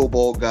hero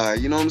ball guy.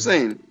 You know what I'm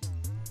saying?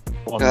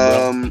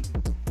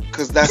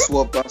 Because that's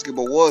what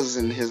basketball was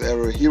in his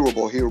era. Hero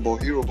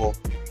ball.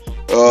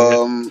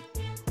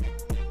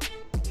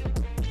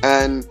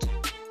 And,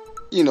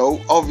 you know,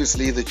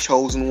 obviously the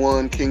chosen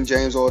one, King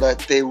James, all that,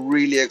 they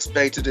really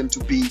expected him to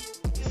be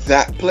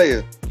that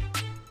player.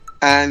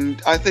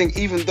 And I think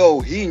even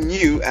though he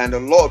knew, and a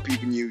lot of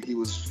people knew, he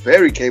was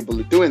very capable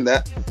of doing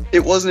that,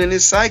 it wasn't in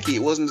his psyche.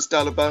 It wasn't the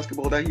style of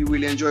basketball that he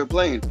really enjoyed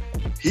playing.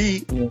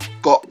 He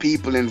got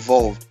people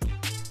involved.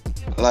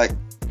 Like,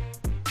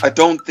 I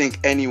don't think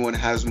anyone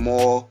has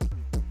more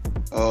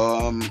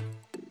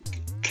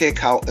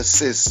kick out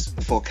assists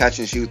for catch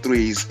and shoot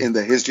threes in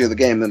the history of the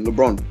game than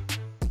LeBron.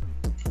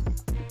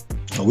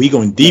 Are we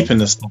going deep in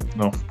this stuff?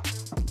 No.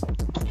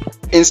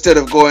 Instead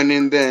of going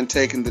in there and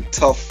taking the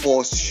tough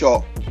forced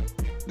shot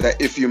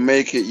that if you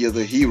make it, you're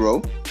the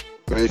hero,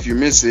 but if you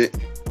miss it,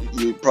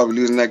 you're probably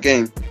losing that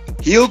game.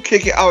 He'll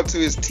kick it out to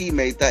his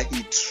teammate that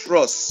he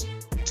trusts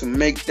to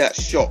make that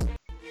shot,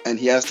 and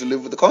he has to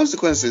live with the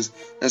consequences.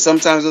 And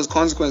sometimes those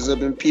consequences have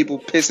been people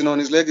pissing on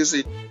his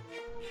legacy.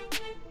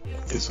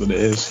 It's what it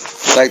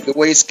is. Like the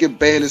way Skip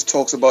Bayless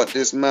talks about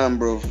this man,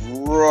 bro,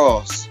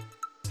 Ross.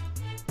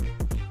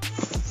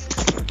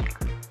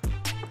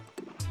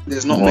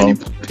 There's not many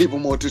people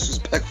more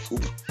disrespectful.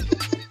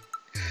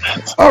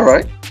 All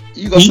right.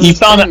 He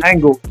found an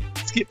angle.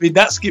 Skip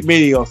Bayless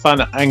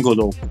found an angle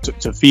though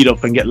to feed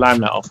off and get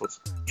limelight off of.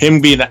 Him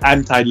being an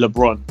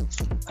anti-LeBron.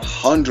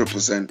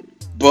 100%.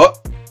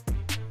 But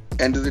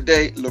end of the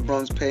day,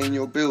 LeBron's paying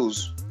your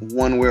bills.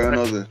 one way or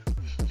another.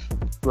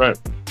 Right.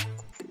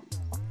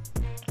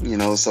 You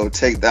know, so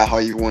take that how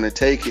you want to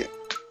take it.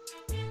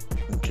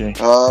 Okay.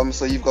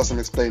 So you've got some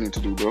explaining to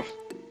do, bro.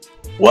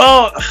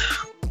 Well,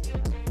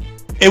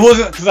 it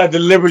wasn't because I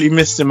deliberately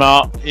missed him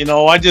out. You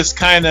know, I just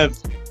kind of.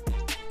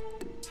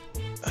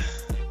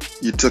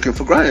 You took him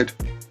for granted.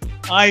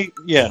 I'm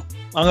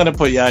gonna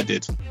put I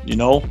did. You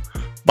know,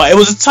 but it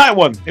was a tight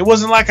one. It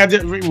wasn't like I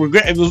didn't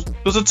regret. It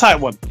was a tight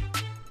one.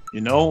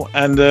 You know,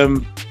 and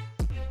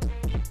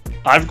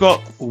I've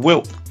got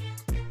Wilt.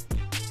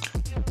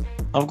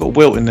 I've got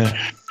Wilt in there.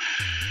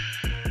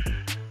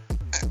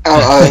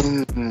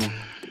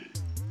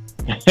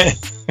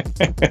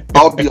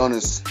 I'll be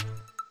honest.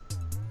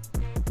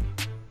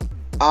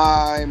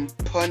 I'm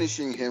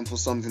punishing him for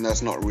something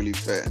that's not really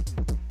fair.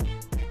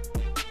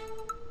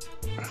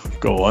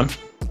 Go on.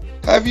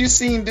 Have you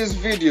seen this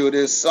video?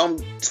 There's some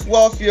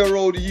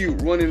 12-year-old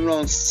youth running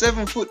around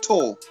 7 foot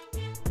tall,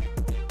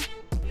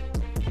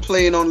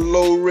 playing on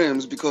low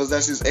rims because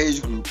that's his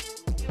age group.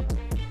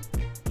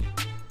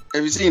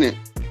 Have you seen it?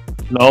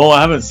 No,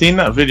 I haven't seen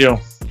that video.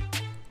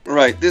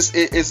 Right.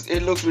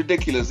 It looks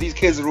ridiculous. These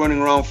kids are running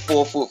around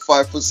 4 foot,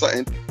 5 foot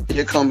something.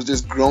 Here comes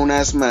this grown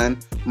ass man,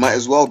 might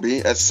as well be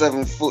at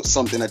 7 foot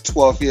something at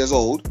 12 years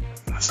old.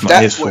 That's not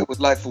That's his what fault. it was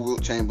like for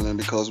Wilt Chamberlain,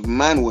 because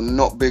man were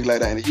not big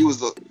like that, and he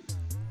was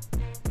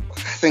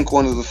I think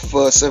one of the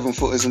first 7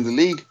 footers in the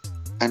league,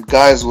 and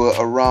guys were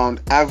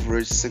around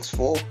average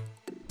 6'4".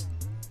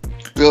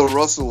 Bill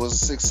Russell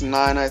was 6'9",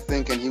 I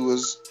think, and he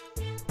was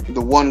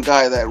the one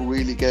guy that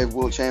really gave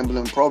Wilt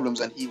Chamberlain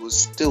problems, and he was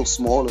still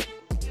smaller.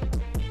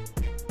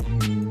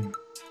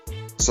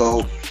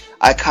 So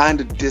I kind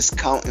of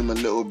discount him a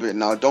little bit.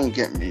 Now, don't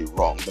get me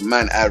wrong. The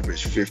man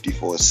averaged 50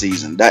 for a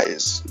season. That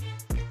is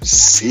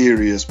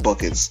serious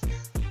buckets.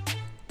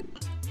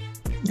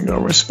 You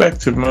gotta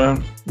respect him,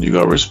 man. You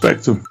gotta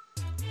respect him.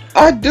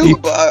 I do,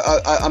 but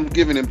I'm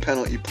giving him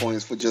penalty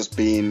points for just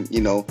being,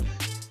 you know,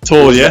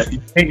 Tall, yeah?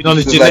 You hated on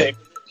his genetics.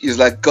 He's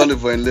like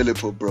Gulliver in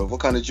Lilliput, bro. What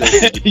kind of joke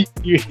is it?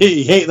 You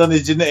hated on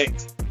his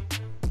genetics.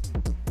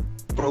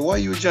 Bro, why are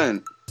you a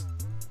giant?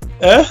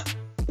 Huh?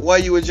 Why are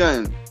you a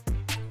giant?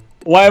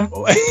 Why?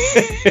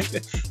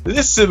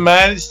 Listen,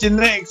 man, it's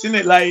genetics, isn't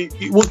it? Like,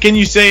 what can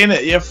you say,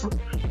 innit? Yeah,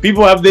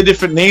 people have their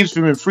different names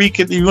for him. Freak,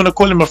 you want to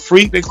call him a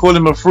freak, they call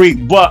him a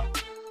freak. But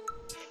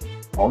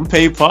on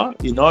paper,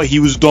 you know, he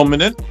was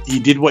dominant. He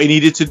did what he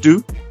needed to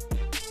do.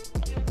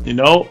 You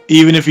know,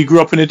 even if he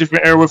grew up in a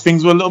different era where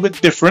things were a little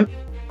bit different.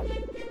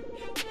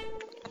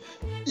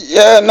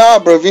 Yeah, nah,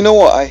 bro. You know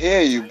what? I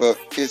hear you, but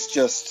it's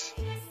just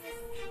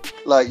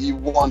like you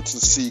want to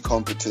see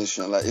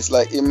competition. Like, it's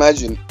like,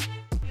 imagine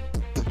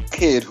the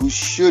kid who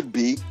should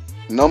be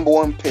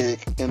 #1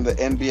 pick in the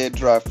NBA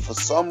draft for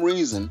some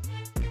reason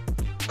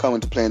coming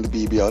to play in the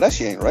BBL. That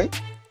shit ain't right.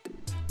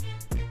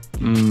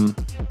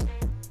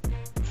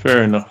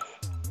 Fair enough.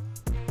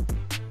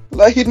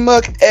 Like, he'd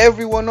murk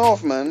everyone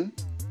off, man.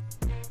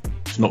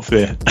 It's not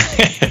fair.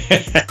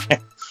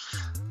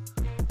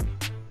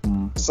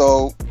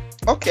 So,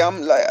 okay,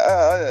 I'm like,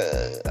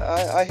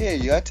 I hear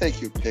you. I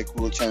take your pick,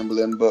 Wilt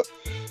Chamberlain, but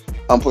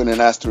I'm putting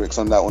an asterisk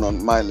on that one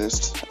on my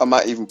list. I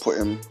might even put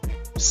him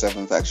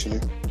 7th, actually.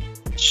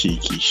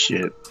 Cheeky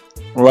shit.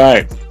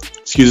 Right.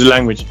 Excuse the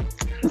language.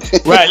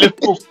 Right, let's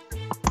go.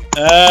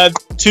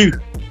 2.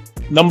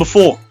 Number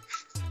 4.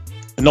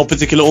 In no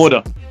particular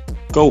order.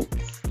 Go.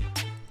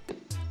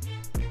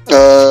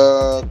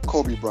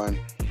 Kobe Bryant.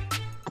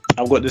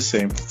 I've got the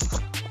same.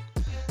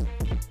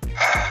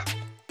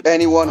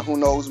 Anyone who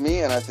knows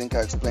me, and I think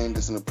I explained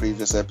this in a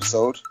previous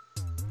episode,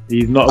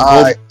 He's not a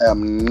I Kobe.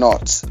 am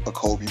not a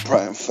Kobe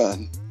Bryant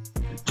fan.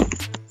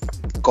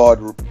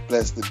 God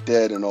bless the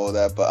dead and all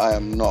that, but I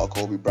am not a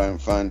Kobe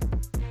Bryant fan.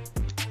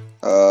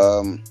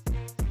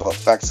 But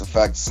facts are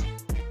facts.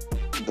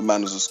 The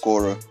man was a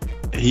scorer.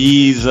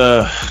 He's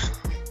like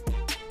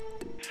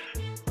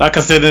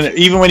I said,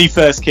 even when he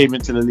first came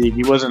into the league,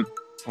 he wasn't.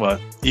 Well,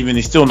 even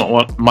he's still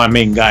not my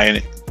main guy in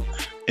it.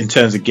 In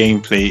terms of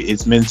gameplay,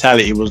 his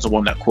mentality was the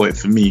one that caught it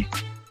for me.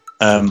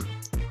 As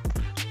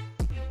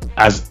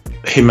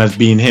him as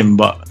being him,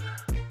 but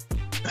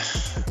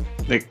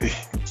like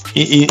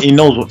he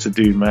knows what to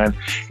do, man.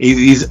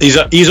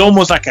 He's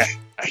almost like a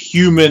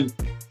human.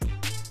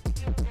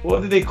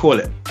 What do they call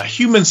it? A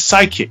human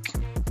psychic.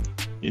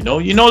 You know,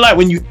 like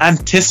when you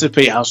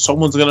anticipate how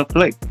someone's gonna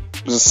play.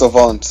 He's a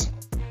savant.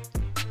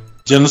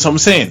 Do you know what I'm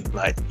saying?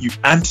 Like, you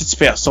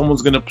anticipate how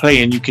someone's gonna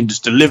play, and you can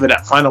just deliver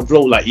that final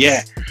blow. Like,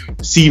 yeah,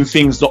 seeing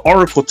things, the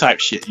Oracle type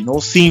shit. You know,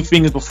 seeing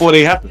things before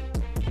they happen.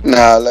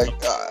 Nah, like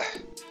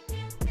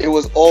it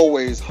was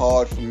always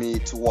hard for me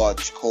to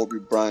watch Kobe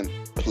Bryant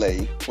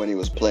play when he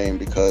was playing,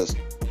 because,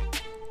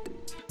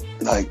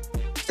 like,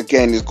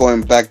 again, it's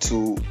going back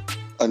to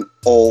an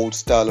old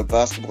style of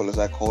basketball, as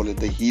I call it,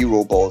 the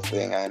hero ball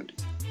thing, and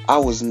I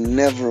was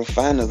never a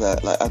fan of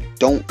that. Like, I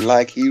don't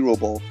like hero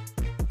ball.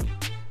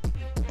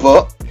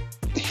 But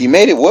he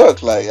made it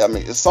work. Like, I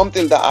mean, it's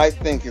something that I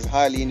think is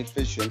highly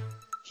inefficient.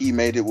 He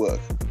made it work.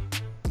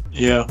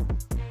 Yeah.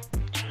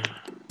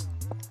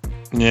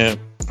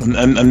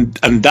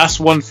 And that's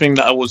one thing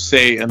that I would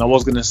say, and I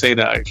was gonna say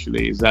that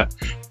actually, is that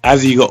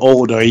as he got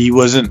older, he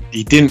wasn't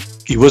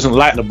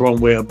like LeBron,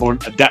 where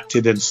LeBron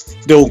adapted and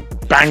still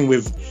bang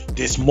with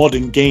this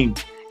modern game.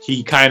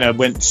 He kind of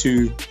went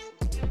to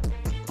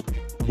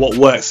what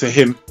works for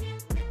him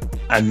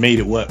and made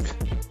it work.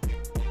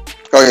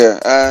 Oh yeah,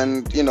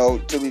 and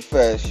to be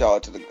fair, shout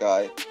out to the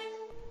guy.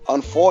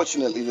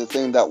 Unfortunately, the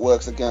thing that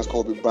works against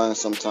Kobe Bryant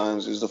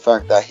sometimes is the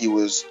fact that he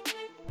was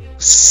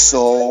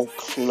so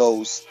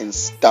close in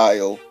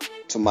style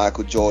to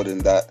Michael Jordan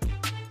that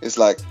it's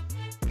like,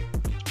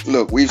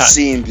 look, we've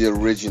seen the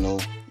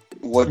original.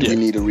 What do we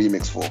need a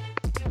remix for?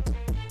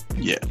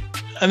 Yeah.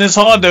 And it's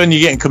hard when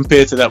you're getting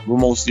compared to that for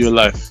most of your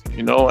life,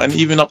 and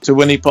even up to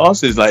when he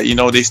passes, like,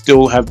 they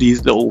still have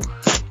these little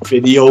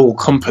video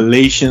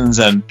compilations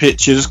and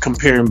pictures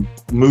comparing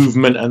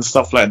movement and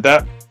stuff like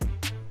that.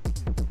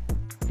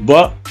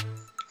 But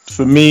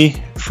for me,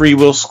 free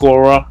will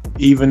scorer,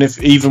 even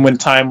when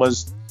time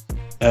was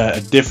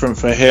different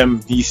for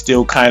him, he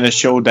still kind of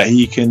showed that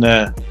he can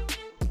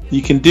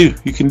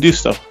do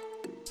stuff.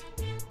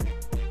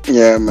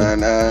 Yeah,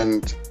 man.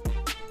 And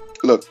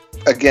look,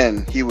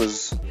 again, he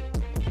was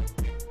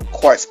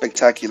quite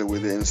spectacular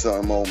with it in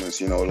certain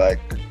moments, like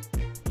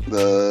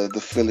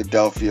the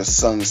Philadelphia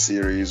Suns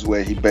series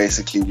where he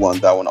basically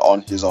won that one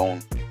on his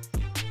own.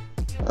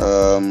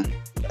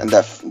 And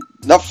that,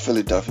 not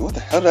Philadelphia, what the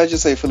hell did I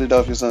just say?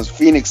 Philadelphia Suns,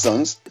 Phoenix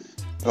Suns.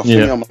 Got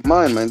me on my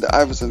mind, man. The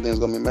Iverson thing's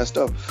got me messed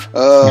up.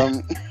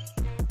 The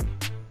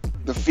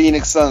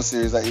Phoenix Suns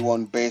series that he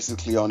won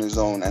basically on his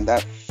own, and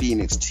that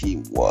Phoenix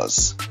team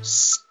was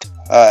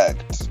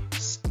stacked,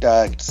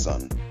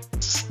 son.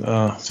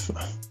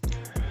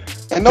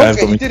 And don't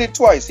forget, he did it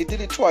twice. He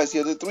had a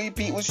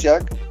 3-peat with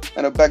Shaq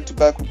and a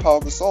back-to-back with Pau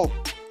Gasol.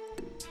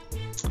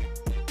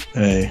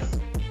 Hey,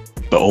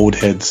 the old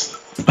heads.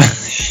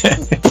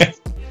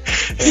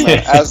 Hey,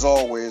 man, as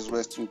always,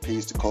 rest in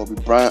peace to Kobe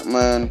Bryant,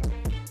 man.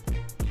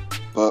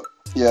 But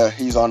yeah,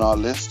 he's on our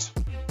list.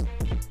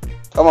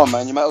 Come on,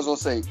 man, you might as well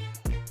say it.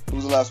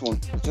 Who's the last one?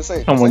 Just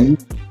say it. Come on,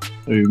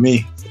 you.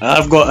 Me.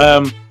 I've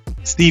got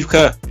Steve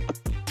Kerr.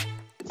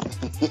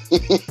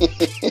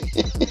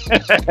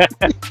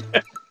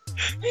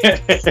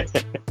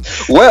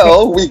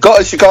 Well, we got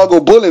a Chicago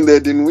Bull in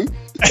there, didn't we?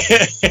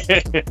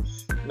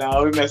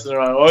 Nah, we're messing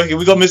around. Okay,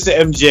 we got Mr.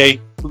 MJ.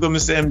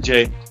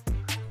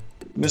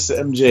 Mr.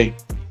 MJ.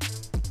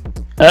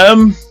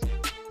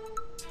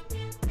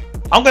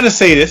 I'm gonna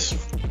say this.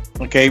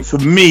 Okay, for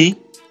me,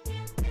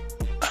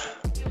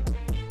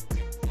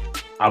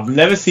 I've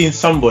never seen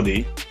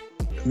somebody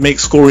make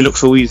scoring look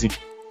so easy.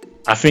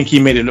 I think he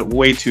made it look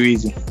way too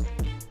easy.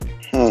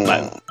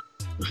 Like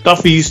the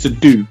stuff he used to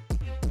do,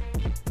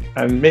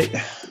 and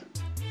remember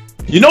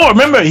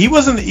he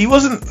weren't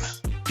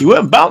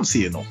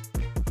bouncy,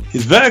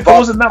 His vertical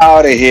wasn't that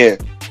out of here.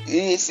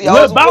 See, I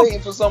was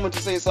waiting for someone to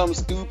say something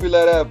stupid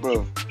like that,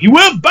 bro. He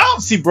weren't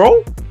bouncy,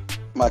 bro.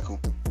 Michael.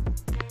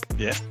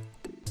 Yeah.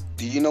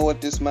 Do you know what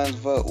this man's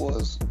vert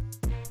was?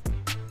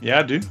 Yeah,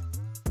 I do.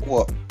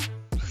 What?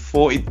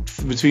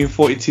 Between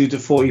 42 to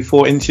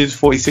 44 inches,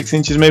 46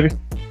 inches maybe.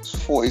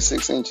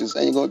 46 inches,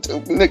 and you go to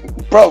Nick,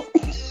 bro.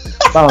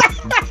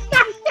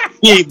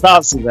 He ain't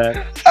bouncy,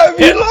 man. Have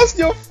you lost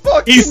your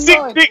fucking He's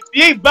mind? 6'6".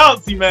 He ain't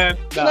bouncy, man.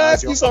 Can I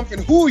ask you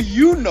something? Who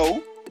you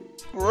know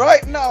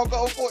right now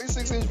got a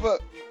 46-inch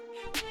vert?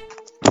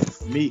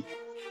 Me.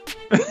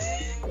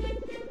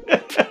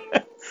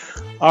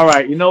 All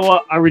right, you know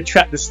what? I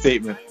retract the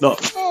statement.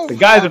 Look, the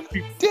guy's a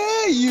free.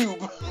 Dare you?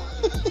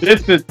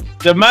 Listen,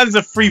 the man's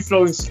a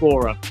free-flowing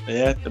scorer.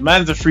 Yeah, the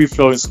man's a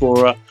free-flowing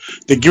scorer.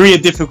 The degree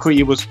of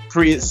difficulty was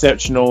pretty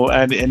exceptional,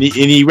 and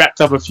he wrapped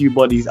up a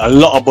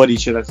lot of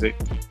bodies, should I say?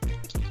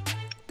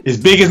 His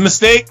biggest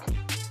mistake: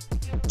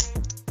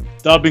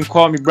 dubbing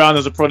Kwame Brown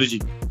as a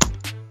prodigy.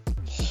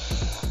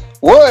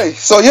 Why?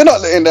 So you're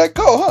not letting that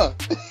go, huh?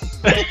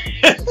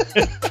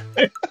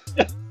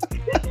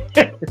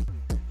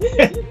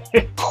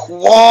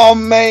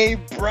 Kwame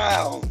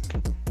Brown.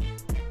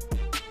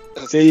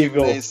 There you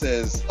go. He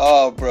says,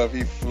 "Oh, bro,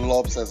 he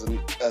flops as a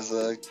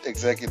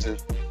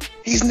executive.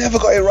 He's never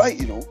got it right,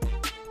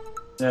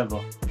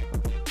 Never.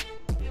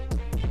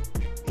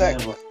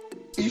 Never.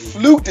 He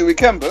fluked it with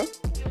Kemba.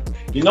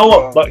 You know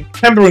what? But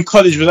Kemba in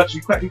college was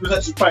actually quite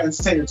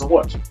entertaining to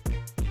watch.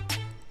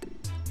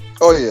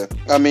 Oh yeah,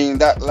 I mean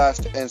that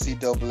last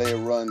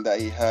NCAA run that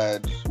he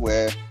had,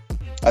 where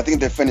I think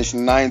they finished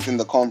 9th in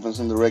the conference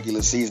in the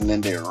regular season,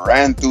 and they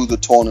ran through the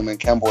tournament.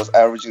 Kemba was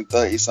averaging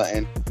 30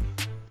 something.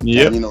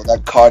 Yeah.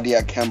 That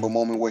cardiac Kemba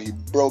moment where he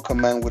broke a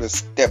man with a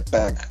step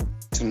back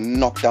to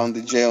knock down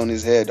the J on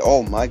his head.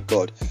 Oh my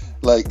God!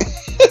 Like.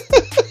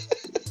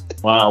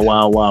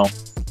 Wow.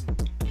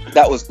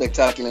 That was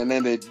spectacular, and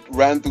then they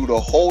ran through the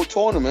whole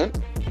tournament.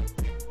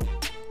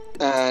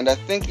 And I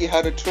think he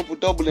had a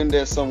triple-double in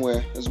there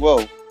somewhere as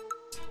well.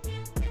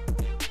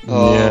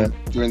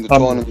 During the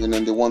tournament,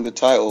 and they won the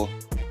title.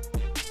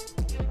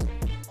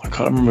 I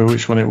can't remember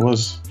which one it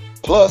was.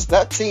 Plus,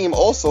 that team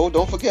also,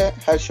 don't forget,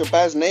 had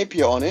Shabazz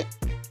Napier on it,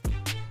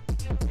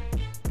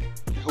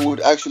 who who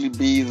would actually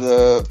be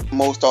the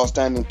most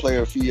outstanding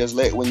player a few years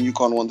later when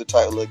UConn won the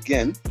title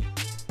again.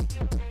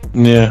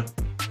 Yeah.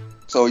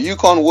 So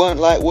UConn weren't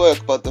light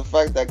work, but the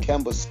fact that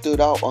Kemba stood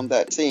out on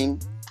that team,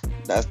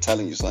 that's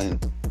telling you something.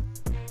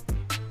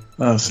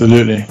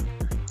 Absolutely.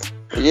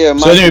 Yeah,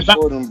 Michael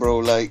Jordan, bro.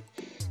 Like,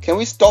 can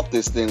we stop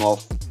this thing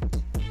off?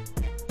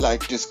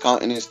 Like,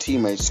 discounting his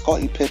teammates.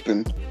 Scottie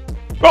Pippen.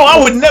 Bro,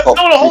 I would never.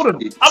 No, hold on.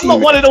 I'm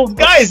not one of those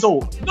guys, though.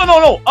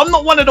 No. I'm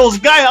not one of those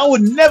guys. I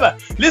would never.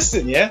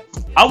 Listen, yeah.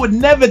 I would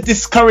never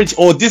discourage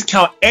or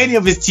discount any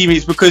of his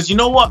teammates because you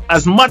know what?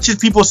 As much as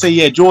people say,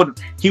 yeah, Jordan,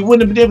 he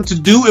wouldn't have been able to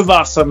do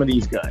without some of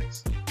these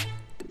guys.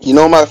 You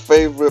know my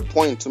favorite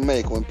point to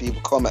make when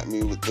people come at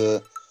me with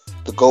the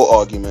GOAT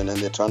argument and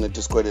they're trying to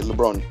discredit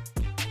LeBron?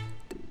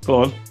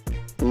 Go on.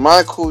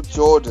 Michael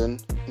Jordan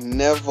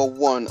never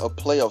won a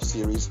playoff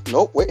series.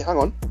 Nope, wait, hang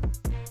on.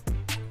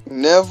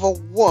 Never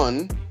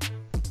won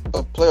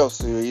a playoff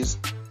series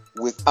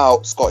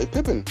without Scottie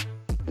Pippen.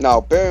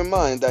 Now, bear in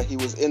mind that he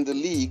was in the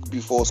league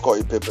before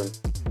Scottie Pippen.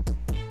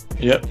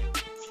 Yep.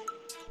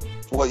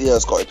 What year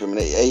is Scottie Pippen?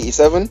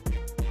 87?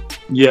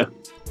 Yeah.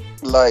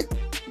 Like,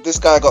 this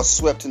guy got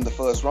swept in the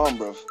first round,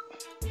 bruv.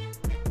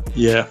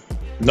 Yeah.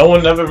 No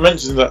one ever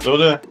mentions that, though,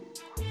 do they?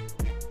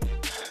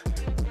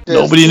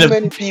 There's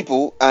many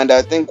people, and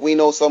I think we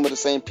know some of the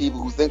same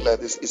people who think like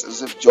this. It's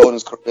as if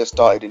Jordan's career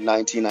started in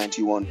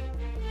 1991.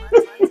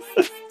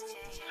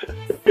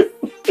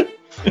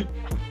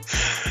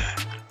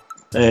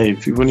 Hey,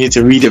 people need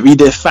to read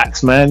their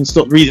facts, man.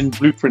 Stop reading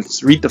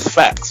blueprints. Read the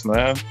facts,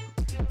 man.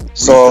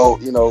 So,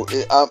 you know,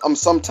 I'm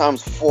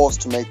sometimes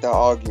forced to make that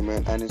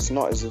argument, and it's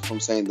not as if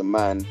I'm saying the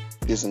man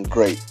isn't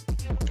great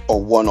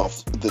or one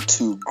of the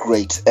two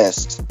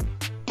greatest,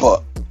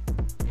 but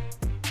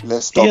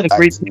let's stop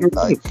acting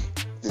like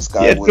this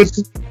guy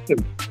was.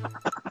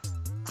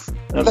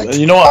 Like,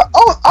 you know what?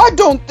 I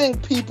don't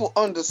think people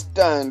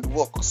understand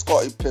what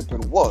Scottie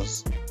Pippen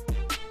was.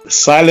 The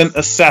silent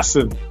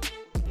assassin.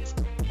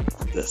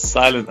 The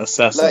silent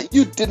assassin. Like,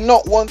 you did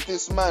not want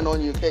this man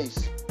on your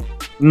case.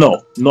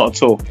 No, not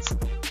at all.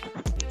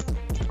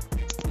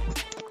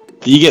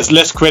 He gets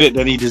less credit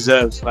than he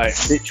deserves. Like,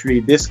 literally,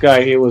 this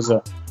guy here was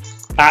a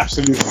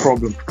absolute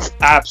problem.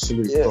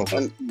 Absolute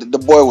problem. And the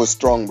boy was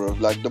strong, bro.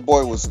 Like, the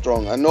boy was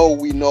strong. I know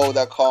we know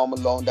that Karl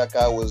Malone, that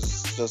guy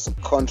was just a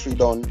country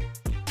don.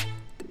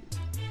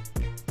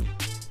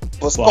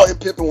 But Scottie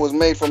Pippen was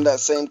made from that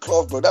same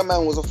cloth, bro. That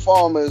man was a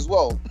farmer as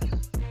well.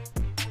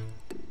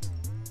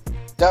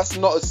 That's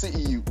not a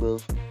city youth, bro.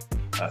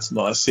 That's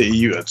not a city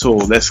youth at all.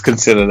 Let's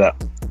consider that.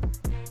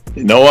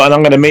 You know what? And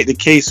I'm going to make the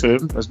case for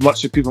him, as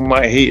much as people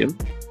might hate him.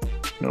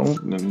 You know,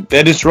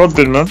 Dennis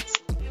Rodman, man.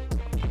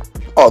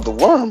 Oh, the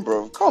worm,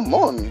 bro. Come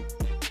on.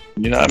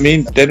 You know what I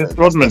mean? Dennis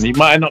Rodman. He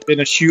might have not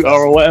been a shooter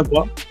or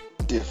whatever.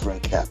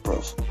 Different cat,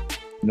 bro.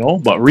 No,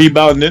 but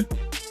rebounding.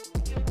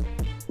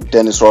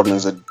 Dennis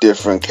Rodman's a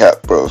different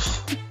cat, bro.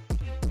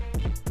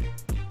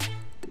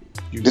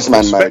 This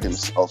man married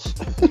himself.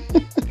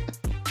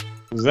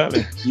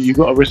 Exactly. You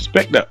got to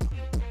respect that.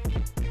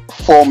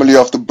 Formerly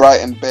of the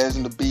Brighton Bears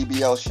and the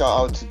BBL, shout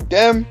out to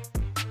them.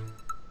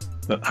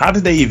 How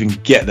did they even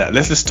get that?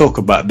 Let's just talk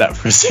about that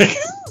for a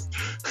second.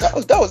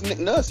 That was Nick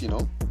Nurse, you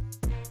know.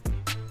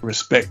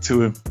 Respect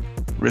to him.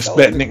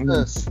 Respect Nick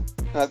Nurse.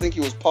 I think he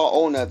was part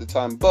owner at the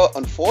time, but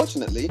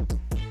unfortunately,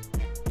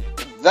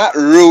 that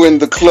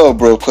ruined the club,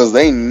 bro, because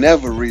they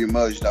never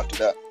re-emerged after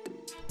that.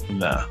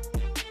 Nah.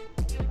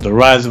 The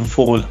rise and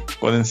fall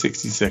got in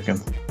 60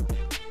 seconds.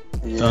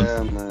 Yeah,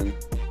 done. Man.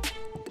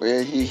 But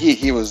yeah,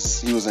 he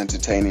was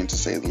entertaining, to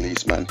say the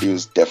least, man. He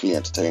was definitely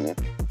entertaining.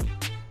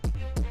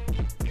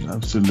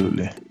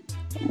 Absolutely.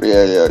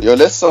 Yeah. Yo,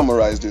 let's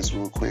summarize this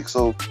real quick.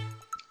 So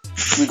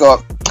we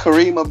got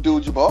Kareem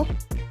Abdul-Jabbar.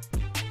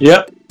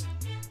 Yep.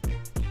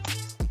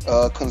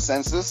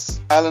 Consensus.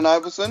 Allen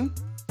Iverson.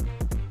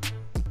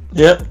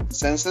 Yep.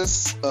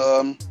 Consensus.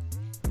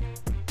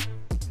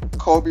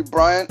 Kobe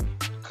Bryant.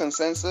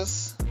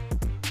 Consensus.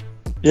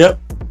 Yep.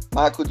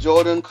 Michael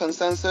Jordan.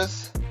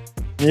 Consensus.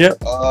 Yep.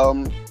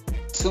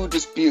 Two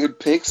disputed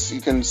picks. You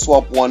can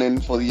swap one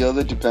in for the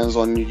other. Depends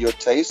on your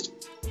taste.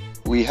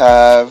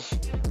 I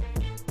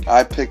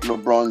picked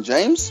LeBron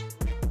James.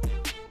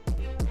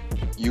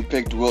 You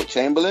picked Wilt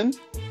Chamberlain.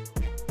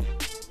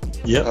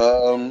 Yep.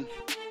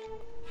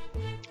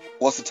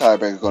 What's the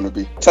tiebreaker going to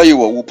be? Tell you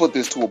what, we'll put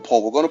this to a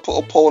poll. We're going to put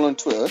a poll on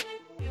Twitter.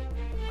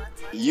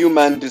 You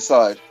man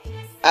decide.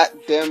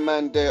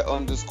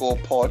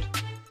 @DemManDare_pod.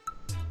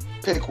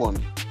 Pick one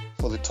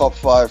for the top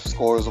 5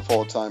 scorers of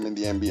all time in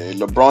the NBA.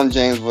 LeBron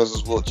James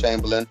versus Wilt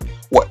Chamberlain.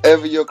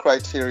 Whatever your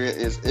criteria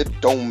is, it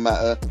don't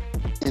matter.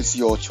 It's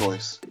your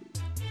choice.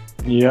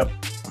 Yep.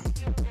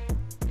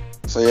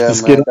 So yeah,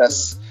 man,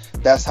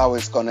 that's how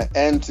it's gonna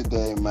end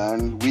today,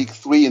 man. Week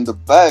 3 in the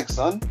bag,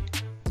 son.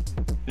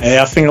 Hey,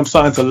 I think I'm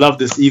starting to love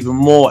this even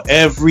more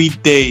every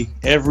day,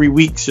 every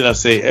week, should I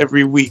say,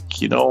 every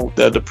week. You know,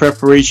 the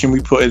preparation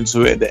we put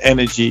into it, the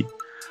energy.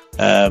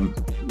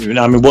 You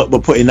know, I mean, what we're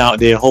putting out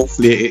there,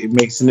 hopefully it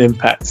makes an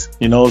impact.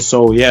 You know,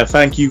 so yeah,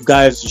 thank you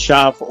guys.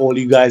 Shout out for all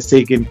you guys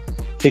taking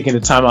taking the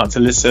time out to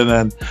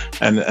listen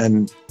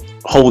and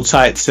hold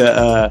tight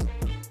to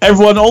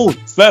everyone. Oh,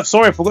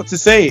 sorry, I forgot to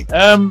say,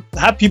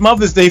 happy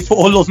Mother's Day for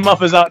all those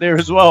mothers out there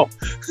as well.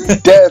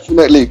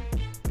 Definitely.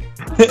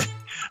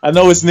 I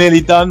know it's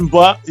nearly done,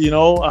 but you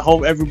know, I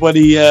hope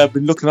everybody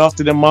been looking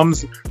after their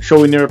mums,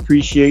 showing their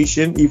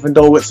appreciation, even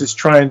though it's this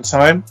trying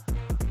time.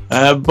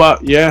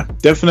 But yeah,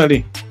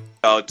 definitely.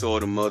 Out to all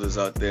the mothers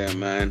out there,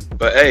 man.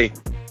 But hey,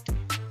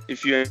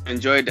 if you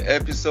enjoyed the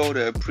episode,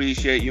 I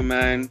appreciate you,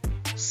 man.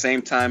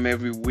 Same time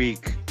every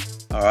week.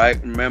 All right.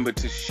 Remember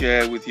to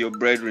share with your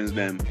brethren,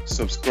 them.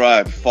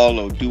 Subscribe,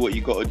 follow, do what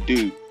you gotta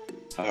do.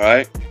 All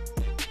right.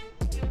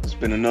 It's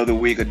been another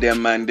week of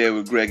Them Man There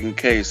with Greg and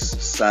Case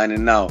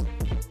signing out.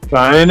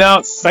 Signing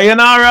out.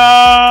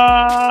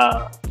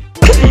 Sayonara.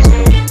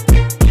 Peace.